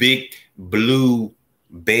big blue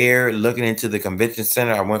bear looking into the convention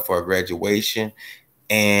center. I went for a graduation.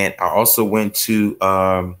 And I also went to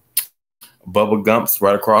Bubba Gump's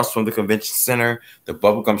right across from the convention center, the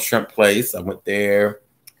Bubba Gump Shrimp Place. I went there.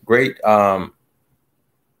 Great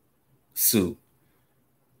soup.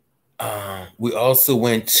 We also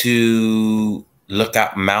went to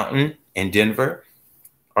Lookout Mountain in Denver.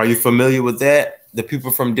 Are you familiar with that? The people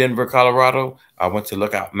from Denver, Colorado. I went to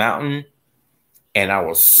Lookout Mountain, and I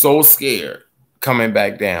was so scared coming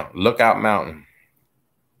back down. Lookout Mountain.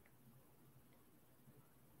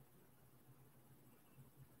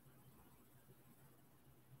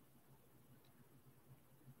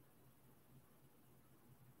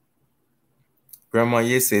 Grandma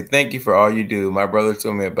Ye said, thank you for all you do. My brother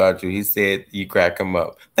told me about you. He said you crack him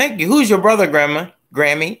up. Thank you. Who's your brother, Grandma?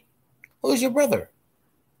 Grammy? Who's your brother?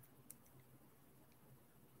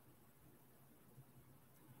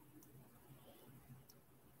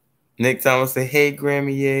 Nick Thomas said, hey,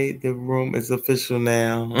 Grammy, yay, the room is official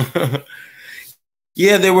now.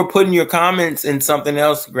 Yeah, they were putting your comments in something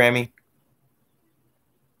else, Grammy.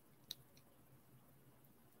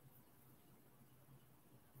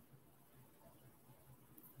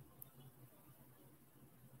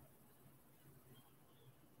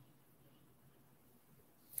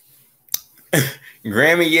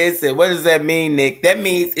 Grammy, yes, said, what does that mean, Nick? That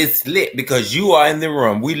means it's lit because you are in the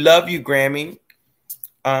room. We love you, Grammy.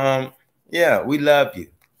 Yeah, we love you.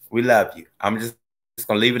 We love you. I'm just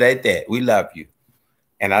gonna leave it at that. We love you.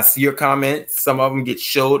 And I see your comments. Some of them get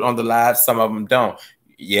showed on the live, some of them don't.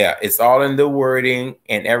 Yeah, it's all in the wording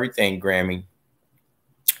and everything, Grammy.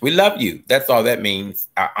 We love you. That's all that means.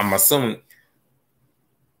 I'm assuming.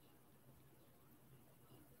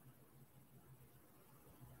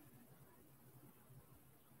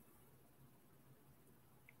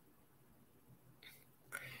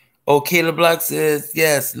 Oh, Caleb Block says,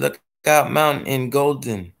 yes, Lookout Mountain in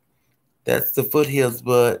Golden. That's the foothills,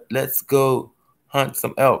 but let's go hunt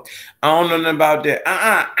some elk. I don't know nothing about that.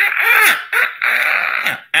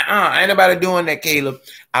 Ain't nobody doing that, Caleb.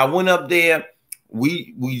 I went up there.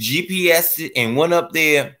 We GPSed it and went up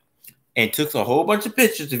there and took a whole bunch of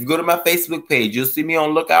pictures. If you go to my Facebook page, you'll see me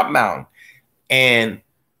on Lookout Mountain. And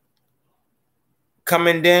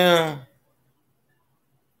coming down,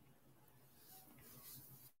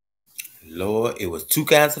 Lord, it was 2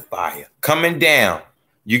 kinds of fire. Coming down,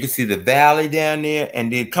 you can see the valley down there, and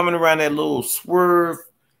then coming around that little swerve.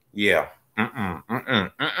 Yeah. And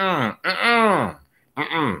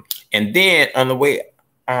then on the way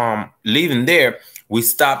leaving there, we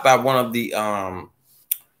stopped by one of the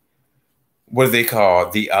what do they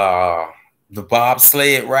call the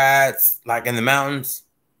bobsled rides, like in the mountains.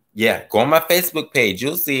 Yeah, go on my Facebook page,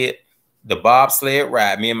 you'll see it. The bobsled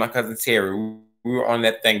ride. Me and my cousin Terry, we were on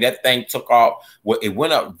that thing. That thing took off. Well, it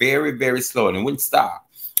went up very, very slow, and it wouldn't stop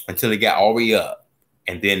until it got all the way up.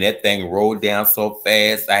 And then that thing rolled down so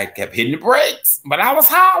fast, I kept hitting the brakes, but I was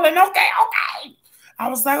hollering, okay. I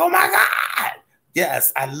was like, oh my God.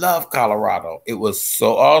 Yes, I love Colorado. It was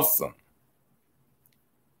so awesome.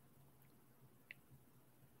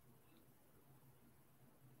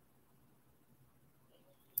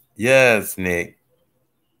 Yes, Nick.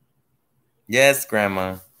 Yes,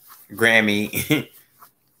 Grandma. Grammy.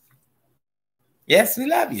 Yes, we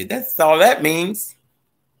love you. That's all that means.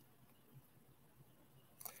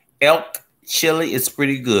 Elk chili is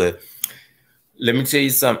pretty good. Let me tell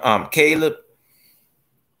you something. Caleb.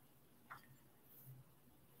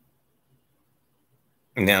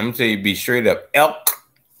 Now I'm gonna tell you, be straight up. Elk.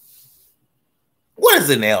 What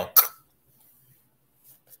is an elk?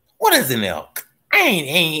 What is an elk? I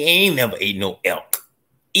ain't never ate no elk.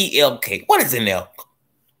 ELK. What is an elk?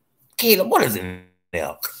 Caleb, what is an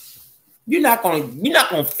elk? You're not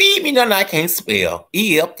gonna feed me nothing I can't spell.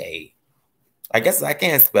 ELK. I guess I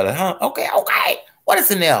can't spell it, huh? Okay. What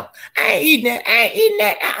is an elk? I ain't eating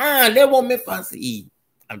that. That won't make fun to eat.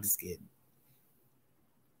 I'm just kidding.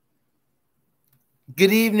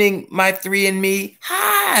 Good evening, my 3andMe.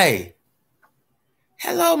 Hi.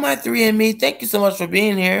 Hello, my 3andMe. Thank you so much for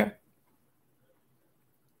being here.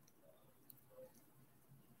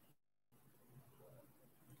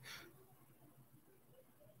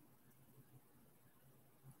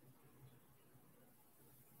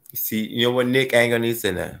 You see, you know what, Nick? I ain't gonna need to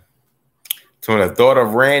say that. So the thought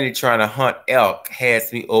of Randy trying to hunt elk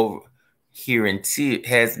has me over here in tears.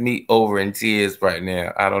 Has me over in tears right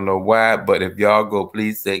now. I don't know why, but if y'all go,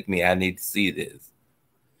 please take me. I need to see this.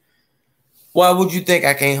 Why would you think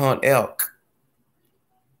I can't hunt elk,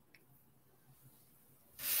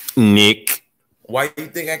 Nick? Why do you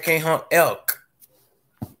think I can't hunt elk?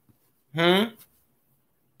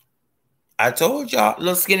 I told y'all,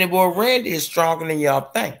 little skinny boy Randy is stronger than y'all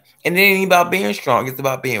think. And it ain't about being strong. It's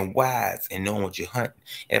about being wise and knowing what you're hunting.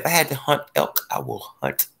 And if I had to hunt elk, I will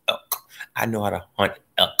hunt elk. I know how to hunt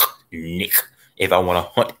elk, Nick. If I want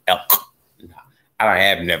to hunt elk. I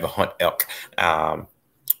have never hunt elk.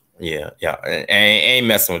 Yeah. I ain't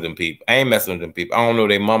messing with them people. I don't know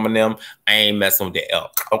their mama and them. I ain't messing with the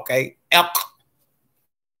elk. Okay? Elk.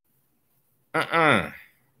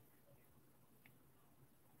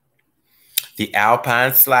 The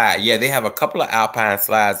Alpine Slide. Yeah, they have a couple of Alpine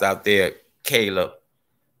slides out there, Caleb.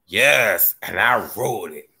 Yes, and I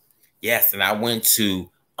rode it. Yes, and I went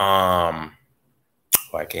to I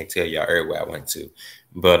can't tell y'all everywhere I went to.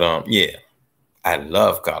 But yeah, I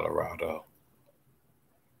love Colorado.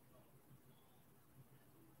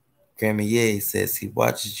 Grammy Ye says he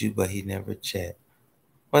watches you, but he never chat.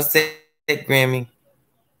 What's that, Grammy?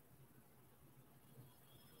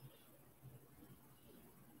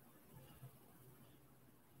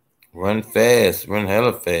 Run fast, run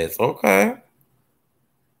hella fast. Okay.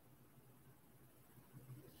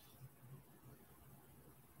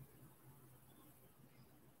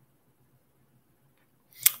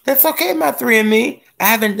 That's okay, my 3andMe. I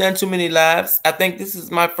haven't done too many lives. I think this is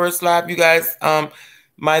my first live, you guys.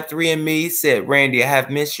 My 3andMe said, Randy, I have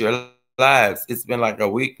missed your lives. It's been like a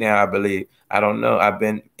week now, I believe. I don't know. I've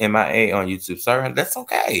been MIA on YouTube. Sorry, that's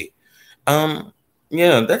okay.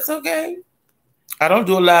 Yeah, that's okay. I don't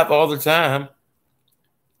do a live all the time.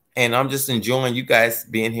 And I'm just enjoying you guys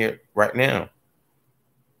being here right now.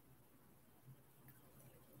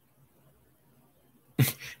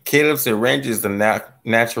 Caleb said Ranger is the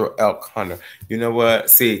natural elk hunter. You know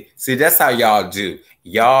what? See, that's how y'all do.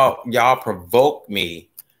 Y'all provoke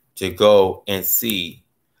me to go and see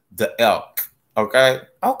the elk. Okay?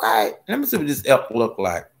 Okay. Let me see what this elk look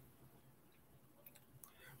like.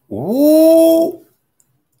 Ooh.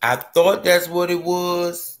 I thought that's what it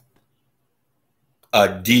was. A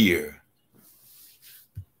deer.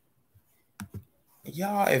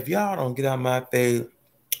 Y'all, if y'all don't get out my face.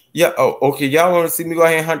 Yeah, oh, okay. Y'all want to see me go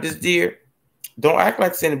ahead and hunt this deer? Don't act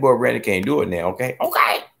like SKINNYBOY Randy can't do it now, okay?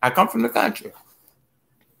 Okay. I come from the country.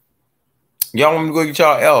 Y'all want me to go get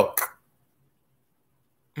y'all elk?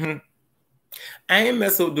 I ain't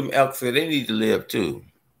messing with them elk, so they need to live too.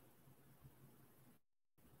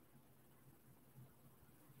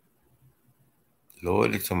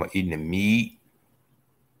 Lord, they're talking about eating the meat.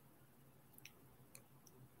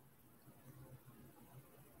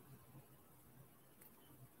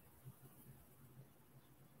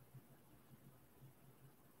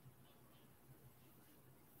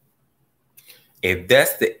 If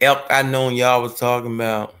that's the elk I know y'all was talking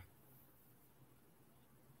about,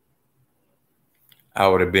 I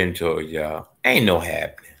would have been told y'all. Ain't no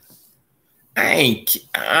happening. I ain't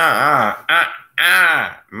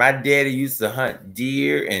My daddy used to hunt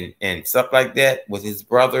deer and stuff like that with his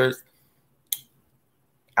brothers.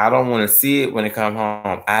 I don't want to see it when it come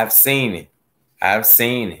home. I've seen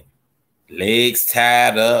it. Legs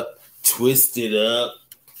tied up, twisted up,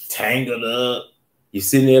 tangled up. You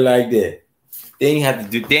sitting there like that. They ain't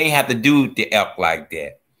have to do the elk like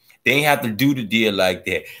that. They ain't have to do the deer like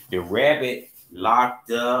that. The rabbit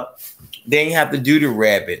locked up. They ain't have to do the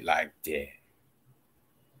rabbit like that.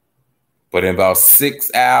 But in about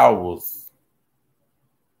 6 hours,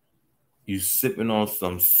 you sipping on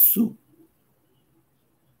some soup.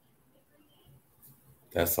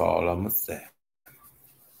 That's all I'm gonna say.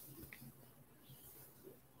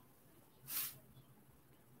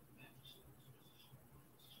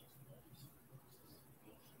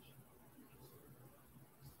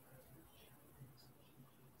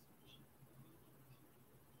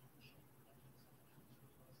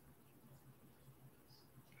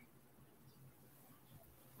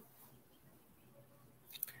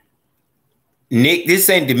 Nick, this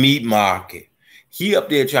ain't the meat market. He up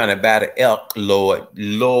there trying to buy the elk, Lord.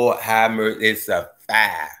 Lord, hammer, it's a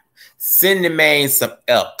fire. Send the man some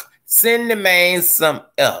elk. Send the man some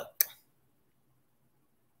elk.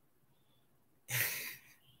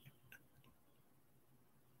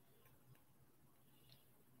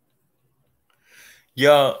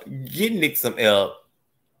 Y'all, get Nick some elk.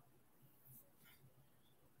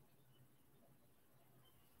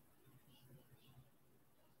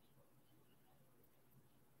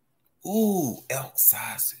 Ooh, elk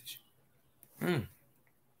sausage. I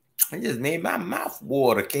just made my mouth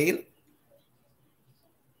water, Caleb.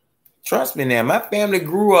 Trust me now, my family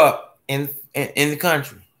grew up in the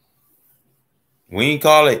country. We ain't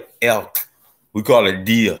call it elk. We call it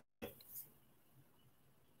deer.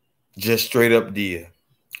 Just straight up deer.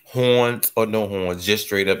 Horns or no horns, just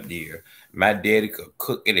straight up deer. My daddy could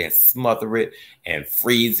cook it and smother it and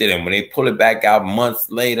freeze it. And when they pull it back out months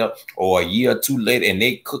later or a year or two later and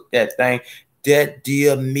they cook that thing, that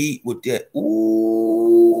deer meat with that, ooh,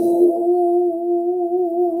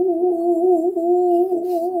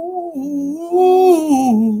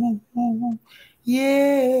 yeah.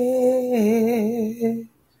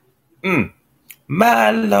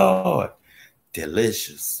 My Lord,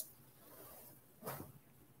 delicious.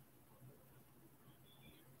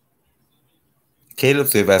 Caleb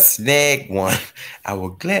said, if I snag one, I will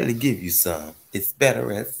gladly give you some. It's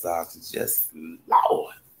better as sausage. Yes,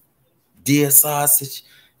 Lord. Deer sausage.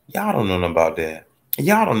 Y'all don't know nothing about that.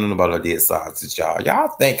 Y'all don't know nothing about a deer sausage, y'all. Y'all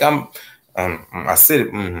think I said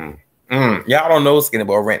it. Y'all don't know Skinny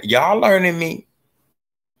Boy rant. Y'all learning me.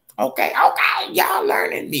 Okay. Y'all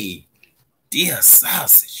learning me. Deer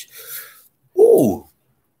sausage. Ooh.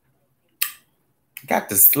 Got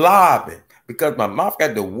the slobbing. Because my mouth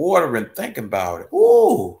got the water and thinking about it.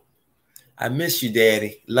 Ooh, I miss you,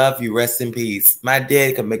 Daddy. Love you. Rest in peace. My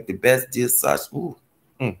daddy can make the best deer sausage. Ooh.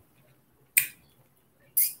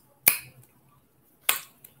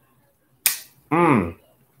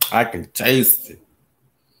 I can taste it.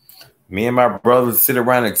 Me and my brothers sit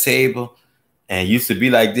around the table and used to be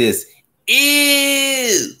like this.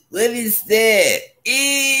 Ew, what is that?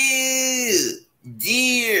 Ew,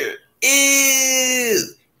 deer.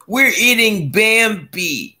 Ew. We're eating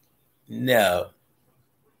Bambi. No.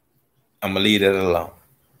 I'm going to leave that alone.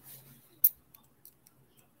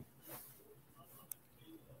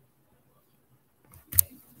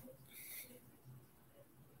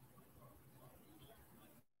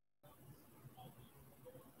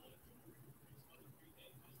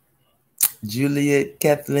 Juliet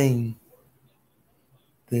Kathleen.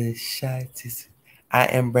 The shy sister. I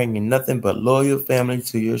am bringing nothing but loyal family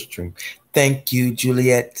to your stream. Thank you,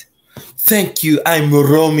 Juliet. Thank you. I'm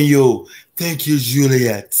Romeo. Thank you,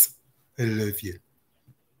 Juliet. I love you.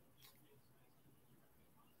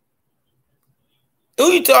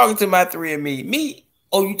 Who you talking to, my three and me? Me?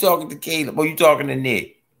 Or you talking to Caleb? Or you talking to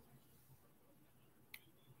Nick?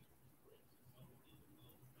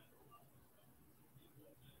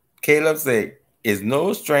 Caleb said, is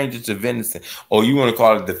no stranger to venison. Or you want to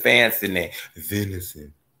call it the fancy name?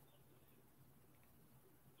 Venison.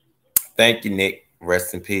 Thank you, Nick.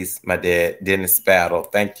 Rest in peace, my dad. Dennis Battle.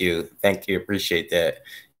 Thank you. Thank you. Appreciate that.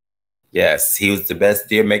 Yes, he was the best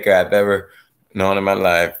deer maker I've ever known in my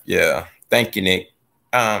life. Yeah. Thank you, Nick.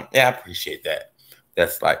 Yeah, I appreciate that.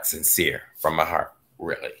 That's like sincere from my heart,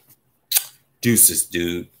 really. Deuces,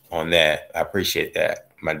 dude, on that. I appreciate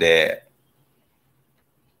that. My dad.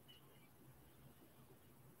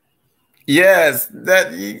 Yes,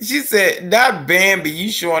 that she said, not Bambi.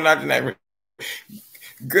 You showing out tonight.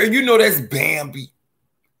 Girl, you know that's Bambi.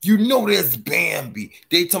 You know that's Bambi.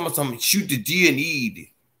 They talking about something, shoot the deer and eat it.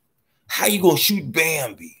 How you gonna shoot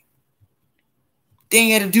Bambi? They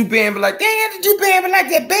ain't had to do Bambi like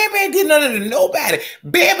that. Bambi ain't did nothing to nobody.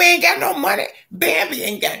 Bambi ain't got no money. Bambi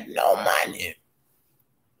ain't got no money.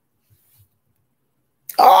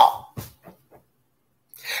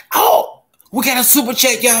 Oh, we got a super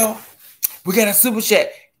chat, y'all. We got a super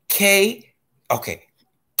chat. K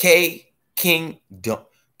Kingdom.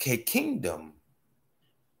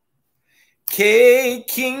 K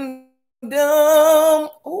Kingdom.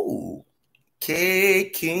 Oh, K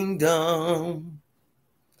Kingdom.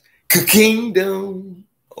 Kingdom.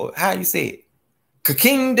 Or how you say it?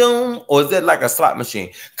 Kingdom. Or is that like a slot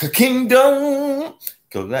machine? Kingdom.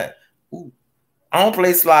 Cause that. Ooh, I don't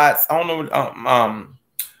play slots. I don't know.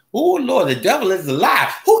 Oh Lord, the devil is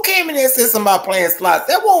alive. Who came in there and said something about playing slots?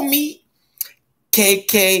 That won't me.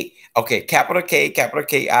 KK. Okay, capital K,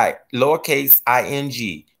 lowercase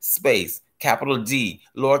ing, space, capital D,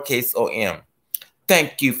 lowercase om.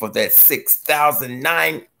 Thank you for that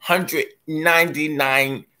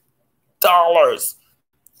 $6,999.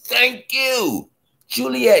 Thank you.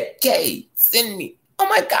 Juliet K. Send me. Oh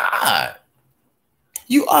my God.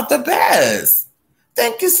 You are the best.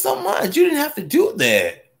 Thank you so much. You didn't have to do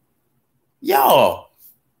that. Y'all,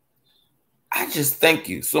 I just thank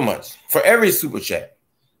you so much for every super chat.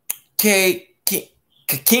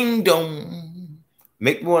 Kingdom.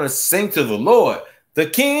 Make me want to sing to the Lord. The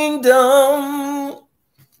kingdom.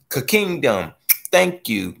 Kingdom. Thank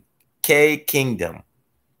you. K Kingdom.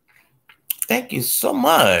 Thank you so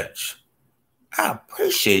much. I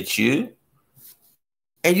appreciate you.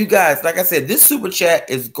 And you guys, like I said, this super chat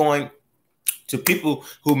is going to people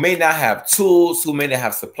who may not have tools, who may not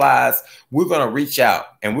have supplies. We're going to reach out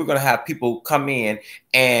and we're going to have people come in,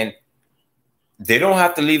 and they don't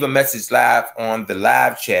have to leave a message live on the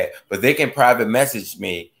live chat, but they can private message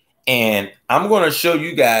me. And I'm going to show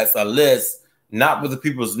you guys a list, not with the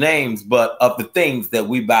people's names, but of the things that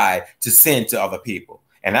we buy to send to other people.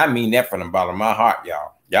 And I mean that from the bottom of my heart,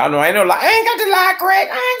 y'all. Y'all know I ain't no lie. I ain't got to lie, Craig.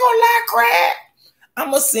 I ain't going to lie, Craig.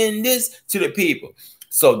 I'm going to send this to the people.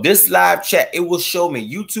 So this live chat, it will show me,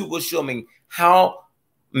 YouTube will show me how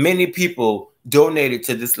many people donated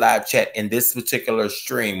to this live chat in this particular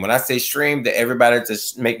stream. When I say stream, that everybody's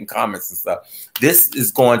just making comments and stuff. This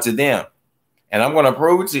is going to them. And I'm going to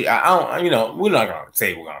prove it to you. I don't, you know, we're not going to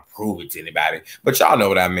say we're going to prove it to anybody, but y'all know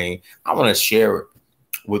what I mean. I want to share it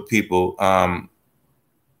with people that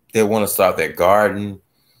want to start their garden,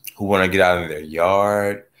 who want to get out in their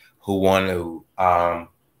yard, who want to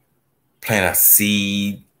plant a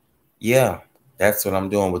seed. Yeah, that's what I'm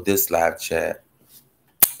doing with this live chat.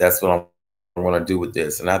 That's what I'm going to do with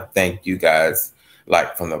this. And I thank you guys,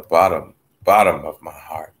 like from the bottom of my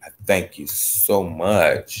heart. I thank you so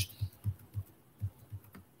much.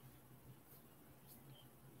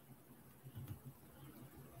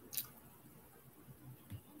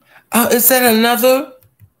 Oh, is that another?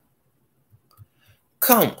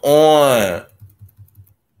 Come on.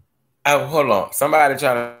 Oh, hold on. Somebody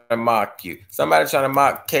trying to mock you. Somebody trying to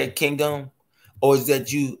mock K Kingdom? Or is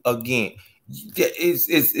that you again?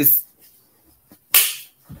 It's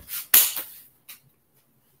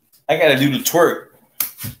I gotta do the twerk.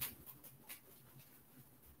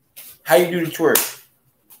 How you do the twerk?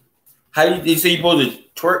 How you say you supposed to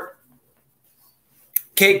twerk?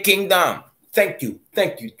 K Kingdom. Thank you.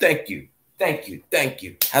 Thank you. Thank you. Thank you. Thank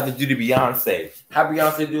you. Have to do the Beyonce. How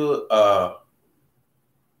Beyonce do it?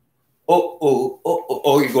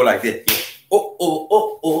 You go like this.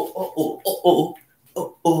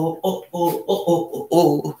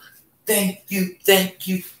 Thank you, thank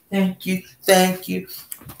you, thank you, thank you,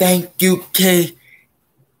 thank you, K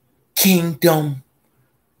Kingdom,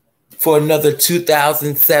 for another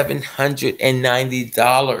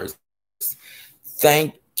 $2,790.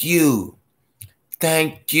 Thank you.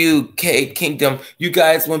 Thank you, K Kingdom. You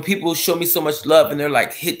guys, when people show me so much love and they're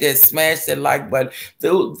like, hit that, smash that like button,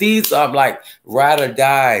 these are like ride or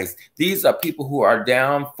dies. These are people who are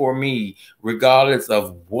down for me regardless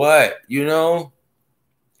of what, you know?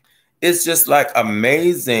 It's just like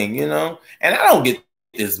amazing, you know? And I don't get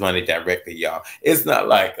this money directly, y'all. It's not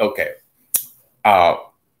like, okay,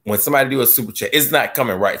 when somebody do a super chat, it's not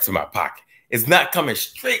coming right to my pocket. It's not coming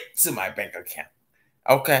straight to my bank account.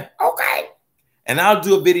 Okay, okay. And I'll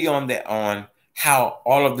do a video on that, on how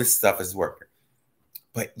all of this stuff is working.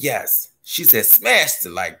 But yes, she said, smash the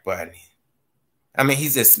like button. I mean, he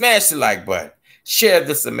said, smash the like button. Share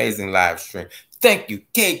this amazing live stream. Thank you,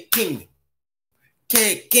 K Kingdom.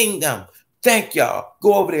 K Kingdom. Thank y'all.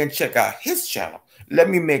 Go over there and check out his channel. Let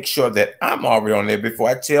me make sure that I'm already on there before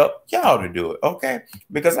I tell y'all to do it, okay?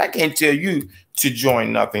 Because I can't tell you to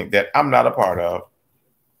join nothing that I'm not a part of.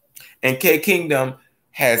 And K Kingdom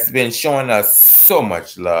has been showing us so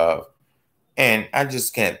much love, and I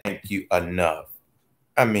just can't thank you enough.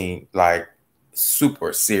 I mean, like,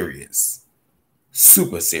 super serious.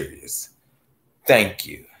 Super serious. Thank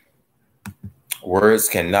you. Words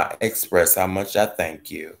cannot express how much I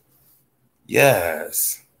thank you.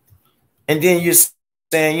 Yes. And then you're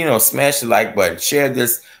saying, you know, smash the like button, share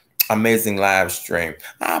this amazing live stream.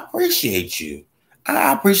 I appreciate you.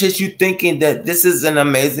 I appreciate you thinking that this is an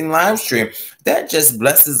amazing live stream. That just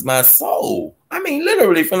blesses my soul. I mean,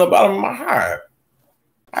 literally from the bottom of my heart.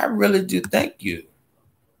 I really do thank you.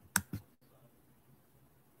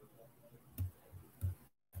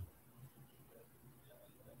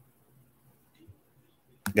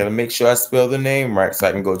 Gotta make sure I spell the name right so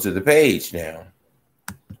I can go to the page now.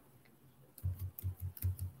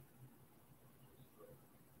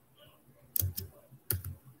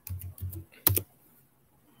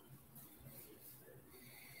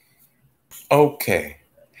 Okay.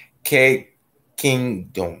 K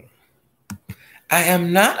Kingdom. I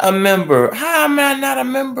am not a member. How am I not a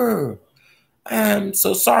member? I am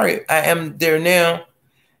so sorry. I am there now.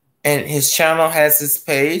 And his channel has his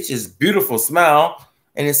page, his beautiful smile.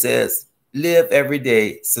 And it says, live every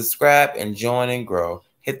day, subscribe and join and grow.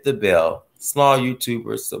 Hit the bell. Small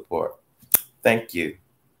YouTubers support. Thank you.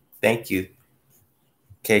 Thank you,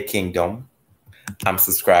 K Kingdom. I'm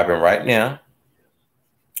subscribing right now.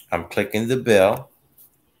 I'm clicking the bell.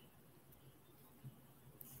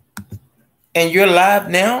 And you're live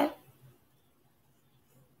now?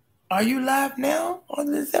 Are you live now? Or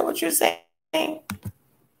is that what you're saying?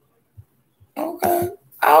 Okay.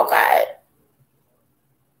 Okay.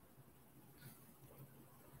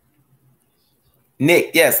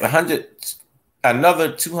 Nick, yes,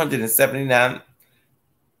 another 279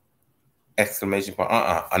 exclamation point.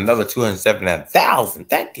 Another 279,000.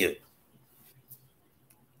 Thank you.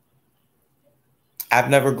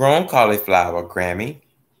 I've never grown cauliflower, Grammy.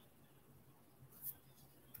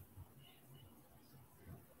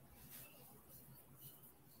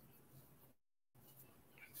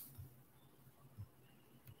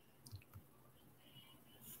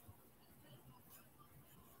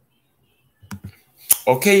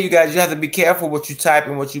 Okay, you guys, you have to be careful what you type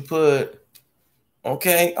and what you put.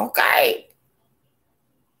 Okay, okay.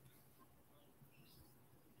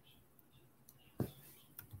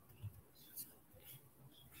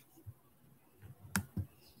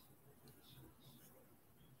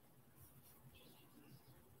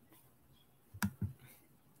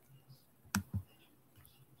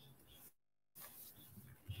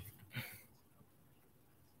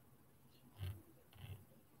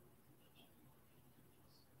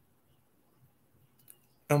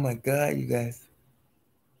 Oh my God, you guys.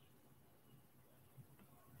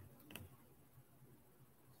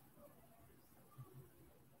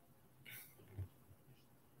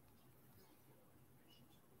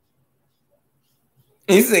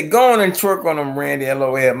 He said, go on and twerk on them, Randy,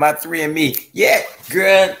 LOL. My 3 and me. Yeah,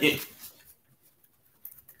 girl.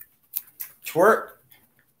 Twerk.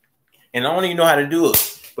 And I don't even know how to do it.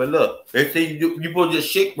 But look, they say you supposed to just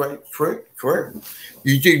shake, right? Twerk, twerk.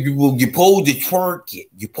 You supposed to twerk it.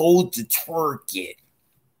 You supposed to twerk it.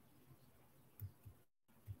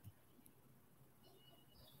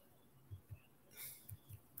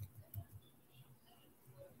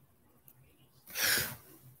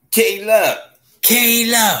 Caleb.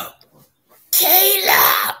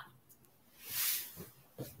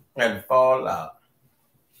 And fall out.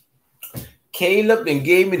 Caleb then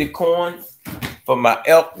gave me the coin for my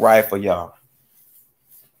elk rifle, y'all.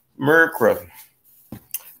 Merry Christmas.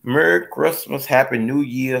 Merry Christmas, Happy New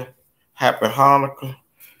Year, Happy Hanukkah,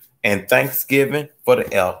 and Thanksgiving for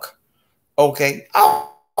the elk. Okay.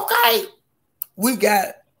 Oh, okay. We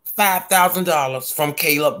got $5,000 from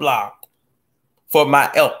Caleb Block for my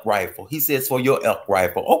elk rifle. He says for your elk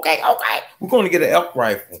rifle. Okay, okay. We're going to get an elk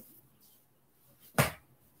rifle.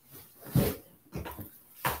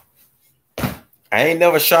 I ain't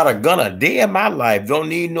never shot a gun a day in my life. Don't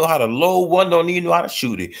need to know how to load one. Don't need to know how to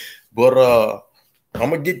shoot it. But I'm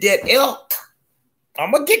going to get that elk.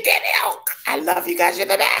 I'm going to get that elk. I love you guys. You're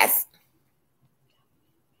the best.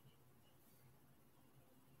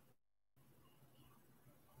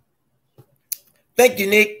 Thank you,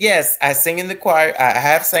 Nick. Yes, I sing in the choir. I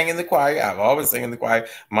have sang in the choir. I've always sing in the choir.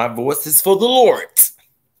 My voice is for the Lord.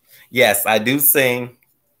 Yes, I do sing.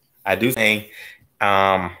 I do sing.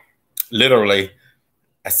 Literally,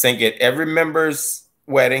 I sing at every member's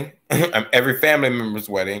wedding, every family member's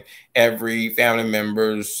wedding, every family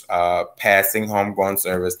member's passing homegoing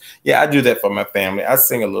service. Yeah, I do that for my family. I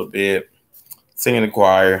sing a little bit, sing in the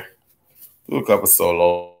choir, do a couple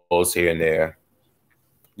solos here and there.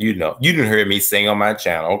 You know, you didn't hear me sing on my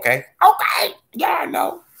channel, okay? Okay, yeah, I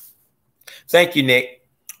know. Thank you, Nick.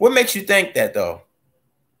 What makes you think that, though?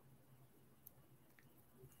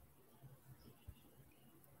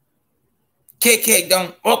 KK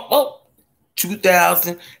don't.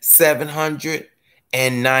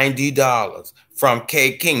 $2,790 from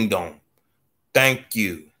K Kingdom. Thank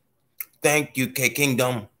you. Thank you, K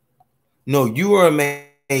Kingdom. No, you are amazing.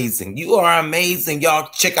 amazing. You are amazing. Y'all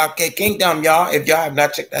check out K Kingdom, y'all. If y'all have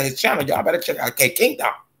not checked out his channel, y'all better check out K Kingdom.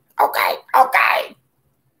 Okay.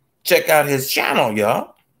 Check out his channel,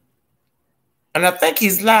 y'all. And I think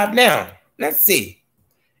he's live now. Let's see.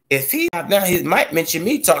 If he's live now, he might mention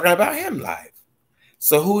me talking about him live.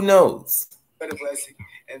 So who knows? A blessing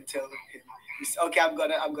and tell him. Okay, I'm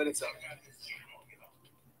gonna tell him.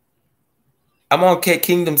 I'm on K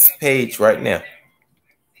Kingdom's page right now.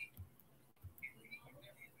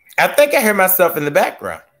 I think I hear myself in the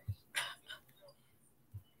background.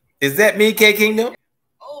 Is that me, K Kingdom?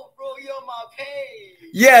 Oh, bro, you're on my page.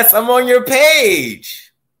 Yes, I'm on your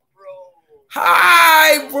page. Bro.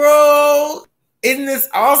 Hi, bro. Isn't this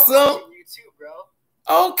awesome? I'm watching you too, bro.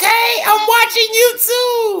 Okay, I'm watching you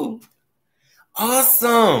too.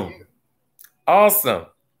 Awesome. Awesome.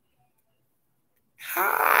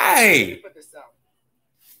 Hi. Put this out.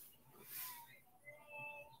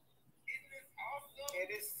 It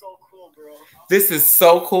is so cool, bro. This is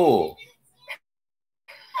so cool.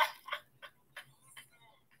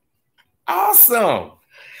 Awesome.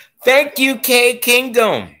 Thank you, K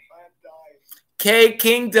Kingdom. K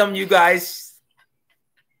Kingdom, you guys.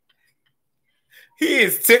 He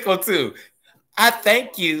is tickled too. I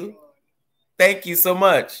thank you. Thank you so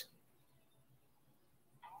much.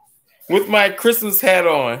 With my Christmas hat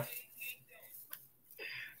on.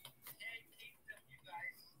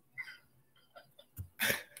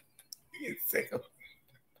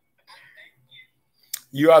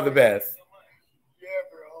 You are the best. Yeah,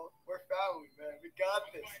 bro. We're family, man. We got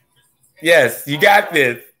this. Yes, you got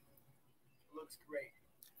this. Looks great.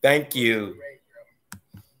 Thank you. Great,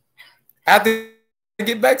 bro. I have to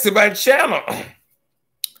get back to my channel.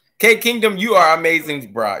 K Kingdom, you are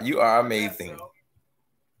amazing, bro. You are amazing.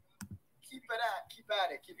 Keep at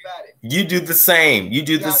it. Keep at it. You do the same. You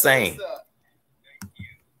do the same.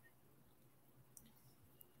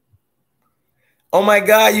 Oh my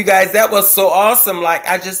God, you guys, that was so awesome. Like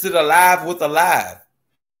I just did a live with a live.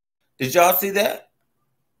 Did y'all see that?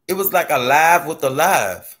 It was like a live with a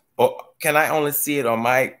live. Or can I only see it on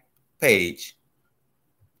my page?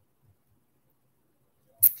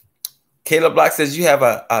 Caleb Block says you have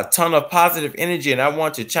a ton of positive energy and I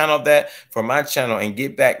want to channel that for my channel and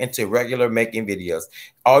get back into regular making videos.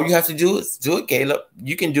 All you have to do is do it, Caleb.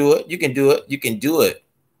 You can do it. You can do it. You can do it.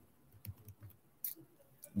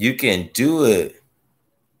 You can do it.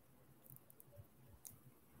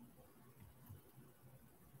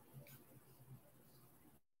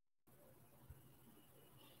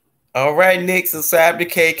 All right, Nick, subscribe to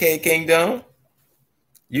KK Kingdom.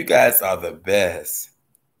 You guys are the best.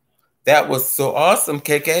 That was so awesome,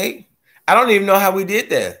 KK. I don't even know how we did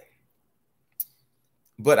that.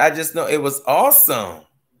 But I just know it was awesome.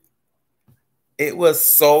 It was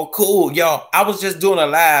so cool. Y'all, I was just doing a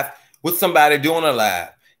live with somebody doing a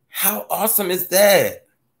live. How awesome is that?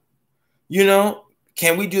 You know,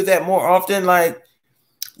 can we do that more often? Like,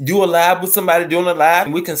 do a live with somebody doing a live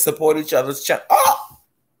and we can support each other's channel.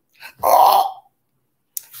 Oh,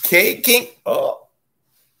 K King. Oh,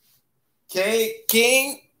 K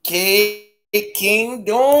King. K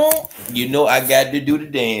Kingdom. You know I got to do the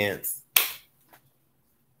dance.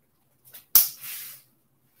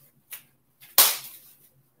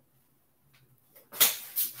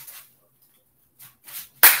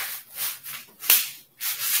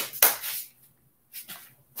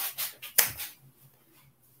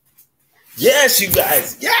 Yes, you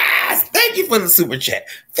guys. Yes. Thank you for the super chat.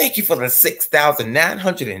 Thank you for the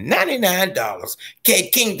 $6,999. K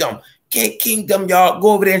Kingdom. K Kingdom, y'all.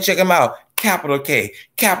 Go over there and check them out. Capital K,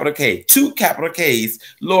 2 capital K's,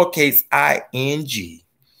 lowercase I-N-G.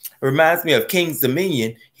 Reminds me of King's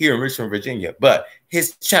Dominion here in Richmond, Virginia. But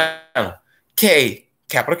his channel, K, 2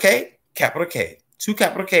 capital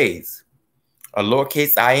K's, a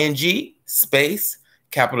lowercase I-N-G, space,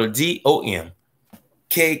 capital D-O-M.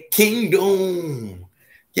 K Kingdom.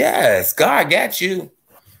 Yes, God got you.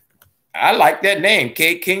 I like that name,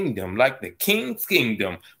 K Kingdom, like the King's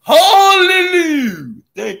Kingdom. Hallelujah.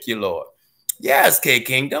 Thank you, Lord. Yes, K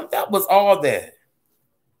Kingdom. That was all that.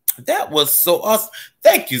 That was so awesome.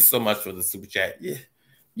 Thank you so much for the super chat. Yeah,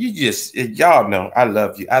 you just, y'all know I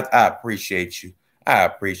love you. I appreciate you. I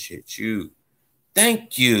appreciate you.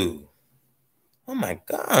 Thank you. Oh my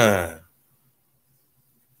God.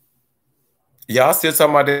 Y'all still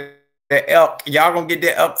talking about that elk? Y'all gonna get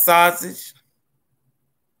that elk sausage?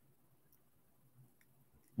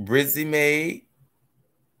 Brizzy made.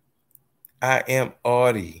 I am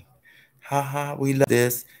Audie. Haha, we love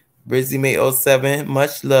this. Brizzy made 07.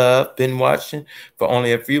 Much love. Been watching for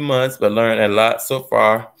only a few months, but learned a lot so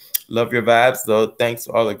far. Love your vibes, though. Thanks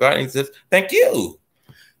for all the gardening tips. Thank you.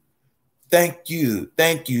 Thank you.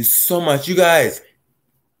 Thank you so much. You guys,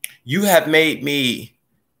 you have made me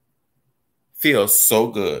feel so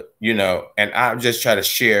good, you know, and I'm just trying to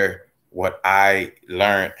share what I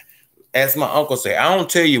learned. As my uncle said, I don't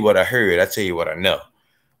tell you what I heard, I tell you what I know.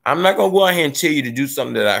 I'm not gonna go out here and tell you to do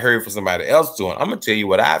something that I heard from somebody else doing. I'm gonna tell you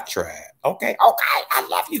what I've tried. Okay, I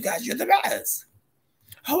love you guys. You're the best.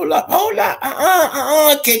 Hold up.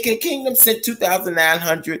 KK Kingdom sent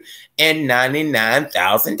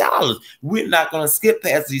 $2,999,000. We're not gonna skip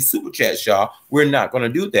past these super chats, y'all. We're not gonna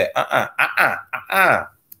do that.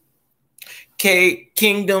 K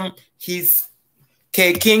Kingdom is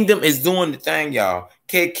doing the thing, y'all.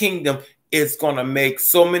 K Kingdom is gonna make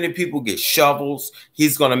so many people get shovels.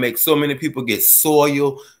 He's gonna make so many people get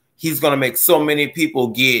soil. He's gonna make so many people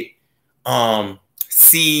get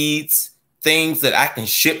seeds, things that I can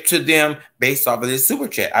ship to them based off of this super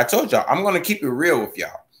chat. I told y'all, I'm gonna keep it real with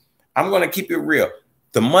y'all. I'm gonna keep it real.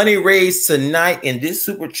 The money raised tonight in this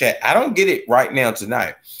super chat, I don't get it right now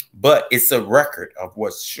tonight, but it's a record of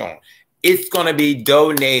what's shown. It's gonna be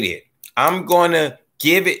donated. I'm gonna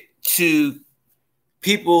give it to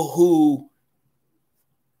people who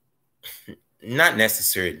not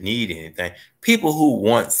necessarily need anything, people who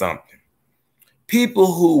want something,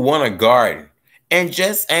 people who want a garden and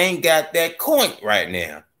just ain't got that coin right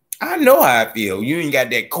now. I know how I feel. You ain't got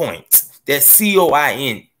that coin, that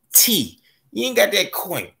C-O-I-N-T. You ain't got that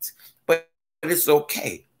coin, but it's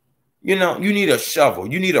okay. You know, you need a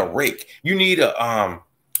shovel, you need a rake, you need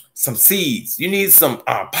some seeds, you need some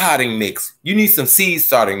potting mix, you need some seed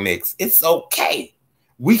starting mix. It's okay.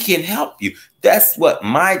 We can help you. That's what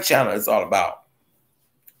my channel is all about.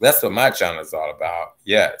 That's what my channel is all about.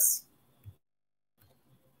 Yes.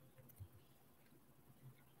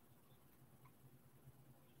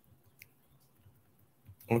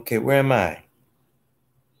 Okay, where am I?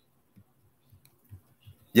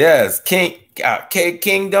 Yes, K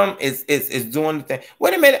Kingdom is doing the thing.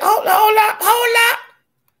 Wait a minute. Hold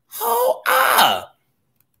up.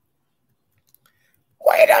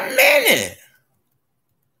 Wait a minute.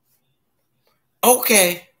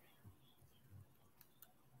 Okay.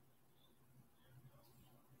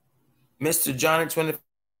 Mr. Johnny 25,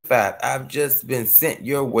 I've just been sent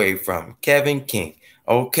your way from Kevin King.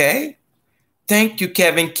 Okay. Thank you,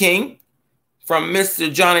 Kevin King. From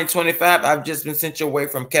Mr. Johnny 25, I've just been sent your way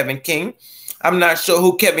from Kevin King. I'm not sure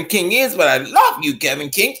who Kevin King is, but I love you, Kevin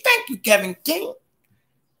King. Thank you, Kevin King.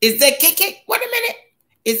 Is that KK? Wait a minute.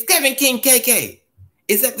 Is Kevin King KK?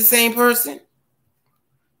 Is that the same person?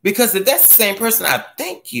 Because if that's the same person, I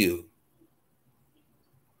thank you.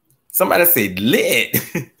 Somebody said lit.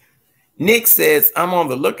 Nick says, I'm on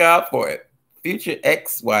the lookout for a future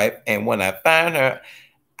ex-wife, and when I find her,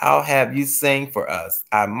 I'll have you sing for us.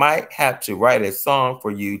 I might have to write a song for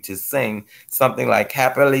you to sing, something like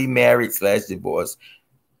happily married / divorced.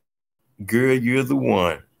 Girl, you're the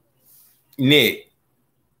one. Nick,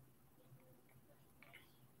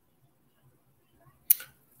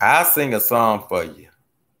 I'll sing a song for you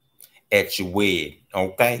at your wedding,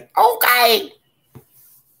 okay? Okay.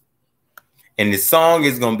 And the song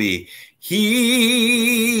is going to be,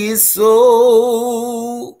 he is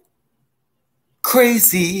so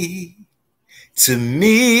crazy to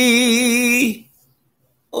me.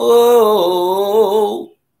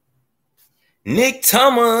 Oh, Nick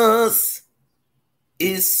Thomas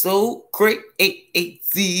is so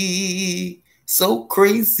crazy, so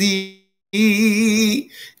crazy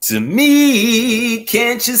to me.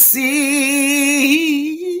 Can't you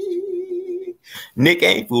see? Nick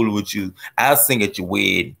ain't fooling with you. I'll sing at your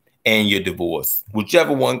wedding and your divorce,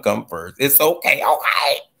 whichever one come first. It's okay.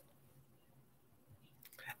 Okay.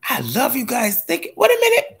 I love you guys. Wait a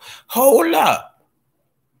minute. Hold up.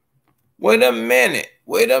 Wait a minute.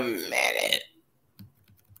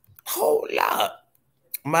 Hold up.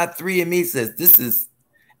 My 3 and me says this is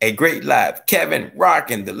a great live. Kevin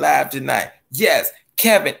rocking the live tonight. Yes,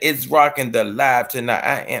 Kevin is rocking the live tonight.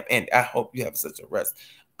 I am, and I hope you have such a rest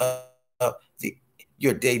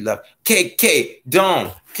your day, love. KK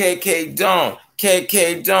Dome.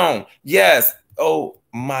 Yes. Oh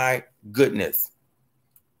my goodness.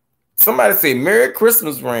 Somebody say Merry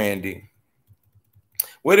Christmas, Randy.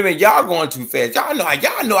 Wait a minute, y'all going too fast. Y'all know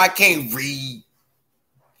I can't read.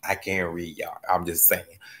 I can't read, y'all. I'm just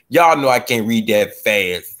saying. Y'all know I can't read that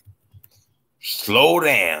fast. Slow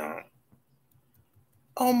down.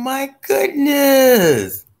 Oh my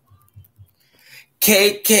goodness.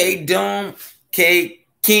 KK Dome. K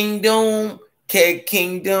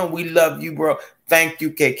Kingdom. We love you, bro. Thank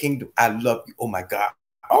you, K Kingdom. I love you. Oh my God.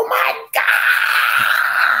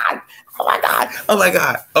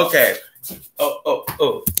 Okay.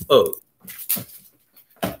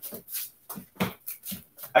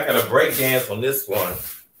 I got a break dance on this one.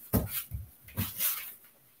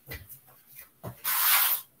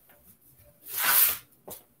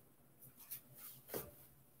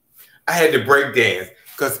 I had to break dance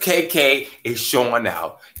because KK is showing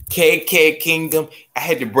out. KK Kingdom, I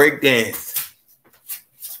had to break dance.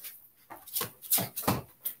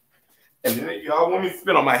 And then y'all want me to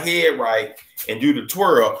spin on my head right and do the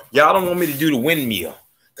twirl. Y'all don't want me to do the windmill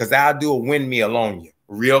because I'll do a windmill on you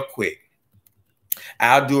real quick.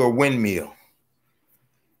 I'll do a windmill.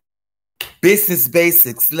 Business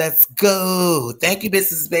Basics, let's go. Thank you,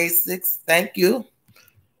 Business Basics. Thank you.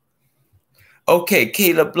 Okay,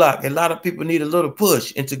 Caleb Block. A lot of people need a little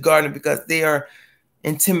push into gardening because they are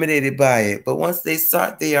intimidated by it. But once they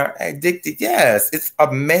start, they are addicted. Yes, it's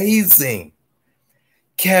amazing.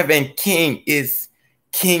 Kevin King is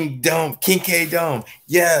King K Dome.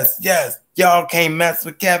 Yes, yes. Y'all can't mess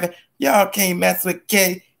with Kevin. Y'all can't mess with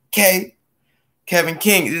Kevin King.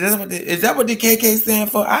 Is that what the KK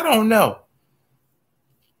stand for? I don't know.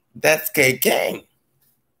 That's K King.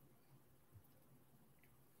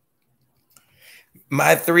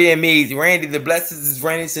 My 3MEs, Randy, the blessings is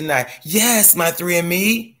raining tonight. Yes, my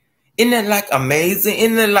 3ME. Isn't that like amazing?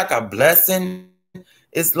 Isn't that like a blessing?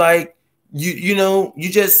 It's like you know, you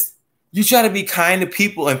try to be kind to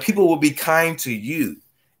people and people will be kind to you.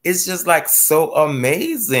 It's just like so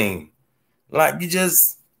amazing. Like I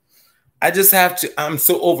just have to, I'm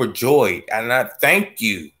so overjoyed and I thank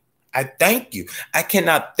you. I thank you. I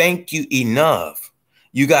cannot thank you enough.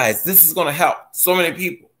 You guys, this is going to help so many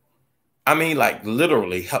people. I mean, like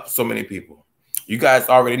literally help so many people. You guys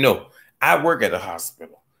already know I work at a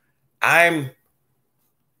hospital.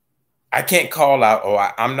 I can't call out, or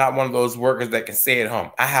I'm not one of those workers that can stay at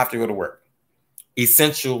home. I have to go to work.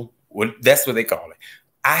 Essential, that's what they call it.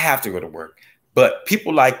 I have to go to work. But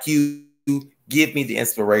people like you give me the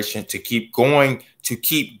inspiration to keep going, to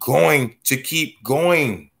keep going, to keep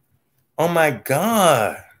going. Oh my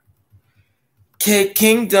God. K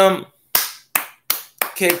Kingdom,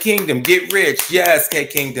 get rich. Yes, K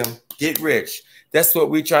Kingdom, get rich. That's what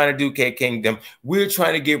we're trying to do, K Kingdom. We're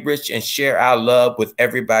trying to get rich and share our love with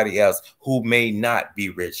everybody else who may not be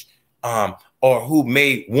rich, or who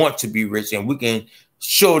may want to be rich, and we can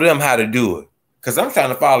show them how to do it. Because I'm trying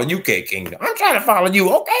to follow you, K Kingdom. I'm trying to follow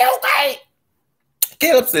you. Okay.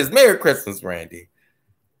 Caleb says, Merry Christmas, Randy.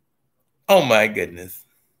 Oh my goodness.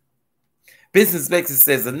 Business Basics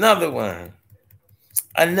says another one.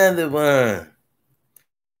 Another one.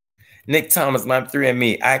 Nick Thomas, my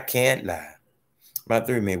 3ME. I can't lie. My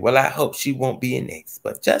 3ME. Well, I hope she won't be an ex,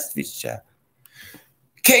 but just be sure.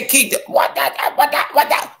 Can't keep the what the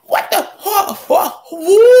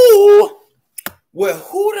who? Well,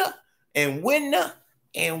 who the and when the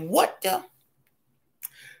and what the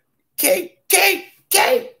K.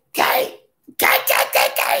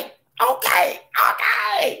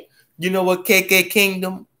 Okay. You know what, KK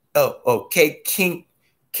Kingdom?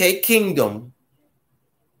 K Kingdom.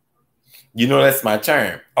 You know that's my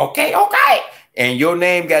term. Okay. And your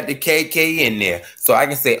name got the KK in there. So I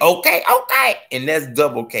can say, okay. And that's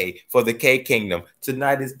double K for the K Kingdom.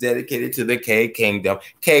 Tonight is dedicated to the K Kingdom.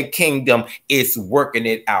 K Kingdom is working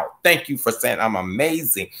it out. Thank you for saying I'm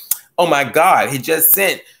amazing. Oh my God. He just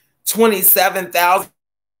sent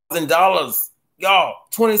 $27,000. Y'all,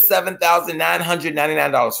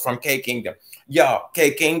 $27,999 from K Kingdom. Y'all,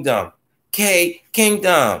 K Kingdom.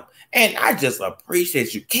 And I just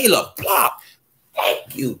appreciate you. Caleb Block.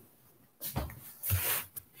 Thank you.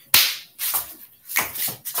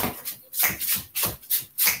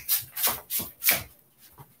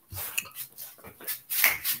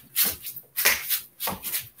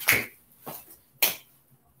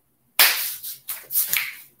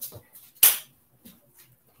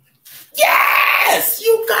 Yes,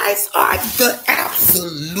 you guys are the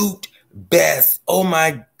absolute best. Oh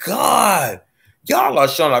my God. Y'all are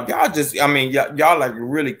showing up. Y'all just, I mean, y'all like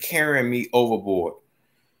really carrying me overboard.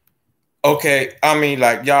 Okay. I mean,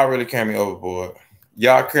 like y'all really carrying me overboard.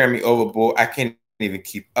 Y'all carrying me overboard. I can't even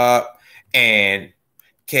keep up. And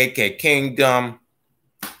KK Kingdom.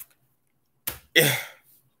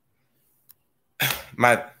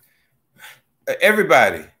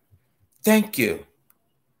 Everybody. Thank you.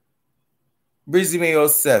 Breezy May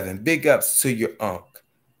 07. Big ups to your uncle.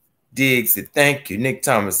 Diggs it. Thank you. Nick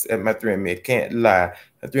Thomas at my 3ME. Can't lie.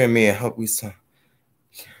 My 3ME. I hope we saw.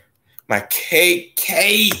 My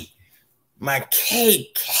KK. My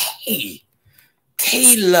KK.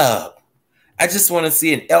 Caleb. I just want to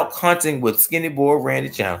see an elk hunting with Skinny Boy Randy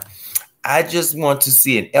John. I just want to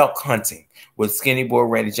see an elk hunting with Skinny Boy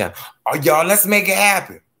Randy John. Oh, y'all, let's make it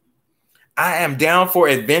happen. I am down for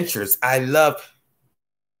adventures. I love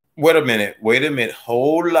Wait a minute. Wait a minute.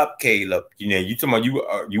 Hold up, Caleb. You know, you talking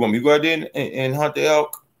about you want me to go out there and hunt the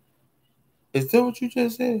elk? Is that what you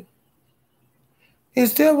just said?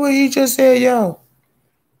 Is that what he just said, yo?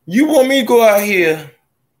 You want me to go out here?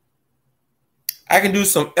 I can do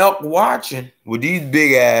some elk watching with these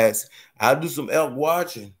big ass. I'll do some elk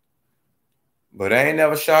watching. But I ain't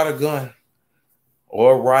never shot a gun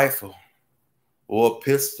or a rifle or a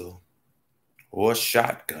pistol or a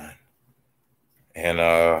shotgun. And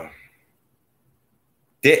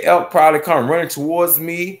that elk probably come running towards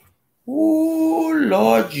me. Ooh,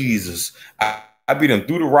 Lord Jesus. I beat him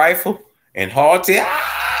through the rifle and hauled it.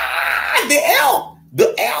 Ah, the elk.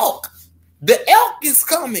 The elk. The elk is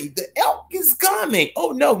coming. The elk is coming.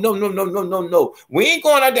 Oh, no, no, no, no, no, no, no. We ain't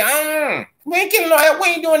going out there. We ain't killing no elk. We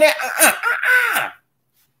ain't doing that.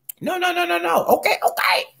 No, no, no, no, no. Okay,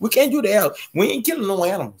 okay. We can't do the elk. We ain't killing no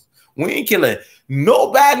animals. We ain't killing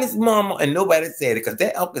nobody's mama and nobody said it because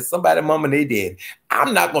that elk is somebody's mama and they dead.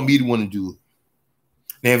 I'm not going to be the one to do it.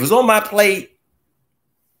 Now, if it's on my plate,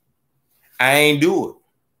 I ain't do it.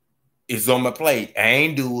 It's on my plate. I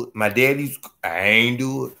ain't do it. My daddy's, I ain't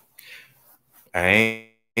do it. I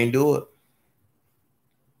ain't do it.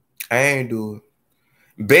 I ain't do it.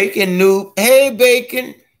 Bacon Noob. Hey,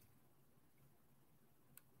 Bacon.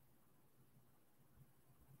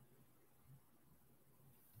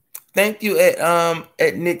 Thank you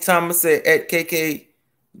at Nick Thomas at KK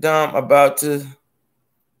Dom about to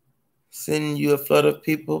send you a flood of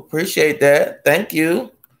people. Appreciate that. Thank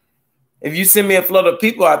you. If you send me a flood of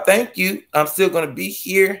people, I thank you. I'm still going to be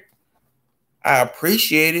here. I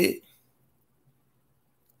appreciate it.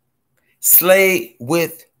 Slay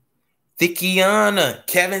with Thickiana.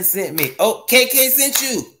 Kevin sent me. Oh, KK sent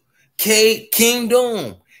you. K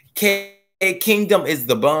Kingdom. K Kingdom is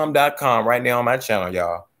thebomb.com right now on my channel,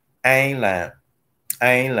 y'all. I ain't lying.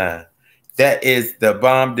 I ain't lying. That is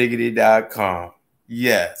thebombdiggity.com.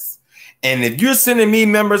 Yes. And if you're sending me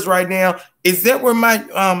members right now, is that where my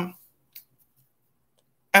am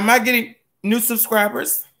I getting new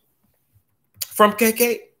subscribers from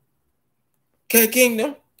KK? K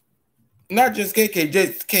Kingdom? Not just KK,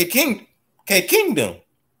 just K Kingdom.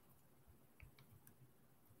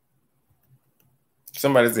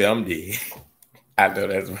 Somebody say I'm dead. I know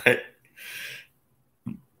that's right.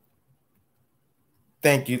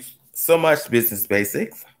 Thank you so much, Business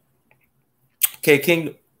Basics. K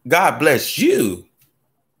Kingdom, God bless you.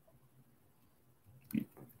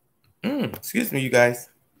 Excuse me, you guys.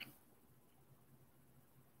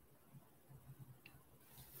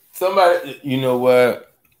 Somebody, you know what?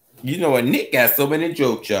 You know what? Nick got so many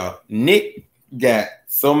jokes, y'all. Nick got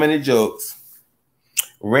so many jokes.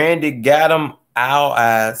 Randy got him our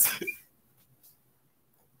eyes.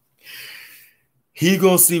 He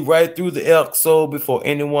gonna see right through the elk soul before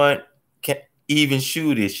anyone can even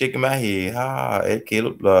shoot it. Shaking my head. At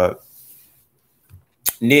Caleb Blog.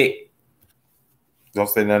 Nick, don't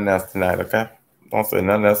say nothing else tonight, okay? Don't say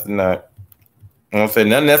nothing else tonight. Don't say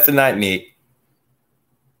nothing else tonight, Nick.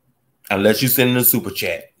 Unless you send in a super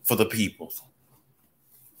chat for the people.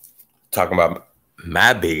 Talking about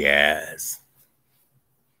my big ass.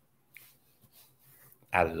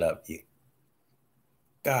 I love you.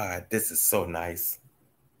 God, this is so nice.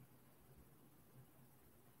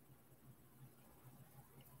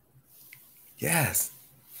 Yes.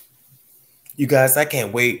 You guys, I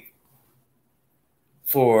can't wait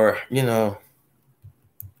for, the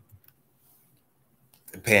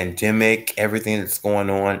pandemic, everything that's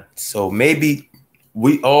going on. So maybe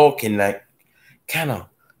we all can kind of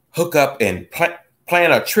hook up and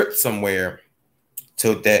plan a trip somewhere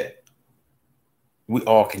so that we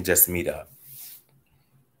all can just meet up.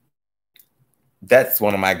 That's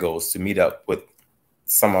one of my goals, to meet up with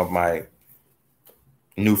some of my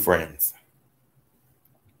new friends.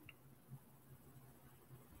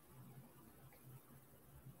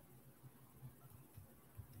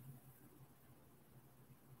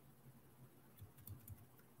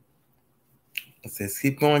 It says,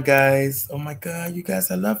 keep going, guys. Oh my God, you guys,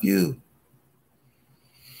 I love you.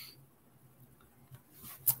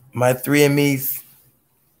 My 3MEs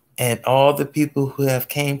and all the people who have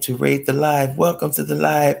came to raid the live. Welcome to the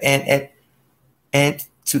live and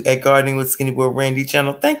to at Gardening with Skinny Boy Randy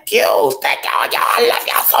channel. Thank you. Thank y'all. I love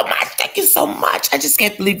y'all so much. Thank you so much. I just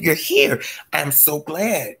can't believe you're here. I'm so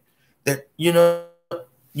glad that,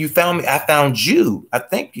 you found me. I found you. I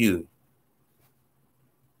thank you.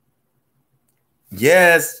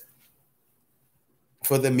 Yes.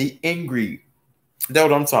 For the meet and greet. That's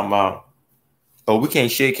what I'm talking about. Oh, we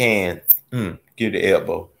can't shake hands. Give the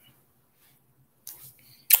elbow.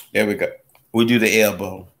 There we go. We do the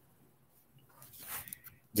elbow.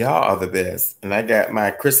 Y'all are the best. And I got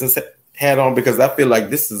my Christmas hat on because I feel like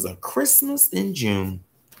this is a Christmas in June.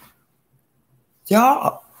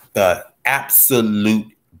 Y'all the absolute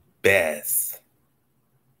best.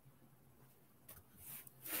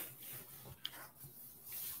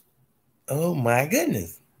 Oh my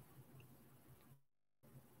goodness.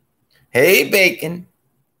 Hey, Bacon.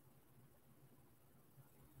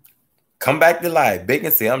 Come back to life.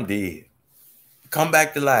 Bacon say I'm dead. Come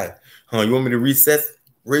back to life. Huh, you want me to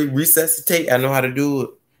resuscitate? I know how to do it.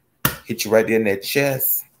 Hit you right there in that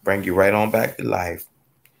chest. Bring you right on back to life.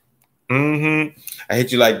 I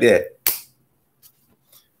hit you like that.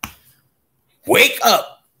 Wake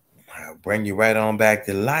up. I'll bring you right on back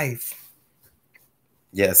to life.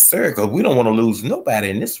 Yes, sir, because we don't want to lose nobody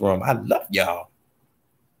in this room. I love y'all.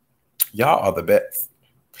 Y'all are the best.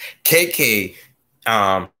 KK,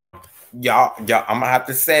 y'all, I'm gonna have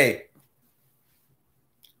to say,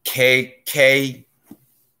 KK,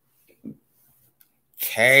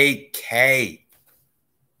 KK.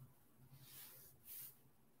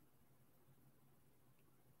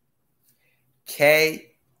 K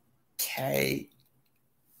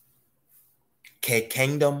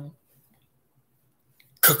Kingdom.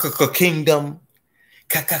 Kingdom.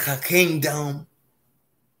 Kingdom.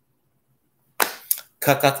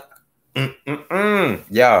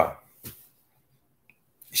 Y'all.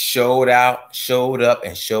 Showed out, showed up,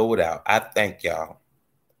 and showed out. I thank y'all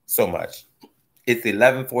so much. It's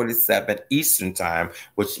 11:47 Eastern time,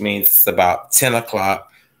 which means it's about 10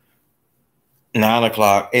 o'clock, 9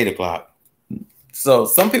 o'clock, 8 o'clock. So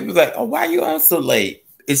some people are like, oh, why are you on so late?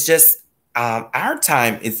 It's just our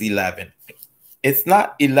time is 11. It's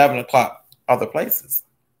not 11 o'clock other places.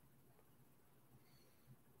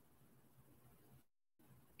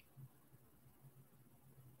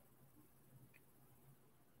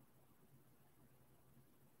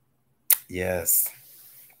 Yes.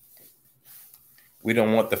 We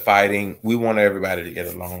don't want the fighting. We want everybody to get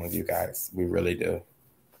along with you guys. We really do.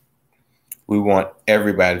 We want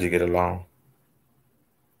everybody to get along.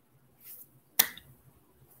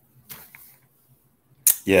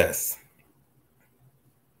 Yes.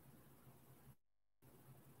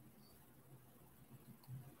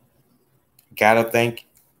 Gotta thank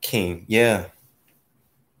King. Yeah.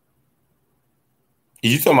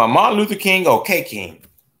 You talking about Martin Luther King or K King?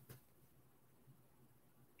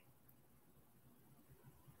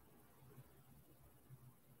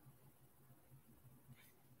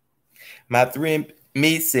 My 3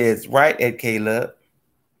 me says, right at Caleb.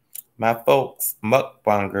 My folks,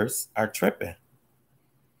 mukbangers, are tripping.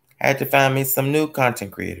 I had to find me some new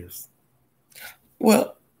content creators.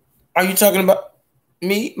 Well, are you talking about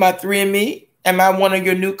me, my 3me? Am I one of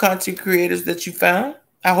your new content creators that you found?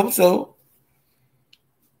 I hope so.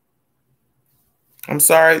 I'm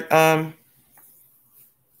sorry.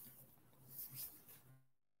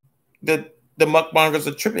 The mukbangers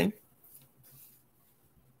are tripping.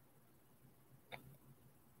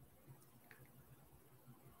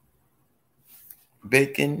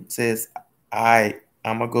 Bacon says, I'm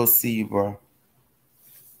gonna go see you, bro.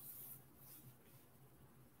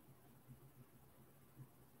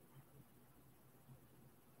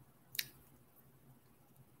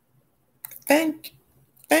 Thank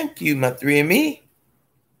you, my 3me.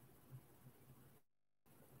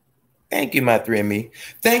 Thank you, my 3me.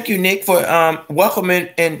 Thank you, Nick, for welcoming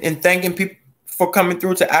and thanking people for coming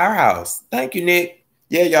through to our house. Thank you, Nick.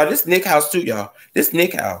 Yeah, y'all, this Nick house too, y'all. This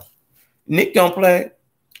Nick house. Nick don't play.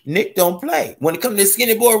 Nick don't play. When it comes to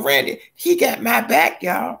Skinny Boy Randy, he got my back,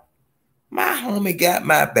 y'all. My homie got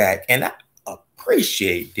my back, and I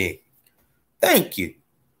appreciate Nick. Thank you.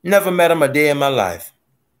 Never met him a day in my life,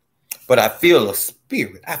 but I feel a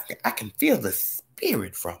spirit. I can feel the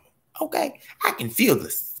spirit from him. Okay, I can feel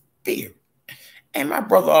the spirit. And my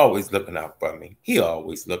brother always looking out for me. He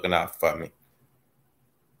always looking out for me.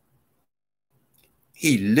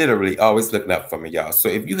 He literally always looking out for me, y'all. So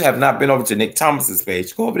if you have not been over to Nick Thomas's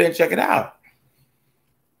page, go over there and check it out.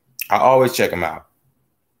 I always check him out.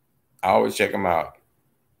 I always check him out.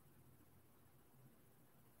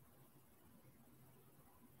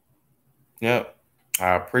 Yep.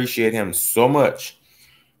 I appreciate him so much.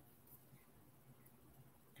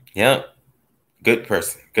 Yep. Good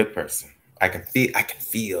person. Good person. I can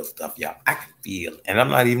feel stuff, y'all. I can feel. And I'm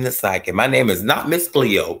not even a psychic. My name is not Miss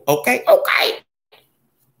Cleo. Okay? Okay.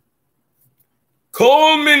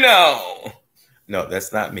 Call me now. No,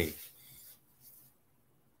 that's not me.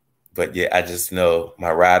 But yeah, I just know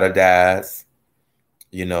my ride or dies.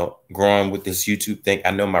 You know, growing with this YouTube thing,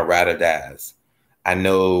 I know my ride or dies. I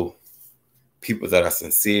know people that are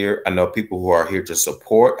sincere. I know people who are here to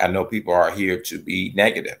support. I know people are here to be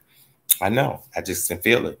negative. I know. I just can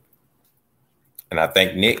feel it. And I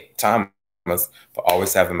thank Nick Thomas for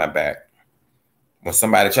always having my back. When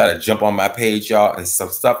somebody try to jump on my page, y'all, and some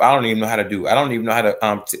stuff I don't even know how to do. I don't even know how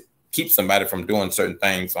to keep somebody from doing certain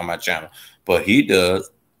things on my channel. But he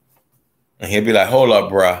does. And he'll be like, hold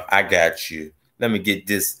up, bruh. I got you. Let me get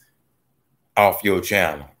this off your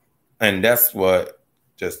channel. And that's what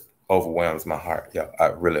just overwhelms my heart. Yo, I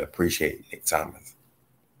really appreciate Nick Thomas.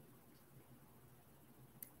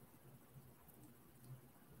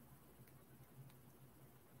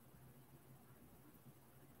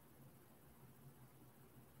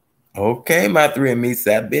 Okay, my three and me.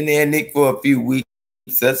 So I've been there, Nick, for a few weeks.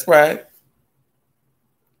 That's right.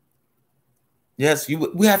 Yes,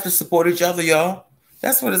 we have to support each other, y'all.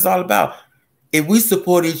 That's what it's all about. If we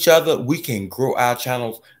support each other, we can grow our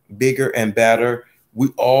channels bigger and better. We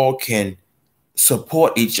all can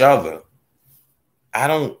support each other. I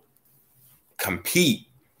don't compete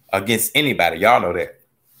against anybody. Y'all know that.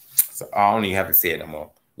 So I don't even have to say it no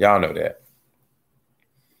more. Y'all know that.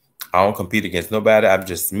 I don't compete against nobody. I'm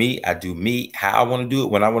just me. I do me how I want to do it,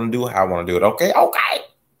 when I want to do it, how I want to do it. Okay? Okay.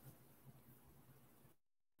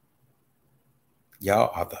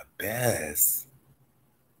 Y'all are the best.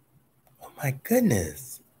 Oh my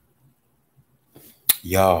goodness.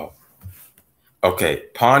 Y'all. Okay,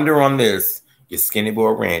 ponder on this. Your Skinny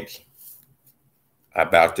Boy Ranch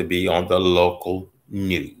about to be on the local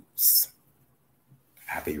news.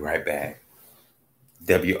 I'll be right back.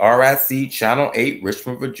 WRIC Channel 8,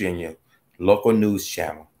 Richmond, Virginia. Local news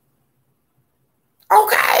channel.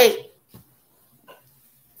 Okay.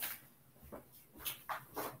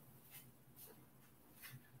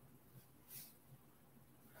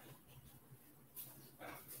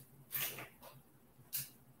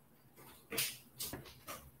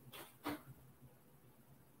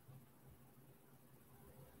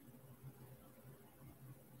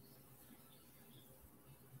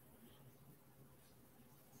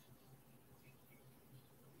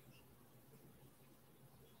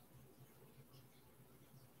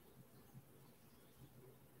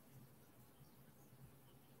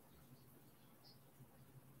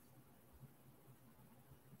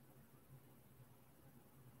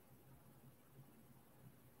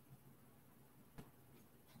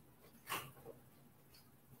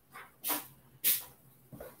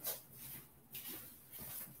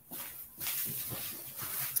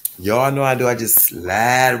 Y'all know I do. I just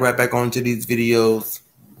slide right back onto these videos.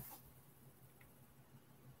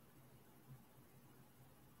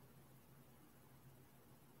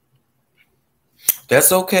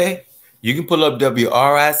 That's okay. You can pull up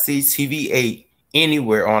WRIC TV 8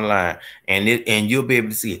 anywhere online, and you'll be able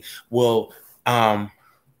to see it. Well,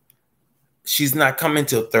 she's not coming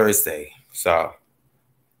till Thursday, so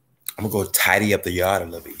I'm gonna go tidy up the yard a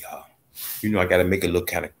little bit, y'all. You know I gotta make it look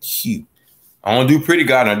kind of cute. I don't do pretty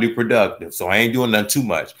garden, I do productive. So I ain't doing nothing too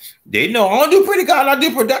much. They know I don't do pretty garden, I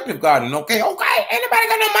do productive garden. Okay, okay. Anybody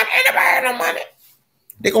got no money? Anybody got no money?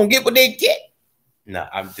 They gonna get what they get. No,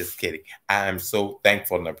 I'm just kidding. I am so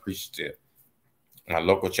thankful and appreciative. My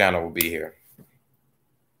local channel will be here.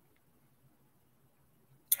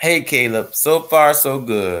 Hey, Caleb. So far, so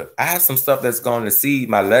good. I have some stuff that's gone to seed.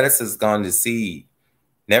 My lettuce has gone to seed.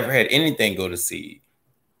 Never had anything go to seed.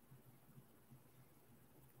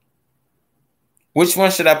 Which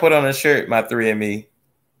one should I put on a shirt, my 3ME?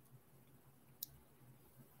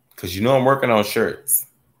 Because you know I'm working on shirts.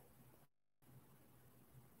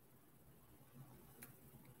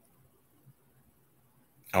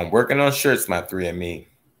 I'm working on shirts, my 3ME.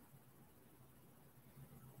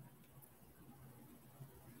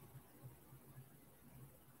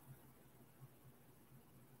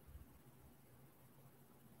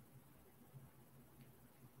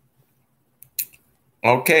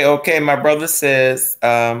 Okay. My brother says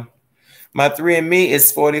my 3ME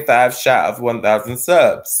is 45 shy of 1,000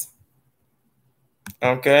 subs.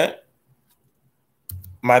 Okay.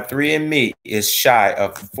 My 3ME is shy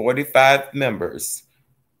of 45 members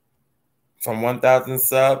from 1,000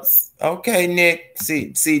 subs. Okay, Nick.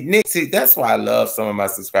 Nick, that's why I love some of my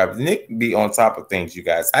subscribers. Nick be on top of things, you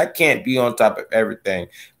guys. I can't be on top of everything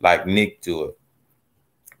like Nick do it.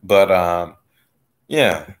 But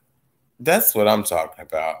yeah, that's what I'm talking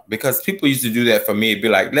about. Because people used to do that for me. It'd be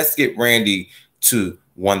like, let's get Randy to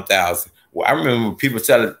 1,000. Well, I remember people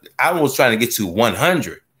telling, I was trying to get to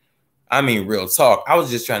 100. I mean, real talk. I was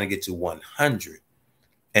just trying to get to 100.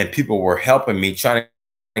 And people were helping me trying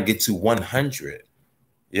to get to 100.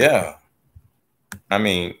 Yeah. I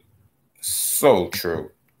mean, so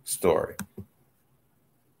true story.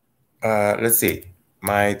 Let's see.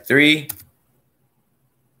 My 3,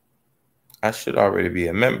 I should already be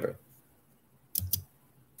a member.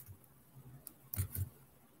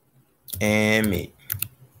 and me.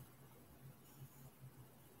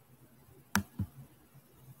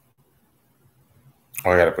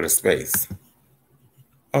 Oh, I gotta put a space.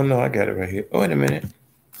 Oh no, I got it right here. Oh, wait a minute.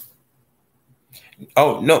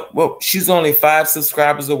 Oh no, well, she's only 5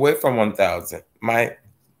 subscribers away from 1,000.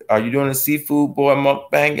 Are you doing a seafood boy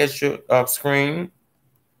mukbang at your screen?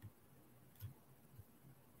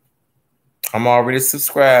 I'm already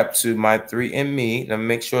subscribed to my 3 and Me. Let me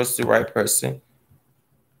make sure it's the right person.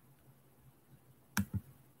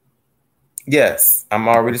 Yes, I'm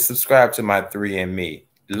already subscribed to my 3 and Me.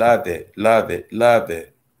 Love it, love it, love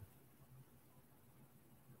it.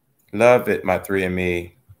 Love it, my 3 and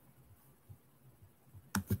Me.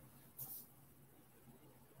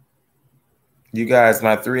 You guys,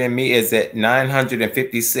 my 3 and Me is at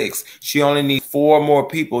 956. She only needs 4 more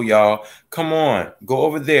people, y'all. Come on, go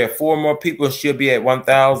over there. 4 more people, she'll be at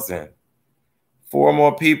 1,000. 4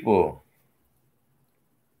 more people.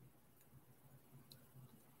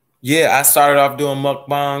 Yeah, I started off doing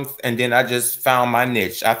mukbangs, and then I just found my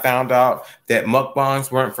niche. I found out that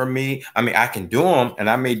mukbangs weren't for me. I mean, I can do them, and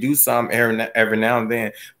I may do some every now and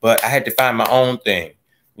then, but I had to find my own thing,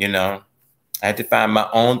 you know? I had to find my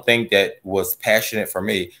own thing that was passionate for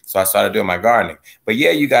me. So I started doing my gardening. But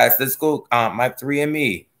yeah, you guys, let's go. My 3 and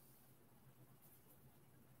Me.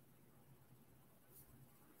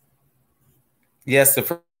 Yes,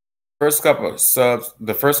 the first couple of subs,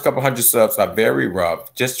 the first couple 100 subs are very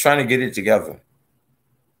rough. Just trying to get it together.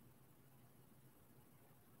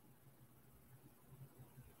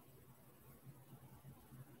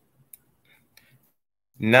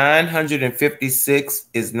 $956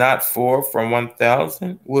 is not 4 from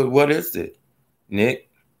 1,000. What is it,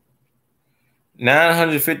 Nick?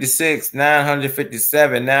 956,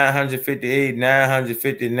 957, 958,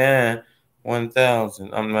 959,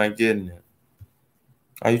 1,000. I'm not getting it.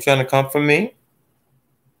 Are you trying to come for me?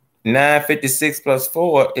 956 plus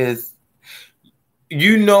 4 is,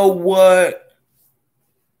 you know what?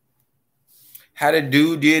 How the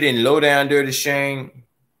dude did in Low Down Dirty Shame.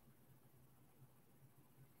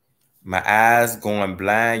 My eyes going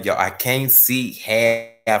blind, y'all. I can't see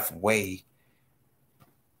halfway.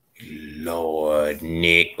 Lord,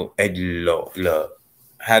 Nick. Lord, look.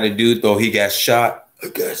 How the dude thought he got shot. I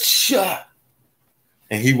got shot.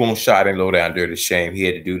 And he won't shot in Low Down Dirty Shame. He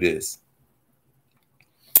had to do this.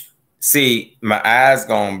 See, my eyes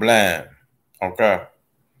going blind. Okay.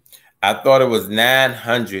 I thought it was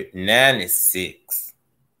 996.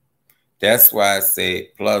 That's why I said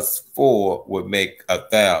plus 4 would make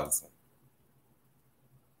 1,000.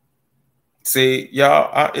 See,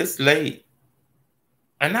 y'all, it's late.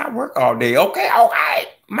 And I work all day. Okay, all right.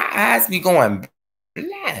 My eyes be going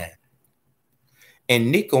blind.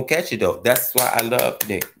 And Nick gonna catch it though. That's why I love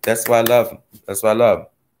Nick. That's why I love him. That's why I love him.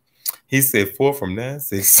 He said 4 from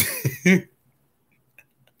 960.